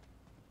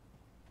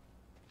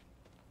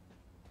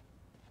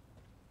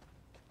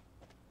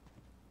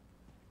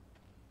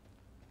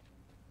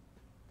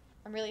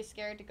 I'm really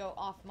scared to go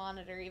off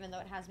monitor, even though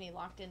it has me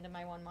locked into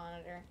my one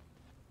monitor.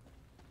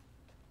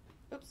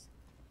 Oops.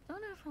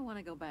 Don't ever want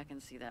to go back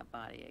and see that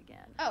body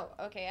again. Oh,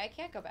 okay, I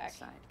can't go back.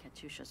 Side,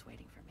 Katusha's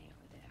waiting for me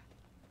over there.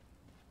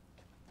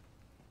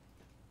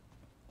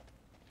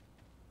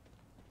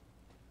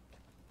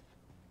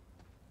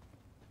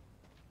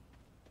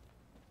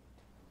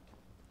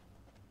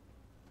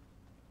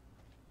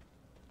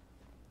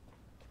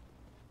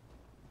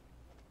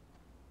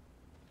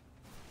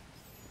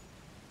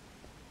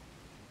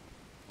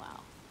 Wow,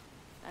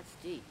 that's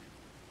deep.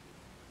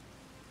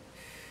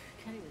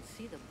 Can't even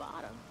see the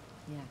bottom.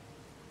 Yeah.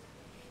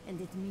 And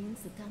it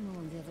means the tunnel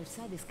on the other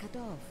side is cut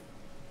off.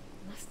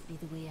 Must be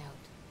the way out.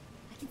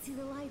 I can see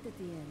the light at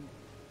the end.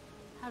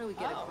 How do we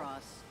get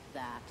across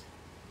that?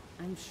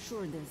 I'm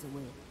sure there's a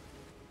way.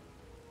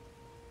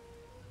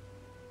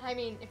 I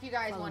mean, if you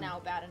guys want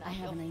out bad I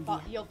have an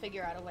enough, idea. you'll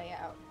figure out a way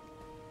out.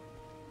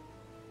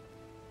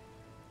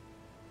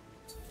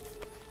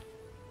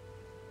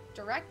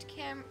 Direct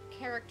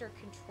character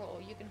control.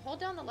 You can hold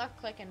down the left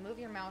click and move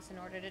your mouse in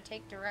order to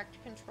take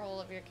direct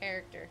control of your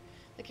character.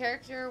 The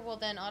character will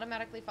then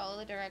automatically follow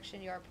the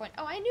direction you are pointing.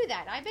 Oh, I knew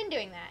that. I've been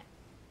doing that.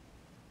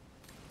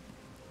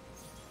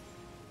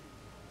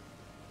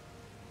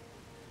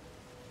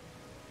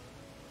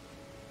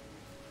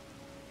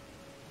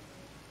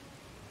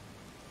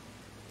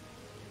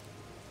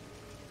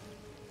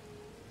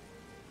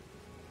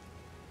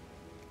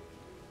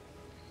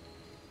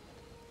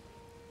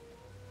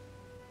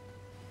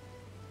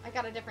 I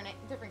got a different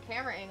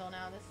camera angle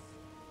now.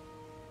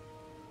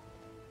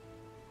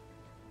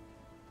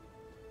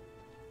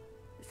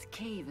 This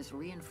cave is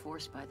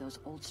reinforced by those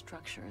old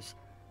structures.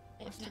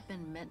 Must have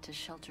been meant to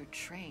shelter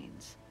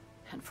trains,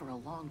 and for a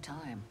long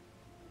time.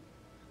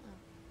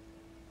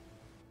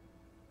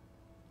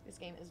 This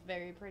game is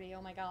very pretty.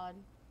 Oh my god.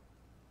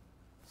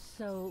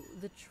 So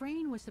the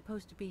train was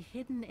supposed to be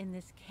hidden in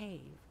this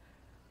cave,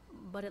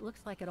 but it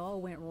looks like it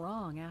all went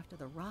wrong after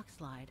the rock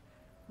slide,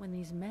 when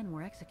these men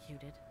were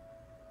executed.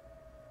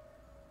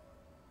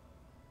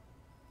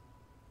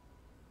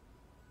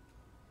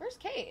 Where's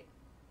Kate?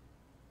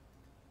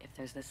 If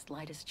there's the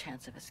slightest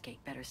chance of escape,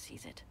 better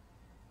seize it.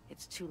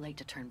 It's too late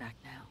to turn back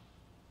now.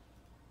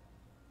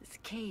 This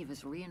cave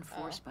is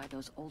reinforced by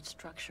those old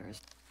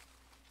structures.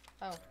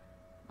 Oh.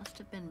 Must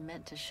have been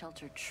meant to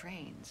shelter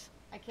trains.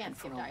 I can't and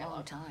skip for a dialogue.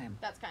 long time.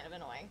 That's kind of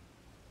annoying.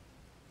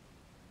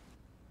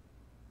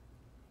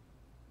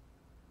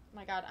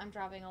 My god, I'm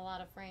dropping a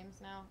lot of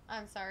frames now.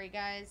 I'm sorry,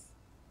 guys.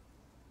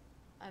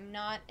 I'm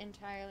not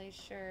entirely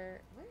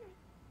sure. Where?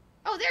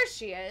 Oh, there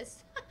she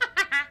is.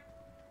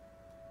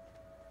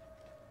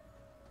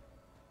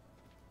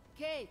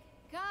 Kate,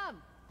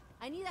 come!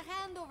 I need a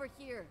hand over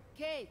here.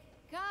 Kate,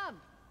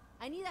 come!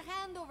 I need a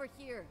hand over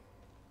here.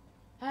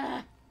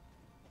 Yeah,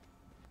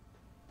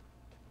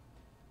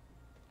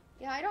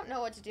 I don't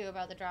know what to do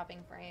about the dropping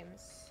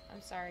frames. I'm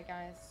sorry,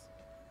 guys.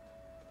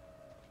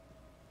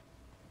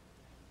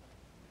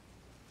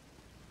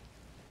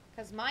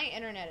 Because my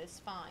internet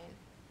is fine.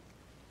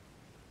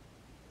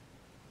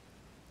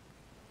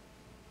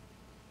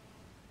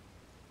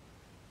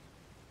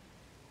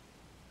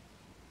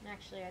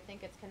 Actually, I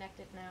think it's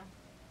connected now.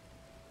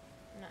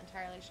 I'm not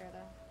entirely sure though.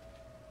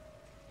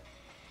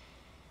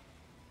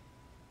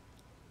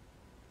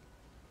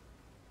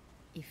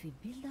 If we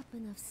build up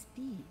enough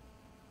speed,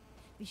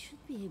 we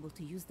should be able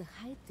to use the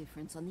height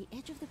difference on the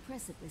edge of the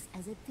precipice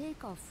as a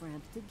takeoff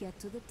ramp to get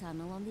to the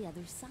tunnel on the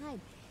other side,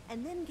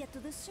 and then get to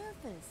the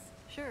surface.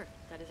 Sure,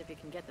 that is if you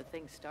can get the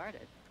thing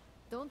started.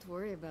 Don't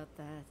worry about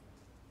that.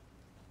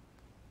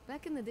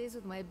 Back in the days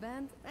with my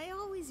band, I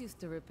always used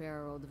to repair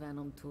our old van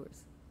on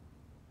tours.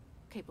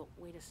 Okay, but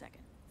wait a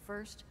second.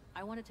 First,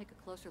 I want to take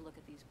a closer look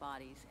at these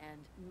bodies and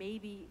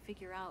maybe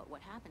figure out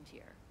what happened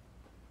here.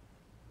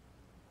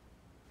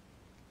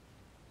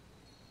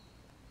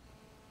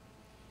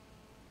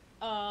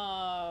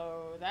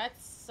 Oh,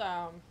 that's,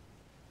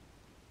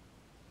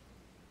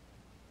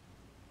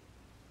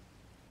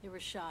 They were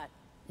shot.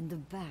 In the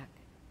back.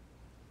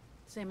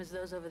 Same as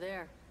those over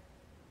there.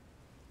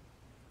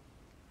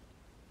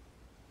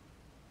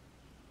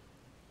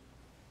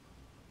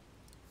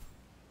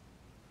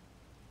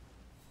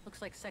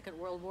 Looks like Second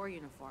World War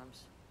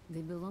uniforms.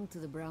 They belong to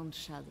the Brown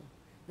Shadow,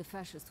 the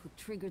fascists who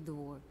triggered the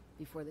war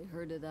before they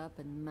herded up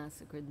and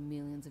massacred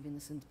millions of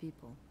innocent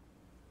people.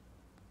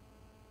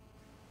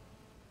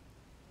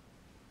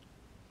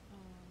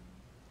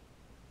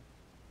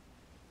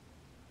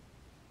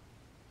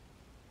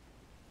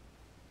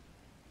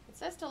 It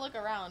says to look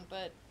around,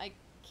 but I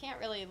can't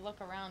really look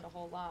around a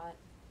whole lot.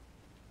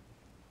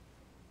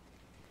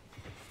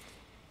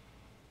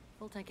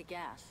 Full tank of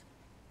gas.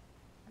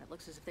 And it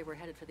looks as if they were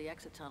headed for the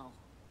exit tunnel.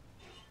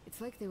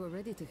 It's like they were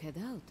ready to head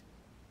out.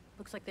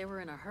 Looks like they were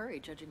in a hurry,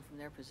 judging from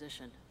their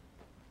position.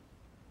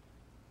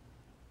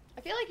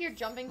 I feel like you're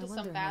jumping to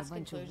some fast I wonder how a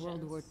bunch conclusions. of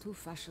World War II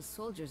fascist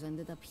soldiers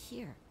ended up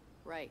here.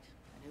 Right.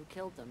 And who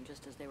killed them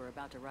just as they were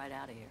about to ride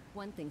out of here.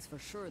 One thing's for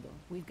sure, though.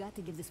 We've got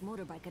to give this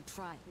motorbike a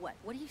try. What?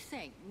 What are you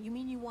saying? You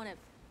mean you want to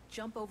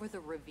jump over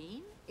the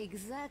ravine?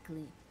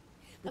 Exactly.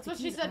 That's what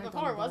she said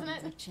before, wasn't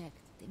it? I checked.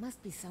 They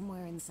must be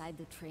somewhere inside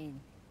the train.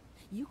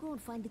 You go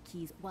and find the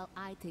keys while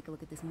I take a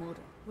look at this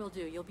motor. Will do.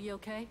 You'll be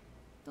okay?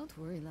 Don't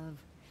worry, love.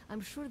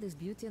 I'm sure this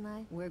beauty and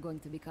I, we're going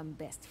to become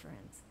best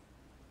friends.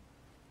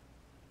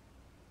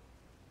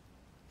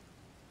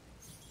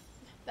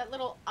 That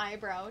little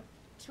eyebrow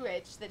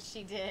twitch that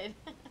she did.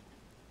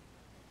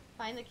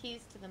 Find the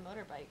keys to the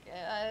motorbike.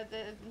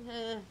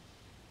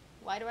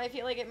 Why do I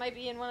feel like it might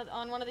be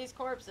on one of these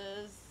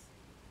corpses?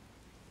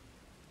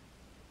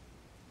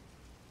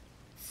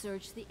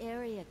 Search the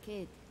area,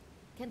 kid.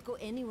 Can't go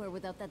anywhere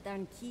without that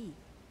darn key.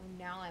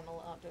 Now I'm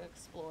allowed to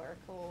explore.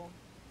 Cool.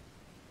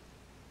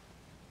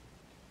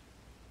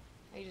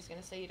 Are you just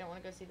gonna say you don't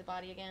want to go see the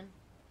body again?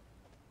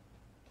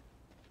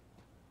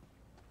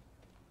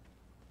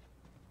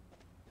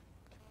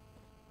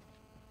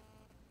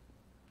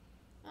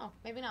 Oh,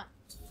 maybe not.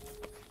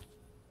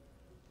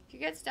 If you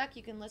get stuck,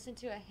 you can listen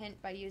to a hint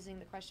by using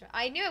the question.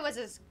 I knew it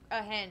was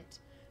a hint.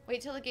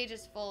 Wait till the gauge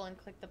is full and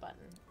click the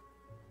button.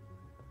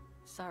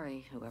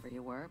 Sorry, whoever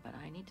you were, but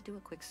I need to do a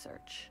quick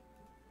search.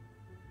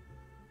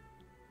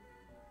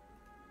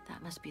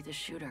 That must be the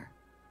shooter.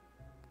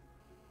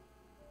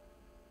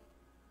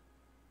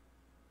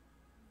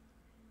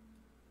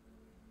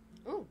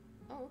 Ooh.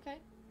 Oh, okay.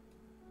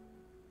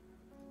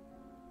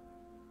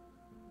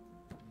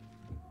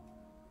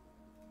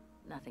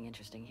 Nothing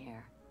interesting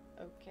here.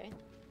 Okay.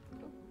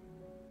 Cool.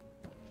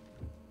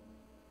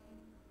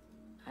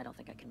 I don't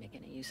think I can make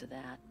any use of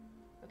that.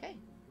 Okay.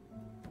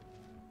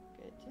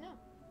 Good to know.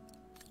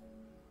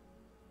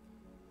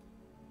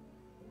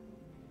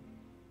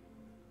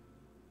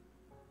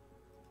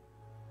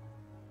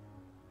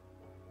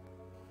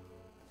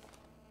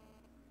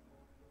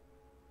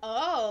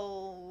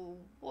 Oh,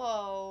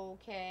 whoa,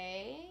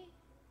 okay.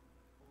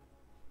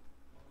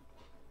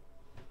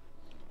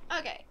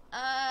 Okay,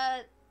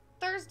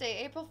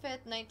 Thursday, April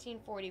 5th,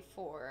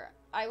 1944.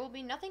 I will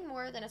be nothing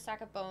more than a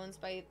sack of bones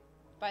by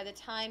the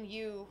time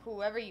you,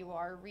 whoever you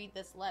are, read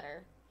this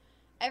letter.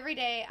 Every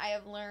day I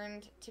have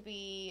learned to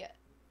be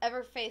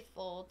ever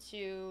faithful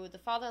to the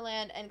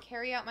fatherland and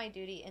carry out my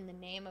duty in the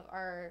name of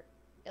our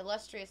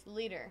illustrious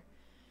leader.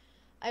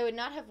 I would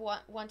not have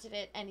wanted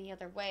it any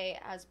other way.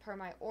 As per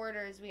my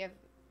orders, we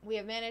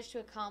have managed to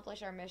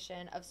accomplish our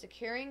mission of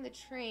securing the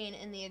train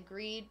in the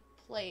agreed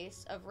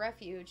place of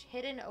refuge,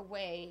 hidden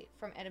away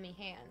from enemy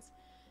hands.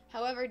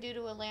 However, due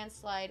to a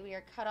landslide, we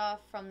are cut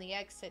off from the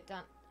exit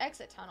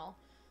tunnel,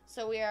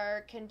 so we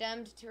are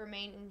condemned to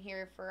remain in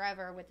here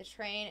forever with the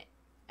train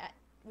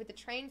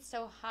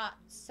so hot,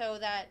 so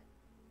that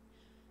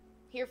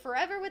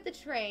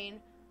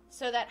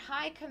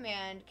High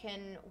Command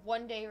can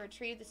one day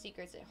retrieve the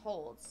secrets it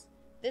holds.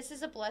 This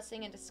is a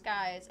blessing in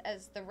disguise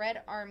as the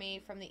Red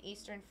Army from the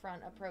Eastern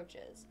Front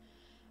approaches.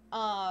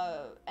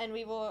 And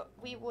we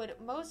would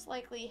most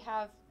likely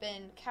have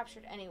been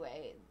captured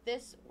anyway.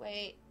 This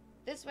way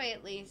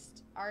at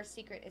least, our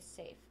secret is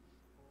safe.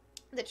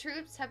 The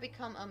troops have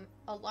become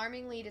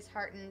alarmingly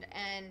disheartened,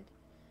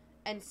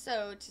 and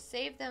so, to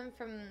save them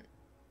from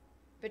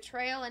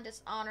betrayal and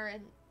dishonor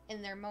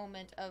in their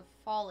moment of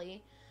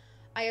folly,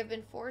 I have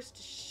been forced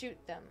to shoot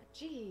them.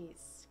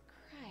 Jeez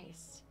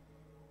Christ.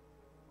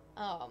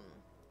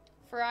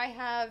 For I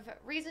have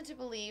reason to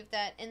believe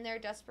that in their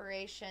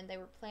desperation they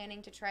were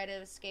planning to try to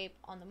escape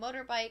on the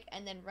motorbike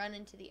and then run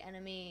into the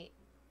enemy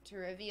to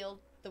reveal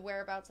the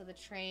whereabouts of the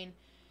train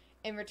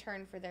in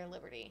return for their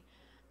liberty.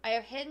 I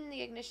have hidden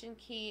the ignition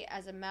key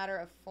as a matter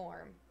of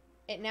form.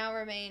 It now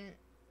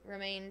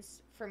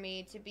remains for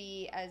me to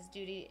be as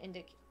duty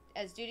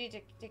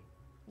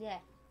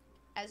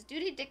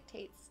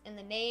dictates in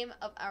the name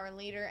of our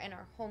leader and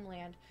our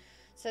homeland,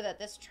 so that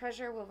this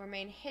treasure will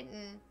remain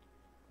hidden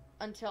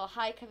until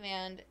High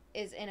Command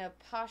is in a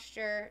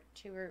posture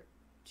to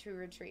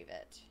retrieve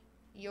it.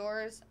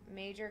 Yours,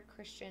 Major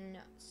Christian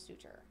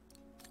Suter.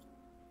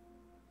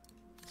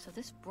 So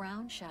this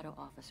Brown Shadow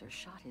officer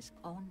shot his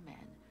own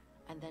men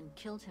and then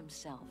killed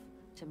himself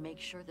to make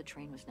sure the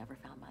train was never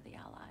found by the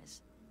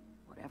Allies.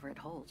 Whatever it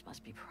holds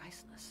must be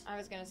priceless. I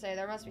was gonna say,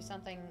 there must be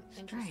something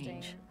interesting.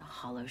 Strange, a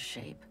hollow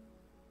shape.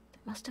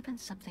 There must have been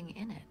something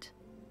in it.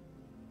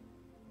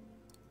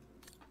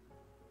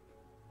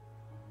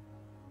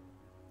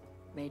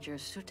 Major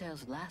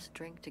Sutel's last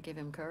drink to give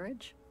him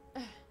courage?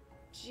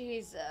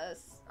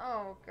 Jesus.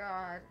 Oh,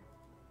 God.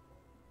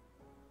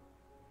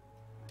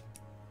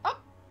 Oh!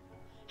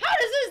 How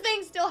does this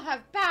thing still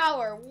have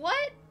power?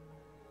 What?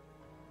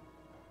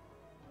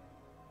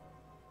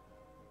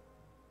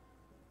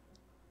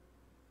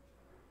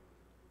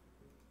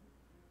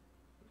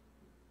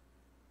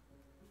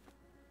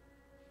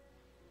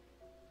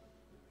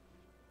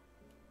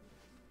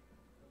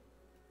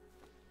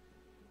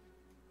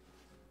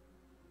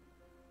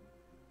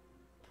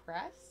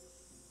 Press?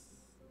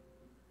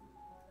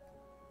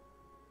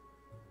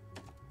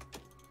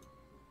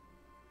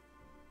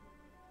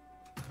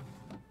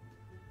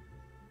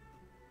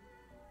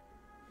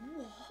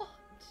 What?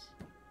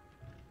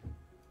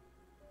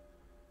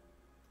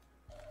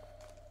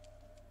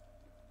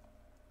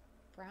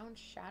 Brown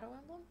Shadow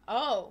Emblem?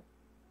 Oh!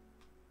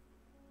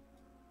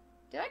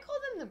 Did I call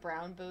them the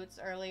brown boots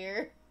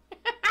earlier?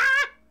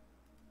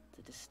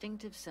 The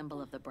distinctive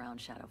symbol of the Brown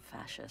Shadow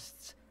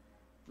fascists.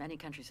 Many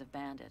countries have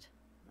banned it.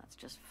 That's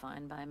just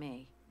fine by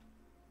me.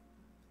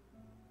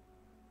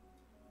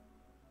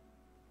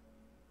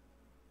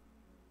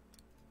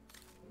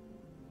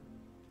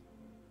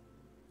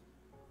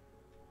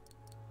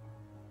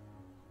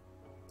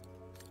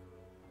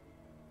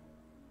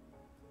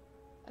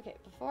 Okay,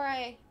 before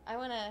I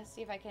want to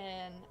see if I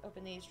can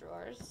open these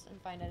drawers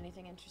and find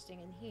anything interesting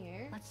in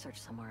here. Let's search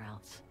somewhere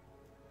else.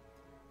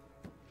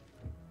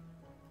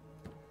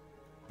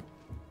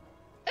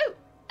 Oh,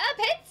 a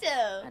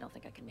pencil! I don't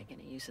think I can make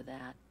any use of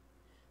that.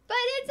 But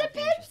it's a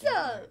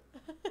pencil!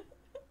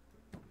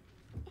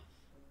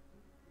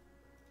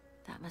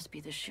 That must be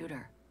the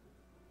shooter.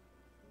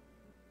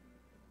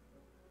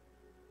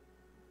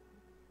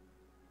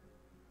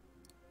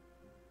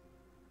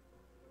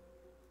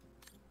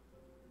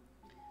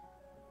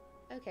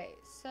 Okay,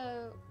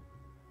 so...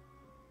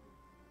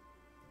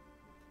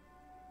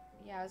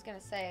 Yeah, I was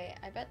gonna say,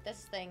 I bet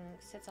this thing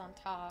sits on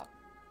top.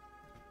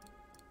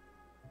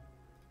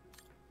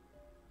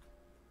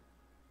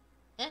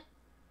 Eh?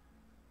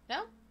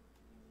 No?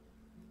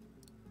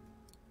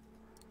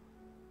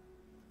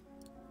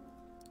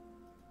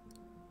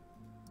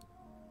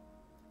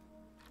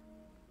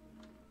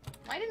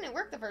 Why didn't it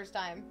work the first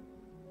time?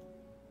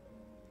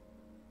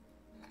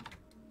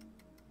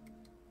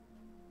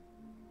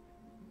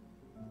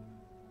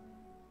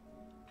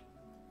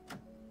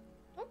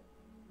 Oh.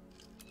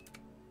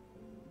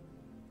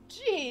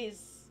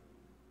 Jeez.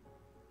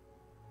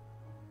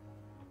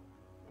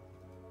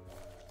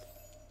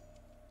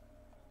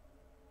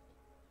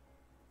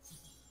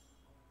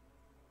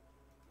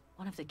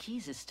 One of the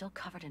keys is still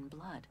covered in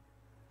blood.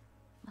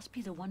 Must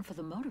be the one for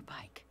the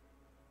motorbike.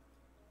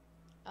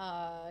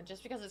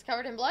 Just because it's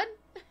covered in blood?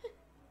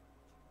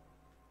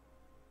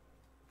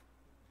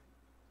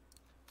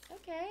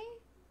 Okay.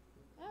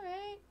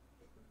 Alright.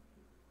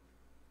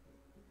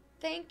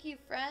 Thank you,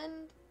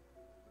 friend.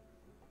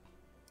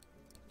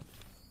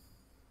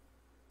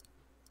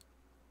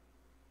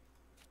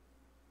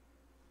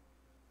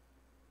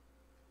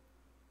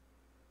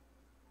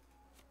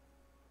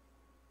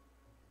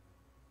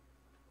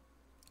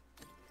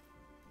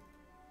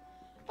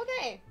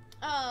 Okay.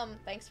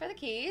 Thanks for the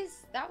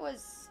keys. That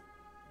was...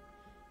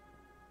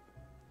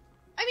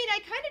 I mean, I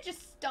kind of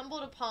just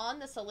stumbled upon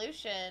the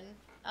solution.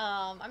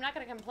 I'm not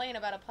going to complain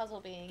about a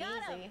puzzle being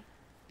easy.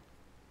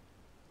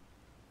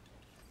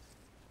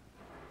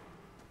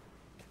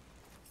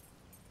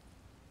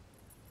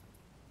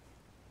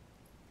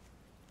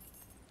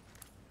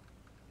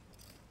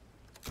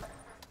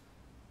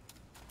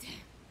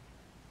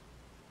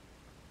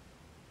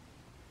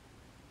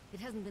 It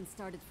hasn't been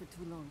started for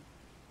too long.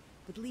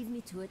 But leave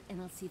me to it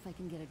and I'll see if I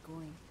can get it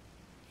going.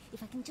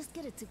 If I can just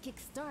get it to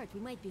kick-start,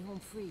 we might be home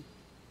free.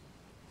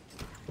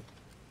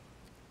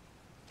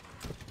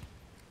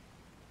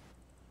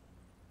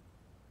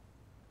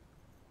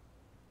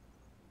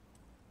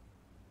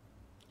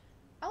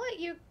 I'll let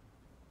you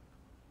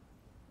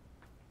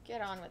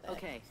get on with it.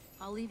 Okay,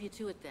 I'll leave you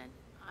to it then.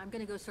 I'm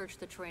gonna go search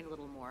the train a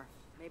little more.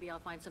 Maybe I'll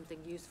find something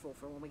useful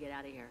for when we get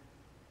out of here.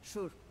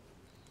 Sure.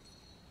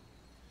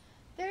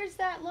 There's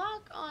that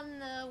lock on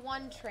the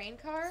one train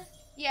car.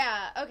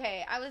 Yeah,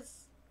 okay, I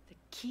was... The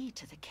key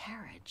to the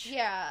carriage.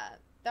 Yeah,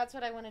 that's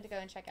what I wanted to go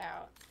and check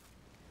out.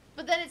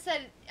 But then it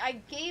said I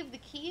gave the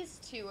keys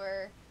to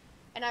her,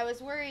 and I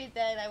was worried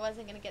that I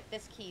wasn't going to get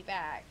this key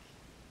back.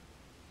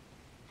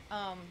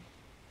 I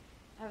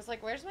was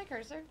like, where's my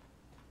cursor?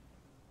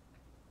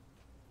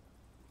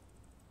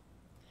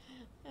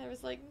 I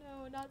was like,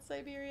 no, not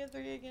Syberia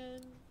 3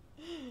 again.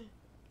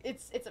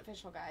 It's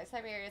official, guys.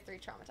 Syberia 3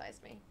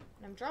 traumatized me.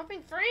 And I'm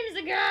dropping frames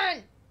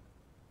again!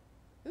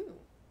 Ooh.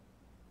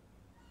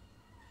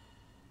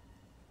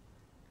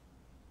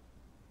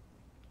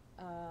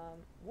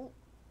 Whoa.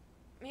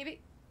 Maybe.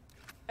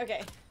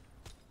 Okay.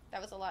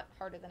 That was a lot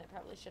harder than it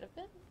probably should have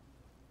been.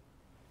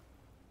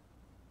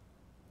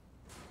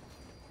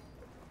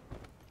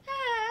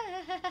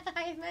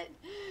 I meant...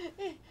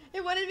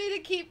 It wanted me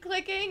to keep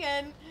clicking,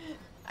 and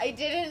I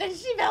didn't, and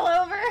she fell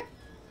over.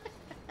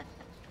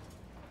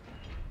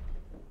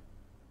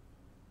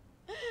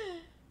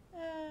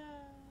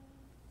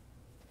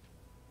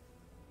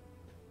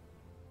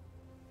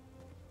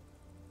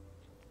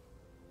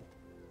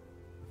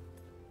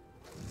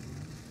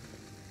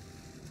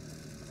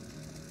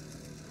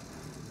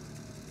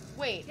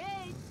 Wait.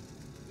 Kate,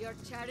 your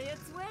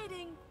chariot's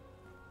waiting.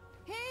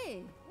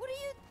 Hey, what are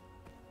you...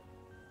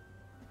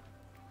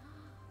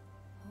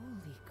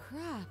 Holy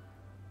crap.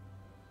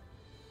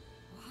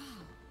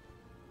 Wow.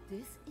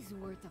 This is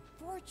worth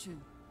a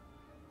fortune.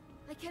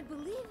 I can't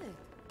believe it.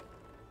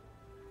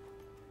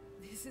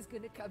 This is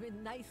gonna come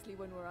in nicely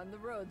when we're on the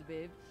road,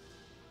 babe.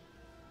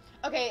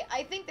 Okay,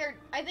 I think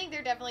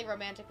they're definitely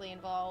romantically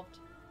involved.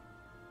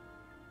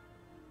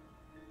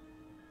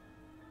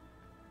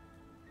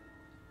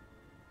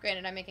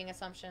 Granted, I'm making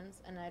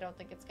assumptions, and I don't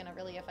think it's gonna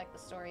really affect the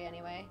story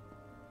anyway.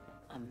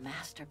 A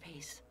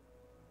masterpiece.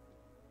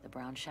 The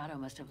Brown Shadow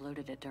must have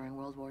looted it during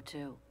World War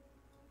II.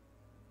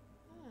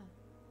 Huh.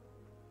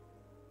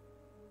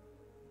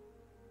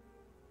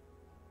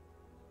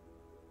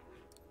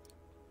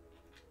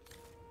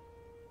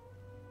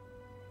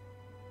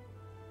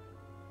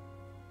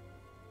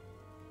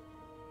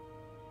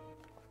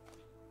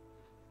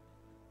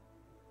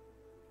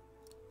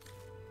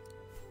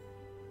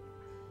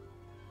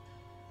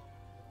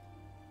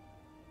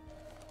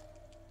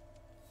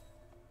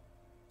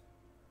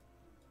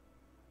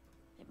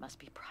 It must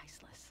be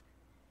priceless.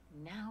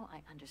 Now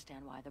I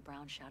understand why the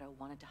Brown Shadow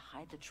wanted to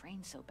hide the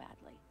train so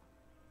badly.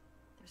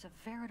 There's a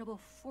veritable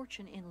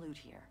fortune in loot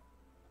here.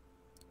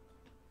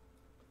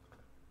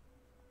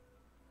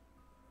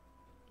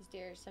 Is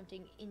there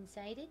something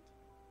inside it?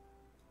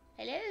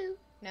 Hello?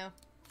 No.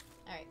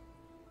 Alright.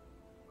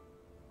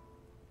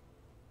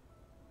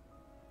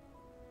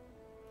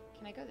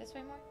 Can I go this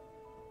way more?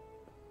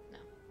 No.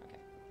 Okay.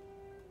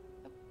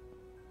 Oh.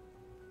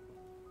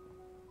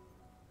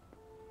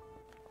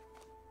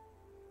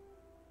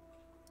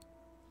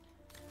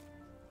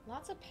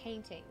 Lots of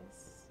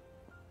paintings.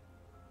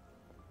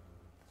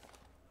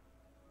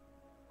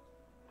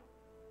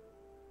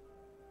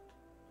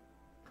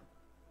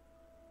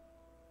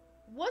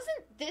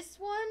 Wasn't this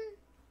one?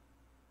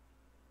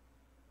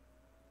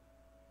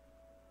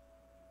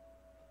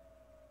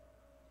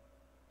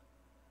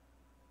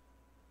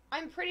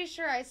 I'm pretty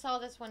sure I saw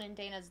this one in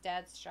Dana's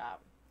dad's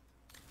shop.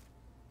 It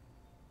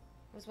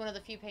was one of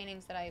the few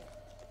paintings that I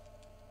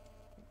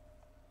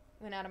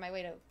went out of my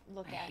way to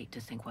look I at. hate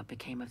to think what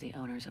became of the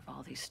owners of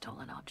all these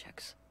stolen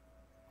objects.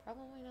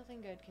 Probably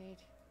nothing good, Kate.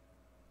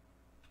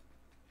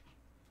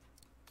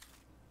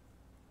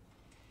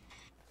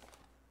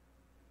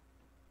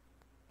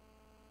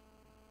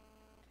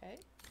 Okay.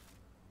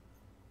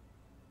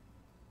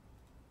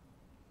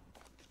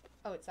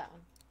 Oh, it's that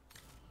one.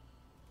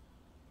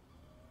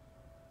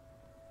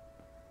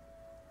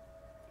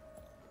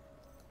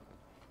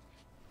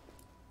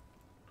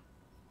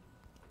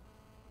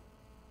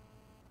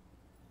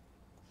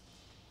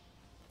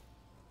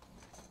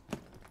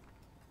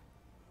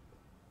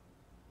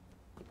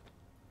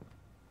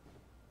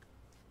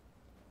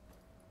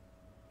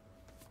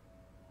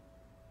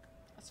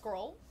 A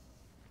scroll?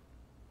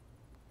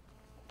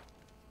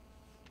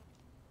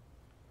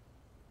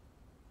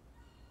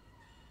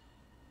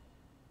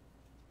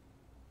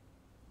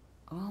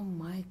 Oh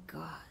my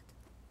god.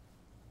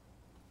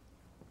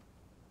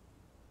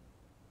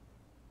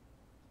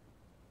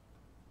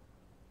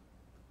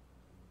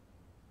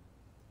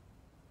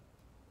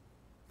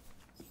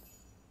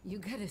 You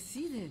gotta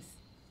see this.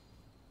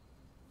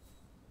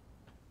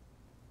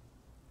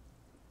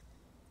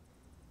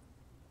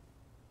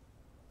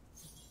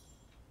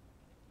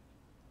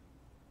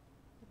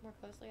 Look more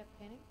closely at the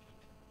painting.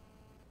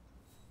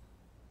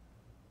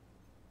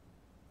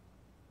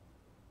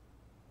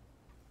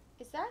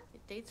 Is that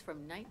It dates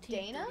from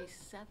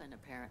 1937,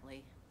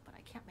 apparently, but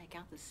I can't make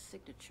out the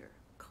signature.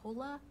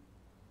 Koba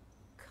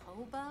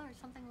or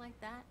something like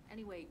that?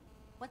 Anyway,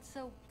 what's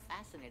so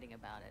fascinating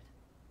about it?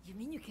 You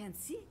mean you can't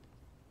see?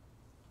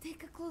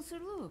 Take a closer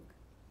look.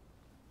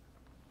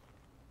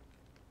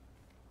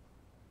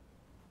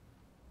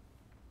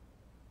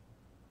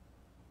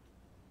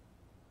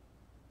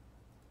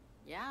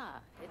 Yeah,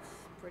 it's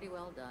pretty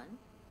well done.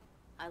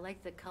 I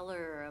like the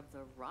color of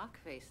the rock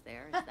face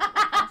there. Is that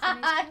what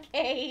fascinates you?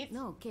 Kate.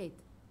 No, Kate.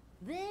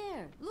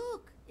 There!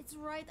 Look! It's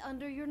right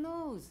under your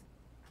nose.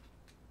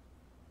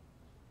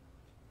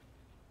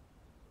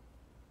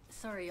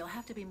 Sorry, you'll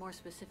have to be more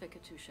specific,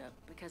 Katusha,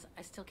 because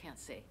I still can't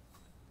see.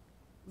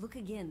 Look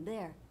again,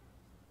 there.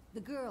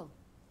 The girl.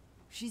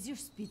 She's your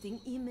spitting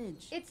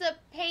image. It's a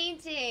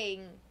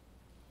painting.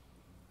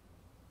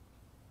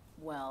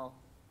 Well...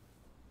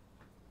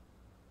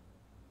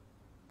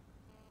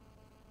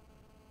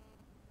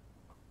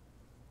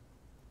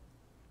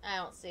 I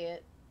don't see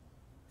it.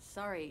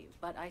 Sorry,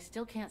 but I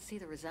still can't see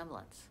the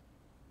resemblance.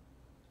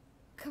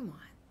 Come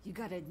on. You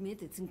gotta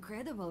admit it's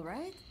incredible,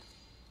 right?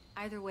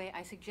 Either way,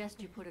 I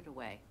suggest you put it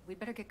away. We'd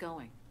better get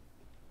going.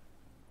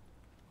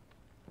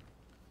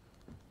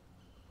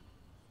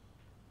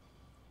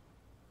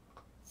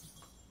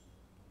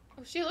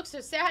 Oh, she looks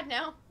so sad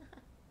now.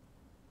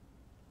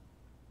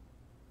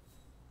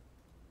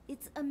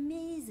 It's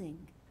amazing.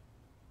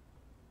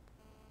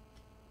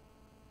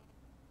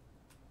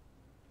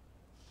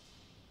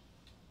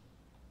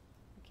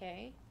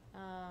 Okay.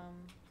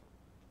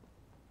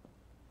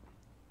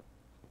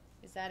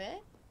 Is that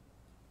it?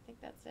 I think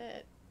that's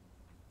it.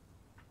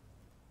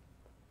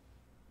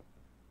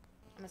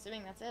 I'm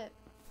assuming that's it.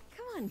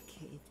 Come on,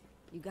 Kate.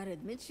 You gotta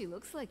admit she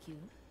looks like you.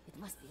 It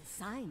must be a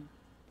sign.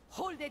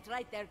 Hold it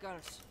right there,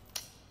 girls.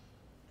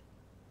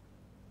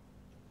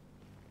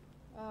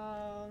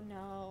 Oh,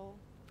 no.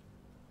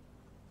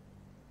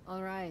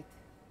 All right.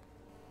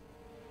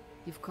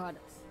 You've caught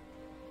us.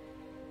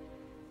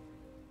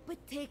 But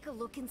take a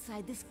look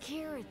inside this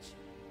carriage.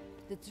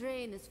 The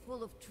train is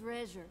full of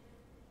treasure.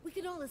 We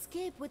can all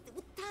escape with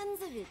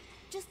tons of it.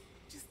 Just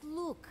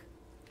look.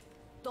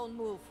 Don't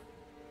move.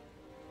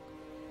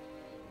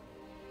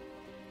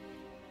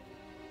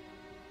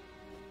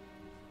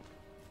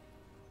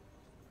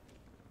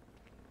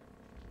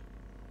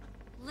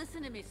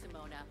 Listen to me,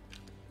 Simona.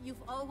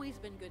 You've always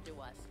been good to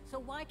us, so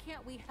why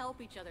can't we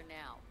help each other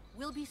now?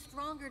 We'll be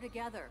stronger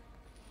together.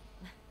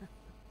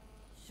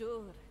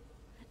 Sure.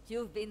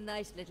 You've been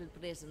nice little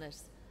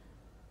prisoners.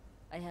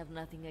 I have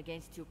nothing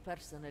against you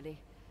personally.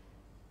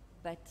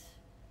 But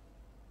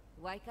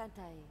why can't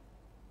I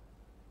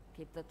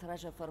keep the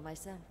treasure for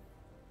myself?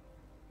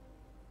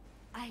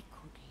 I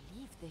could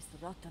leave this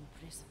rotten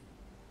prison.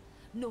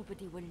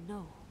 Nobody will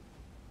know.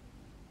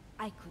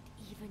 I could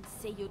even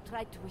say you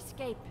tried to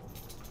escape,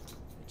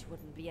 which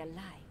wouldn't be a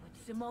lie, would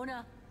it?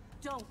 Simona,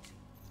 don't!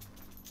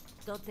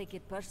 Don't take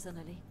it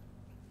personally.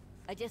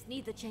 I just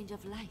need a change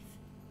of life.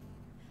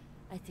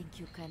 I think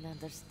you can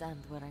understand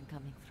where I'm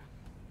coming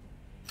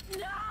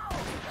from. No!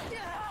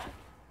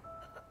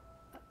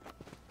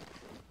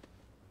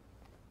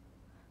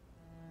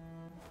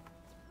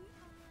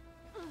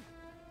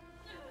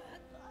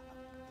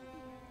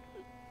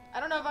 I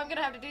don't know if I'm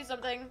gonna have to do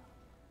something.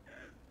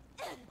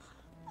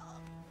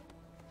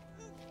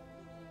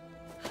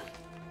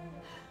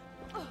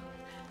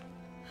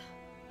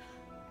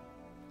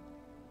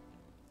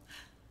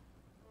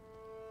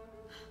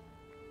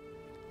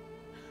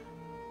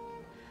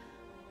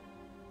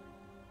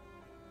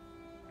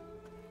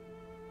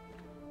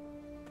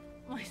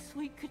 My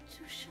sweet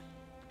Katusha.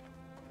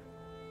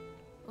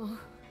 Oh,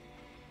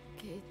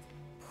 Kate.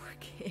 Poor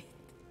Kate.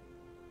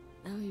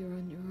 Now you're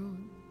on your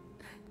own.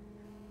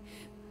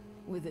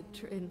 With a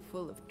train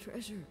full of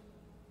treasure.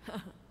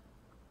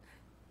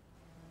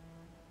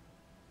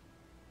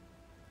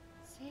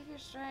 Save your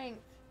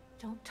strength.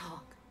 Don't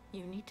talk.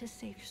 You need to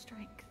save your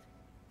strength.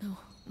 No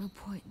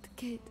point,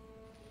 Kate.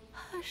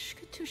 Hush,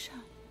 Katusha.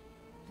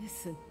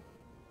 Listen.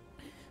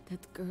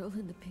 That girl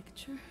in the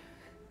picture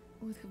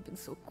would have been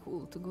so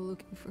cool to go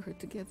looking for her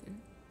together,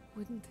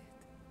 wouldn't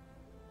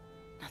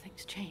it?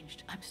 Nothing's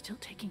changed. I'm still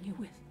taking you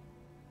with.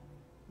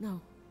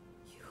 No.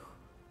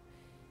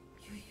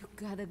 You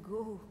gotta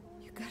go.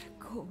 You gotta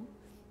go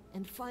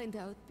and find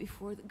out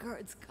before the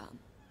guards come.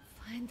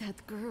 Find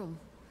that girl,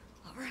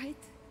 all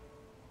right?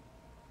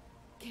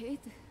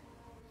 Kate?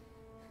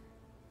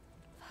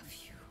 Love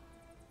you.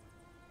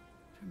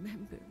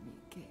 Remember me,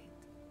 Kate.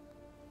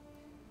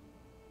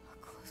 I'll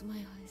close my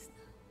eyes now.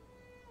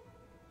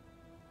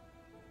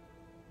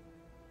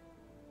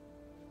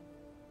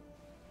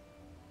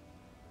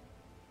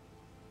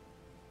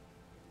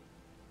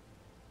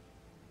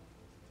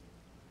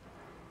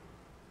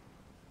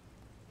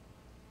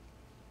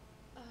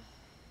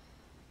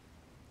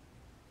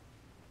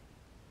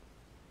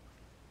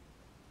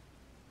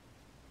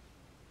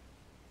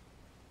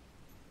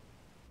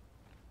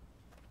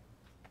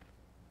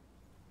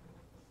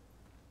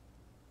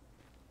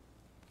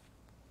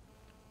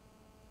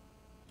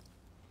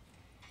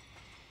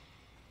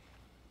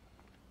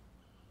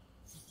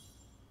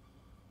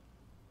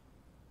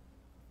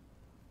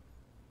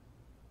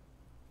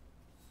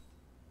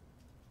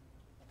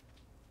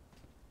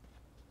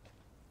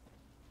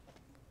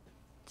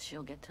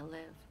 She'll get to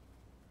live.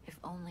 If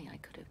only I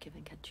could have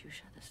given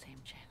Katusha the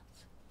same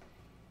chance.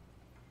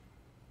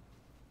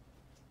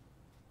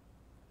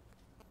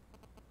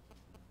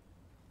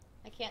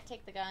 I can't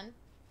take the gun.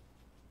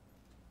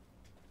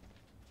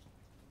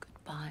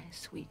 Goodbye,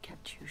 sweet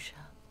Katyusha.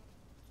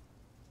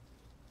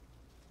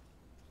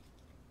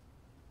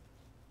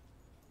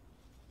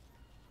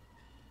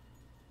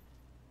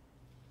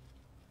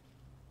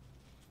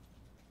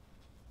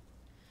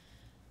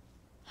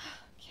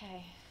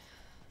 Okay.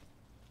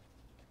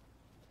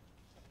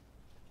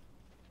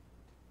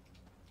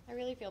 I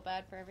really feel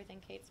bad for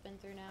everything Kate's been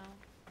through now.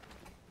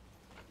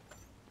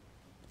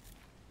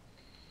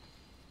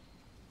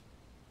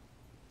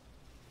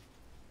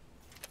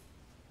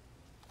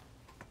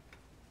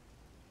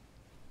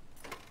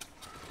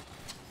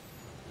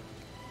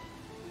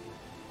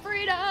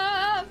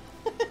 Freedom!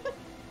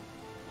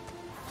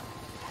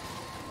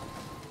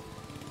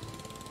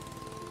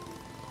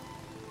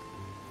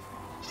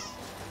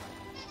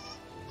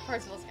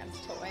 Percival's got his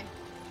toy.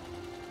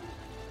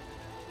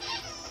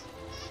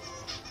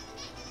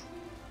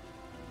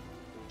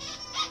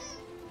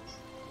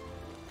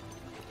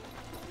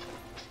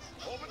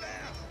 Over there!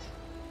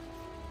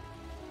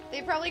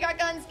 They probably got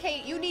guns,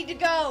 Kate. You need to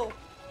go.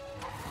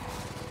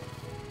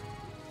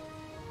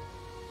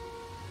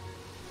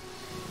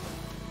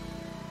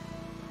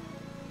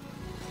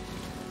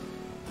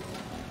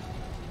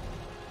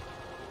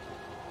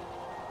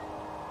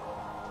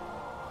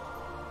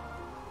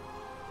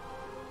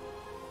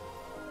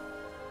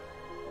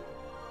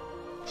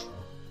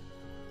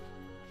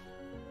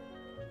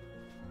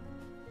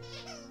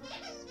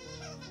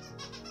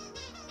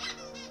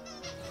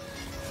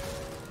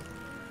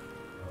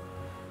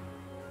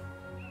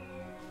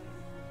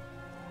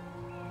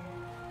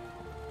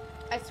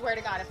 I swear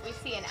to God, if we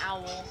see an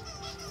owl.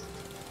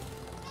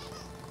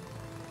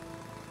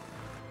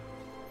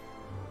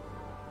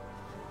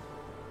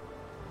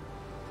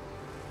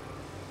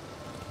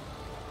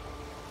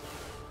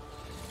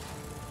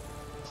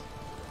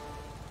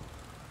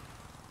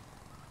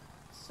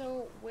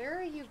 So, where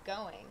are you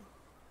going?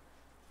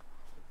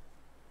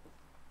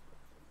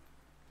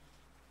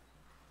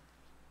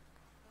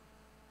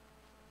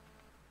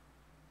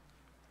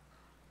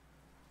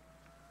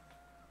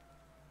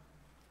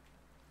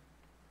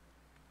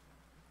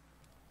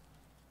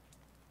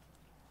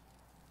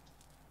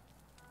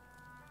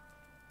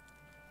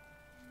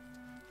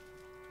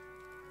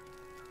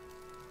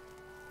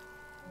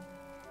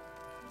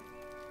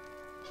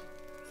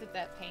 Is it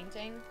that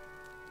painting?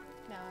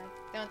 No,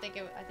 I don't think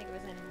it. I think it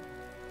was in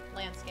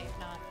landscape,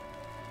 not.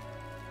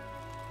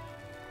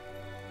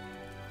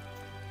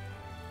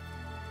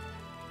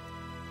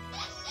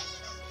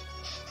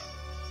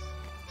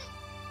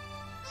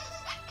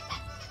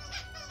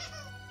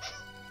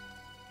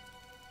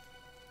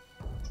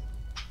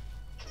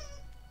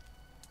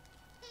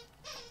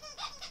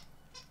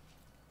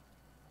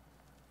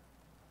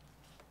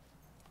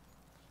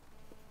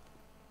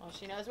 Well,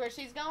 she knows where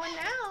she's going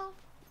now.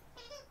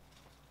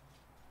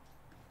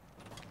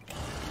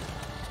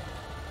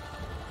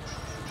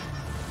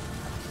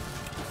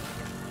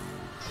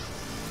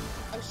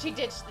 Oh, she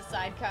ditched the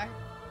sidecar.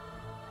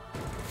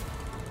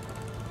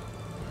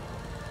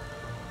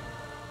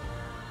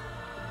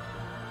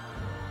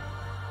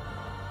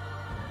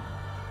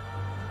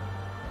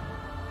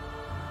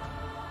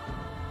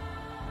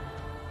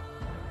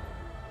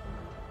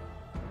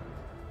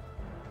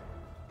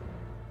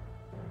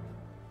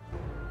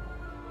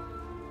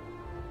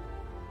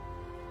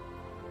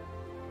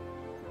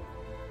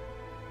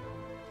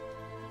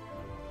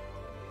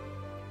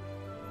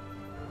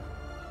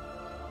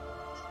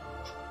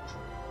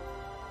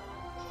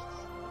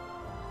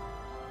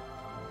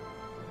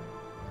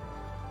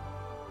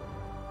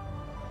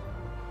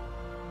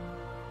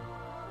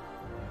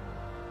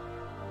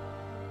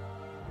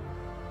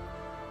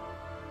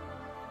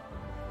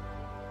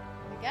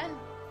 Again.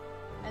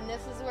 And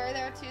this is where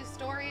their two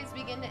stories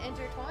begin to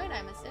intertwine,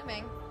 I'm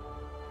assuming.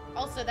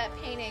 Also, that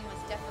painting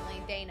was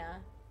definitely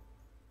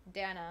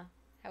Dana,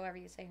 however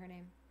you say her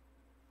name.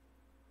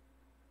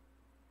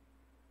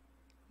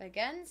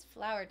 Again's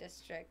Flower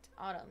District,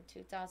 autumn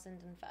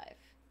 2005.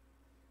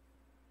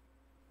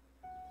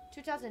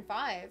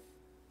 2005?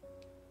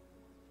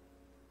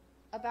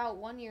 About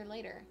 1 year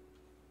later.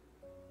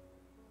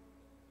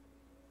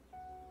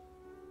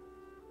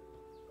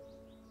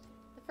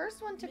 The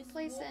first one took Miss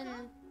place Walker?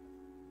 in,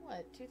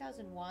 what,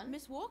 2001?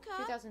 Miss Walker?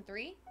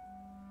 2003?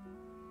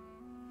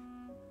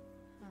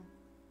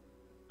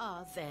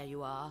 Ah, there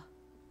you are.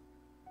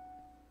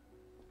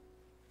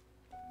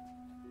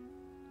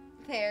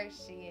 There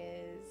she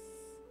is.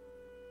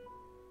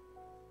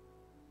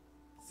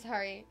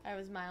 Sorry, I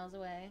was miles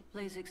away.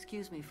 Please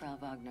excuse me, Frau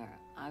Wagner.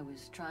 I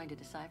was trying to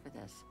decipher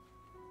this.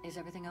 Is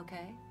everything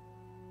okay?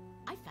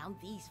 I found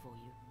these for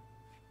you.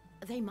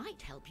 They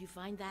might help you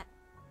find that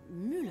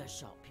Müller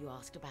shop you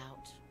asked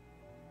about.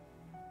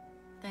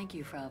 Thank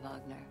you, Frau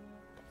Wagner.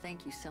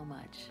 Thank you so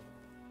much.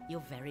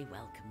 You're very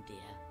welcome, dear.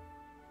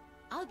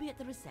 I'll be at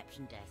the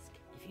reception desk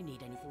if you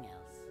need anything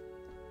else.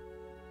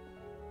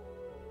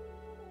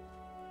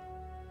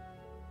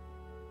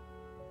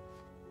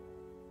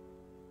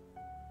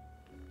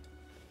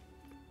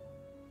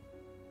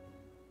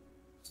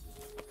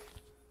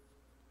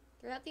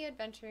 Throughout the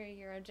adventure,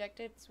 your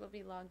objectives will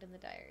be logged in the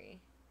diary.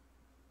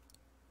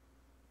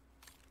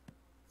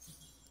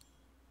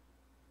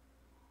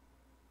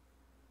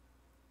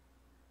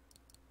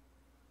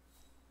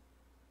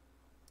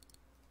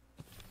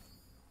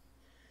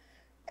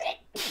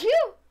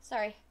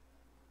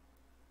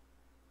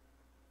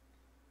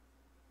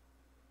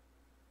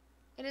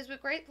 is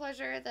with great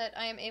pleasure that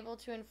I am able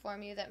to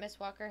inform you that Miss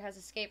Walker has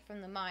escaped from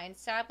the mine.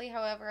 Sadly,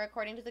 however,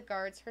 according to the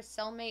guards, her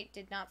cellmate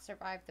did not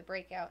survive the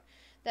breakout.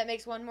 That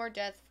makes one more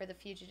death for the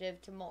fugitive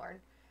to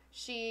mourn.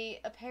 She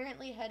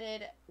apparently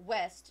headed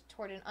west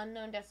toward an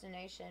unknown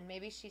destination.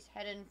 Maybe she's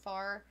headed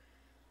far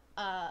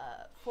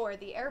for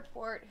the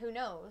airport. Who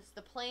knows?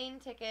 The plane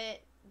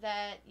ticket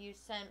that you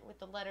sent with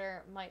the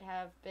letter might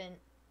have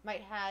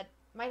had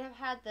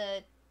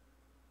the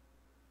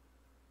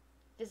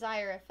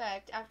desired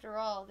effect. After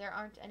all, there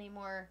aren't any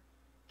more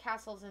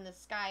castles in the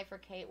sky for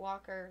Kate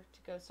Walker to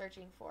go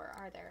searching for,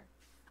 are there?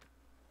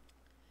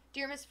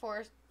 Dear Miss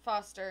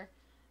Foster,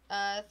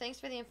 thanks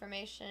for the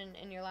information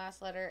in your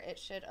last letter. It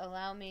should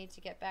allow me to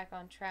get back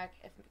on track.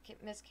 If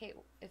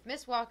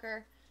Miss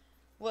Walker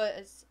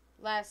was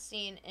last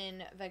seen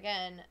in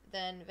Vagen,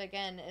 then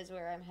Vagen is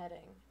where I'm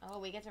heading. Oh,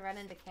 we get to run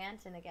into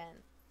Canton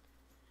again.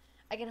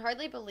 I can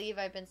hardly believe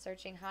I've been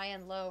searching high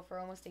and low for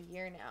almost a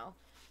year now,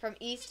 from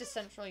East to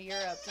Central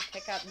Europe, to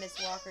pick up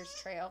Miss Walker's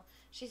trail.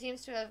 She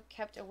seems to have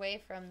kept away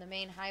from the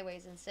main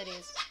highways and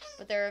cities,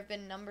 but there have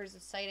been numbers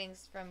of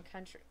sightings from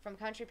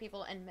country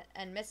people and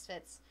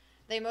misfits.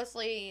 They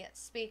mostly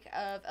speak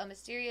of a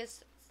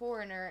mysterious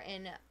foreigner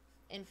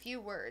in few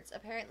words.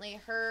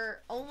 Apparently,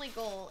 her only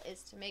goal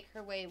is to make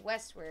her way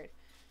westward,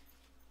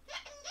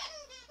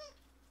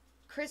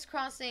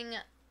 crisscrossing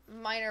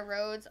minor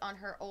roads on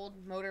her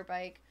old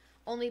motorbike,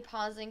 only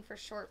pausing for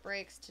short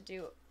breaks to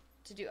do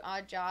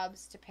odd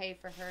jobs to pay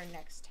for her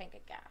next tank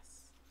of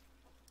gas.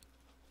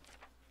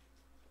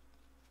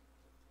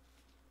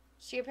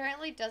 She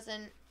apparently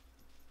doesn't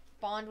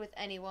bond with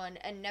anyone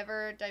and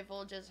never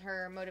divulges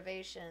her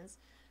motivations.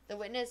 The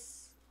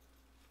witnesses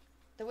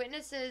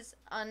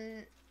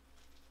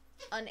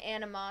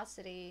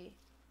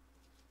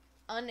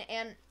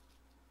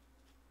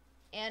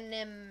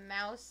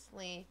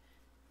unanimously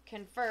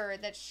confer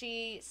that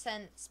she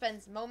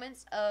spends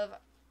moments of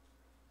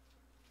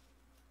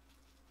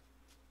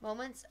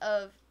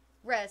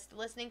rest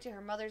listening to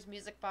her mother's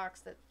music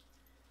box that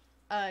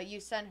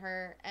you sent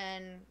her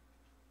and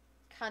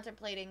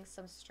contemplating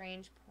some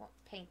strange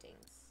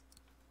paintings.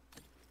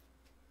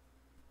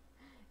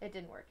 It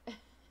didn't work.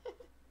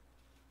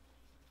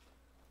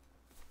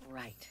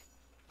 Right.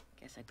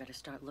 Guess I'd better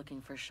start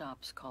looking for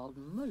shops called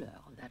Müller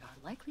that are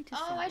likely to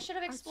Oh, sell I should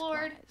have art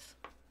explored. supplies.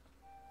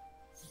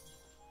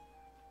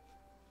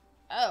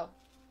 Oh.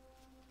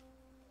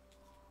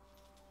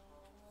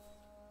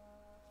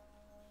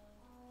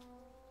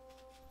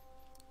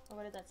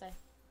 What did that say?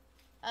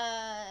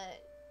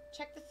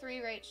 Check the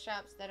 3 rate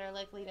shops that are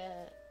likely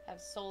to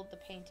have sold the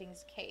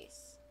painting's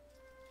case.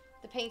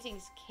 The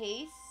painting's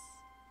case?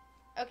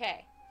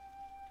 Okay.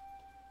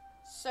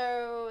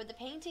 So, the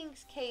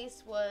painting's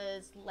case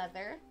was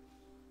leather.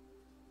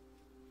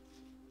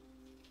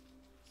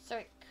 So,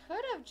 it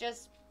could have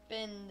just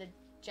been the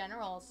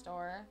general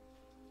store.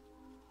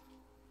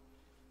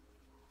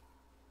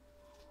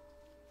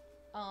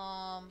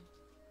 I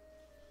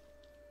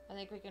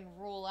think we can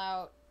rule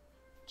out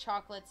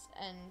chocolates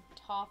and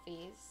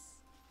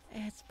toffees.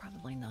 It's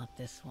probably not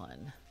this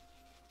one.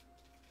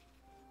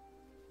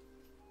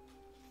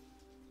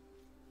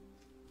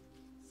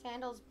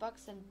 Sandals,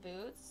 bucks, and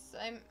boots.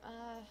 I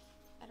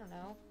don't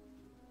know.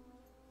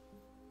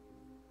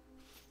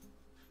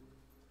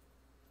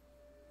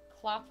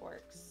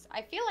 Clockworks.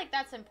 I feel like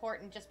that's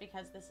important just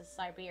because this is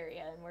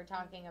Syberia and we're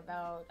talking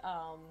about,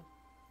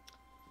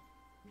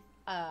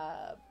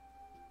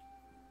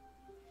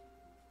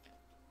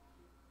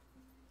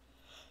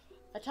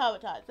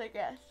 automatons, I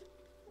guess.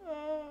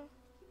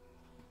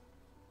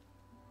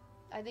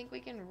 I think we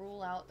can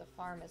rule out the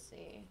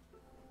pharmacy.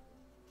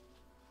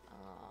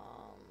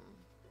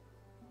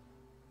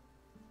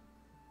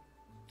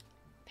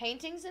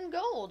 Paintings in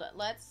gold.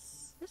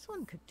 Let's... This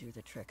one could do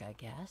the trick, I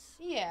guess.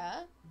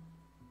 Yeah.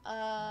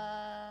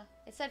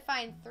 It said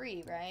find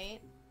 3, right?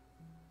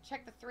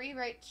 Check the 3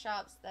 right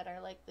shops that are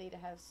likely to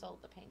have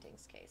sold the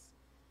painting's case.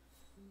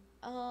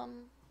 I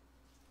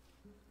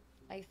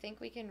think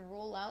we can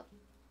rule out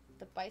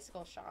the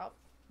bicycle shop.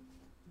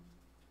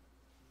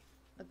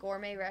 A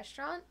gourmet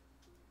restaurant?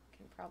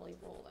 Can probably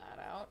rule that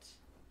out.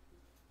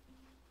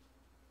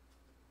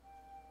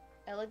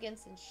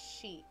 Elegance and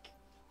chic.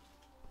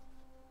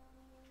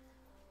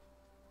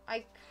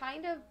 I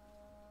kind of...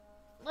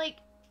 Like,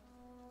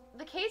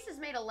 the case is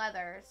made of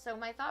leather, so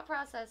my thought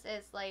process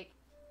is, like,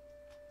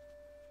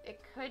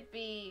 it could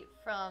be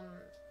from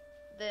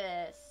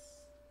this.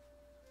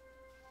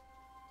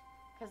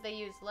 Because they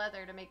use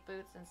leather to make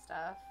boots and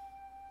stuff.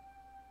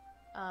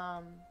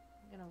 I'm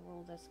gonna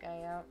rule this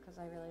guy out, because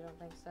I really don't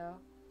think so.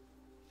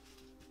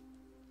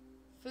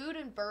 Food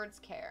and birds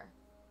care.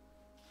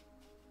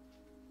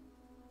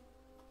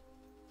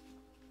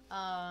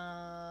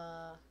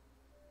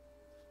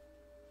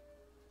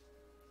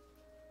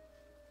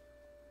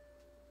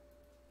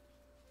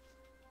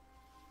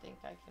 Think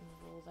I can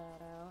rule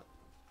that out.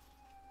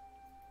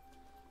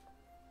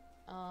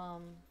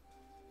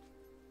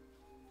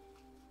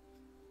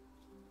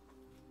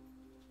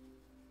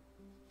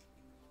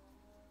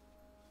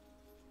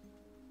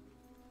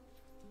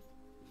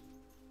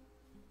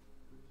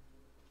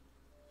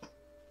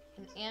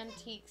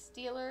 antique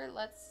dealer.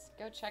 Let's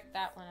go check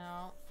that one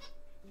out.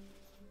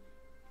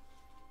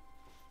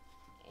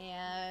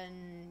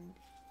 And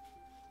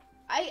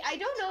I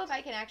don't know if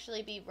I can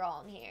actually be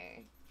wrong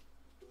here.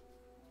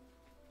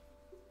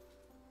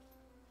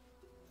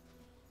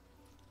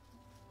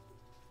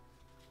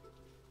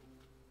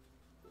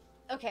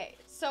 Okay,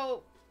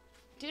 so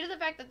due to the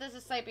fact that this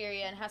is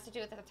Syberia and has to do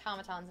with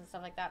automatons and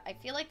stuff like that, I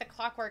feel like the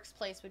Clockworks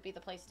place would be the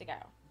place to go.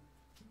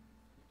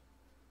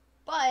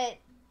 But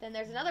then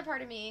there's another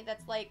part of me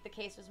that's like, the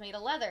case was made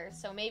of leather,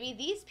 so maybe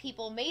these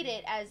people made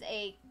it as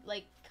a,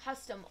 like,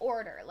 custom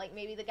order. Like,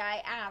 maybe the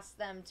guy asked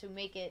them to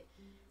make it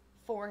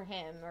for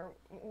him or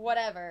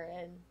whatever,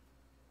 and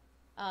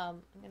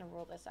I'm gonna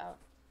roll this out.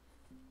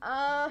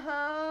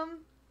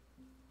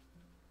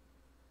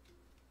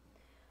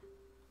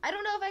 I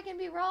don't know if I can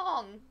be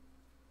wrong.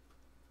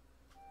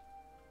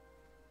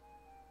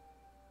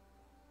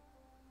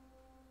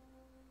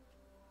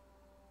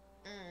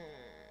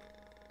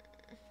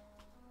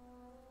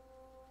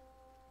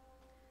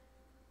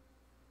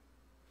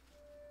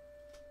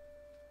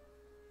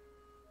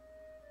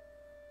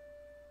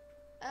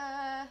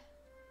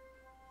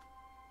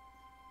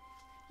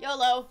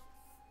 YOLO.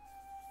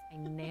 I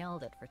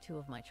nailed it for 2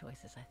 of my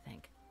choices, I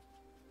think.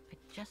 I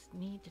just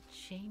need to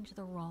change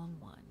the wrong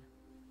one.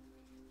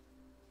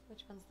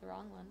 Which one's the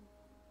wrong one?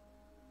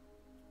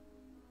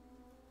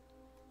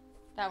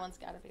 That one's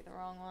gotta be the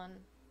wrong one.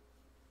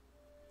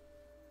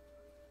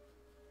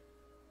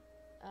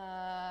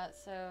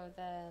 So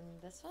then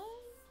this one?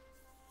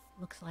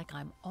 Looks like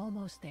I'm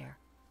almost there.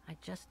 I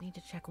just need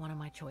to check one of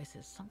my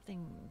choices.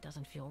 Something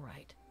doesn't feel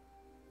right.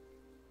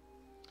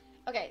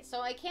 Okay, so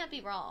I can't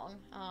be wrong.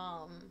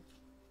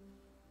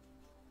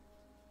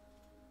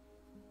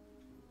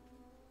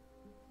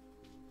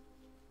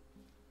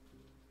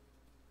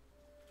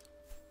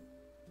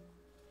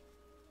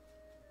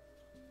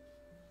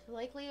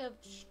 Likely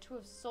to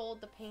have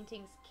sold the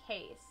painting's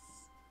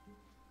case.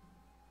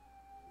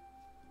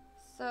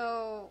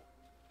 So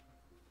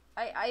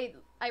I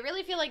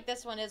really feel like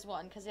this one is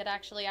one, because it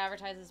actually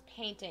advertises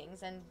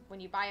paintings, and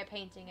when you buy a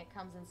painting it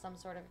comes in some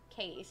sort of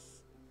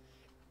case.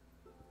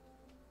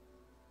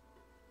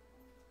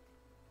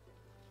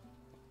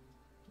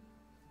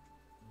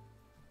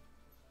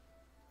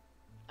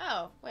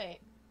 Oh, wait.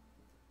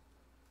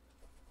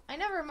 I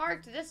never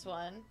marked this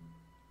one.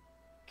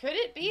 Could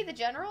it be the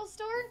general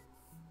store?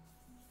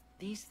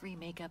 These 3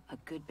 make up a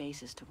good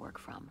basis to work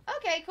from.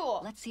 Okay,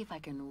 cool. Let's see if I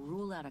can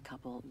rule out a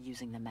couple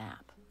using the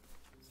map.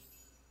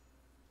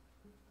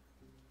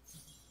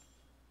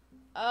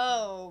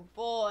 Oh,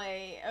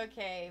 boy.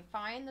 Okay,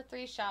 find the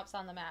 3 shops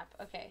on the map.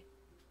 Okay.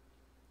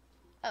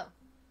 Oh.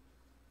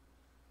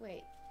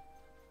 Wait.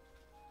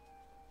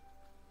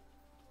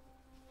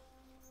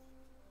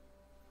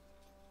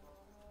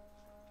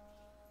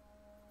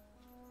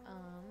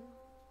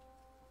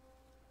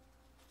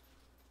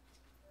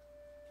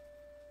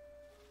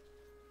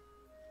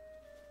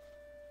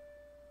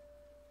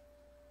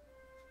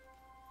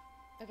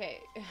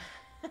 Okay.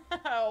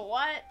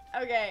 What?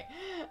 Okay.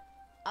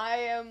 I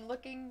am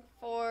looking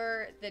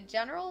for the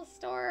general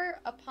store,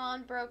 a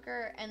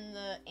pawnbroker, and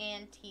the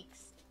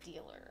antiques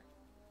dealer.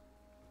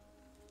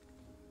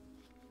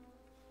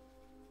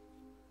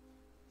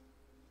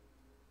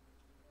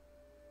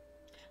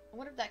 I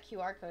wonder if that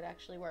QR code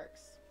actually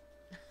works.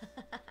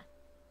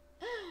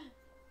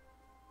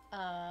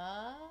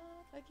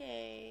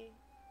 Okay.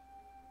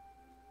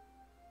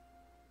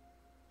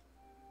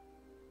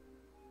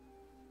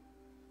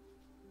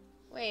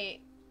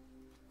 Wait.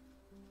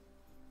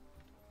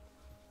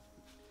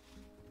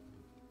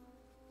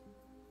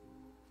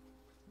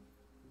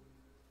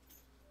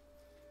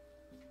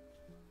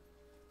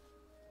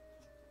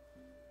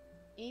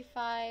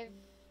 E5,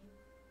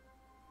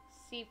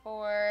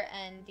 C4,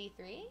 and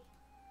D3?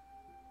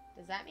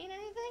 Does that mean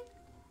anything?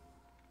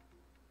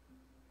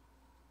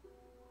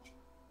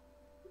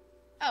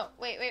 Oh,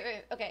 wait.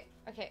 Okay.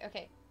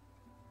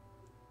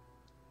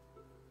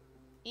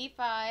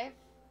 E5.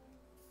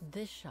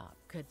 This shop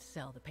could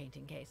sell the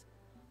painting case.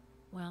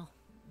 Well,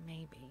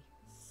 maybe.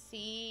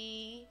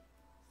 C4.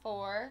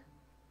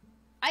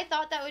 I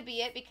thought that would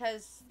be it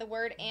because the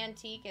word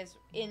antique is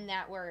in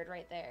that word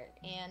right there.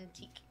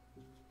 Antique.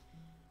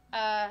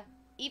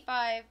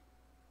 E5,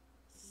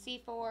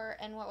 C4,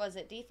 and what was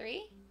it?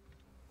 D3?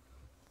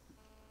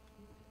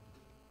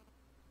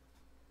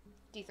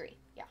 D3,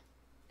 yeah.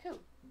 Cool.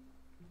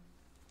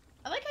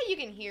 I like how you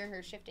can hear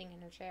her shifting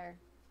in her chair.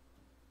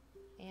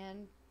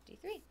 And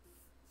D3.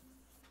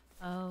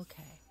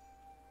 Okay.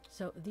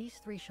 So these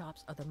 3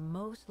 shops are the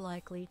most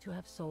likely to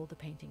have sold the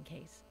painting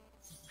case.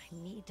 I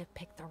need to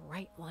pick the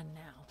right one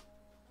now.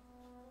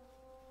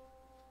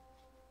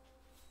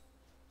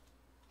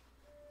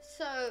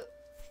 So,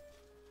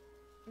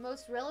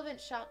 most relevant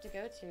shop to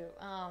go to.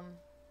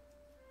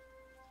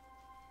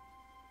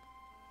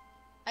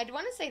 I'd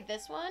want to say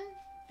this one,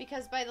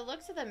 because by the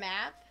looks of the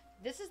map,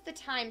 this is the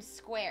Times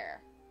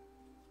Square.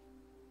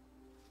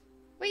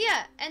 But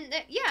yeah, and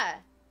yeah.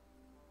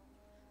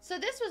 So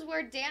this was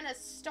where Dana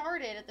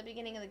started at the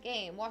beginning of the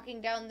game,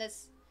 walking down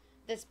this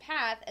this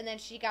path, and then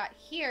she got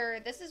here.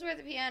 This is where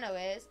the piano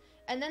is,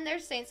 and then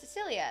there's Saint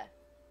Cecilia.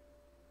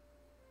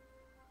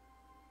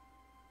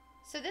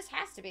 So this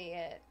has to be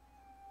it.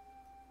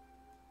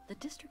 The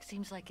district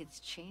seems like it's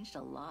changed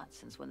a lot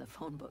since when the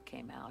phone book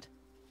came out.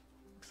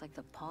 Looks like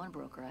the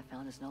pawnbroker I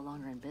found is no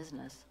longer in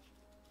business.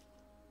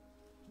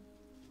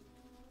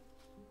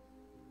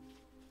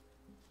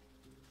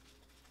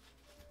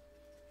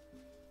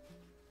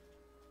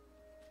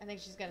 I think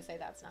she's gonna say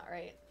that's not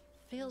right.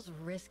 Feels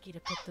risky to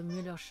put the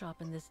Müller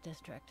shop in this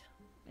district.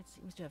 It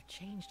seems to have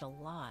changed a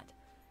lot.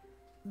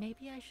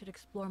 Maybe I should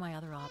explore my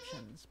other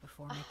options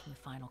before making the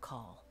final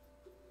call.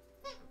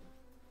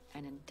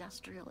 An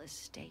industrial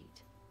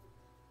estate.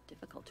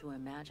 Difficult to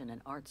imagine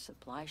an art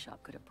supply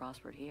shop could have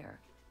prospered here.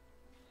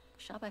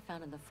 The shop I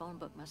found in the phone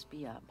book must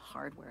be a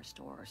hardware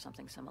store or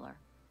something similar.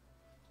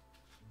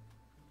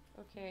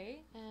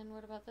 Okay, and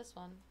what about this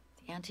one?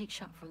 The antique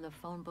shop from the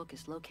phone book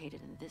is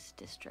located in this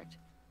district.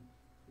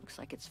 Looks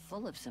like it's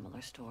full of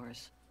similar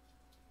stores.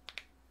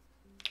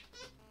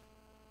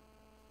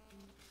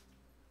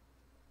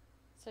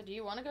 So do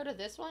you want to go to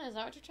this one? Is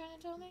that what you're trying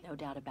to tell me? No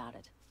doubt about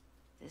it.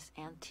 This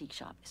antique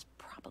shop is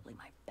probably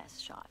my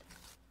best shot.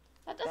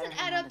 That doesn't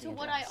add up to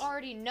what I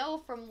already know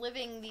from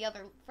living the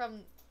other,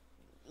 from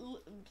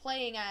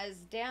playing as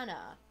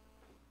Dana.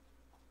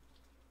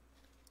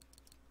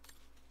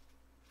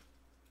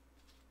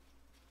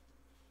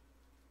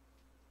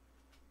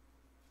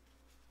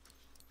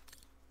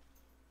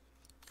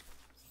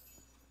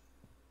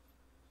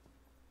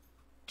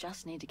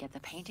 Just need to get the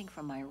painting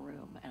from my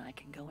room, and I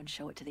can go and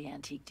show it to the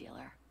antique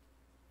dealer.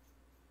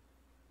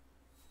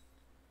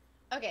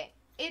 Okay,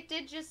 it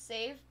did just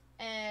save,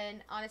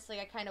 and honestly,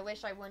 I kind of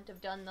wish I wouldn't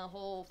have done the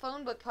whole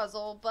phone book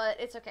puzzle, but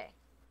it's okay.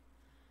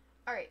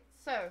 Alright,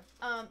 so,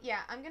 yeah,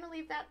 I'm gonna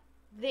leave that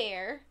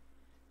there.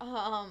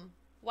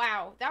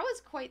 Wow, that was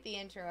quite the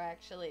intro,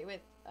 actually,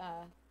 with,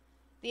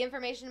 the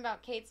information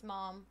about Kate's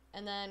mom,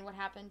 and then what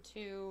happened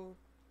to,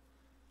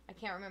 I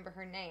can't remember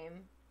her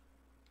name,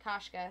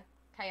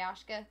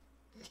 Kayashka.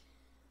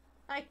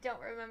 I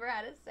don't remember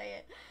how to say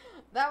it.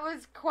 That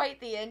was quite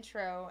the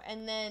intro.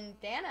 And then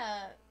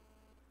Dana,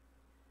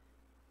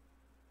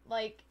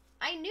 like,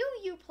 I knew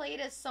you played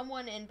as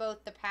someone in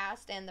both the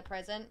past and the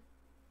present,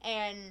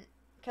 and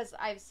because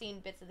I've seen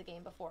bits of the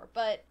game before,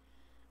 but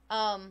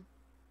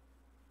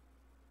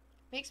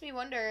makes me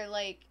wonder,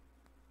 like,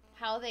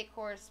 how they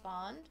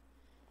correspond.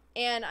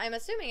 And I'm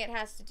assuming it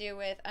has to do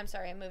with, I'm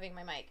sorry, I'm moving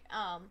my mic.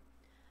 I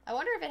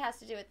wonder if it has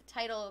to do with the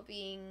title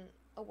being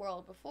A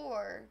World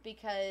Before,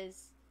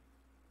 because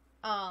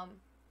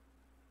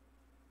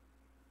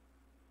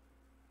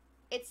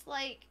it's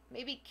like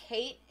maybe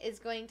Kate is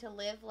going to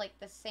live like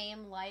the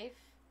same life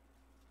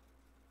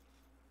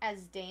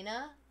as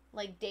Dana,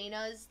 like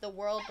Dana's the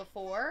world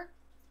before.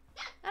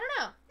 I don't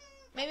know,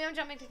 maybe I'm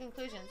jumping to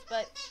conclusions,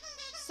 but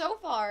so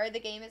far the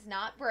game is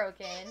not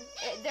broken.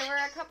 There were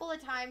a couple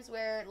of times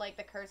where like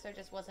the cursor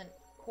just wasn't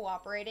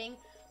cooperating,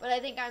 but I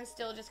think I'm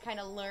still just kind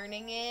of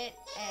learning it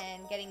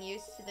and getting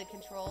used to the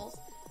controls.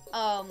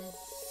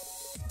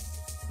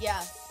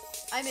 Yeah,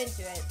 I'm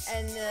into it,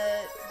 and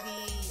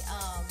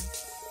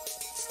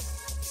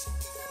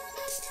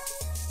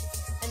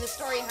the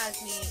story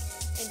has me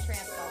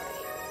entranced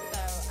already, so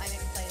I'm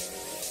excited to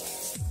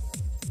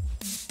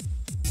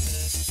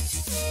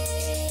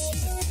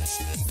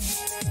keep playing.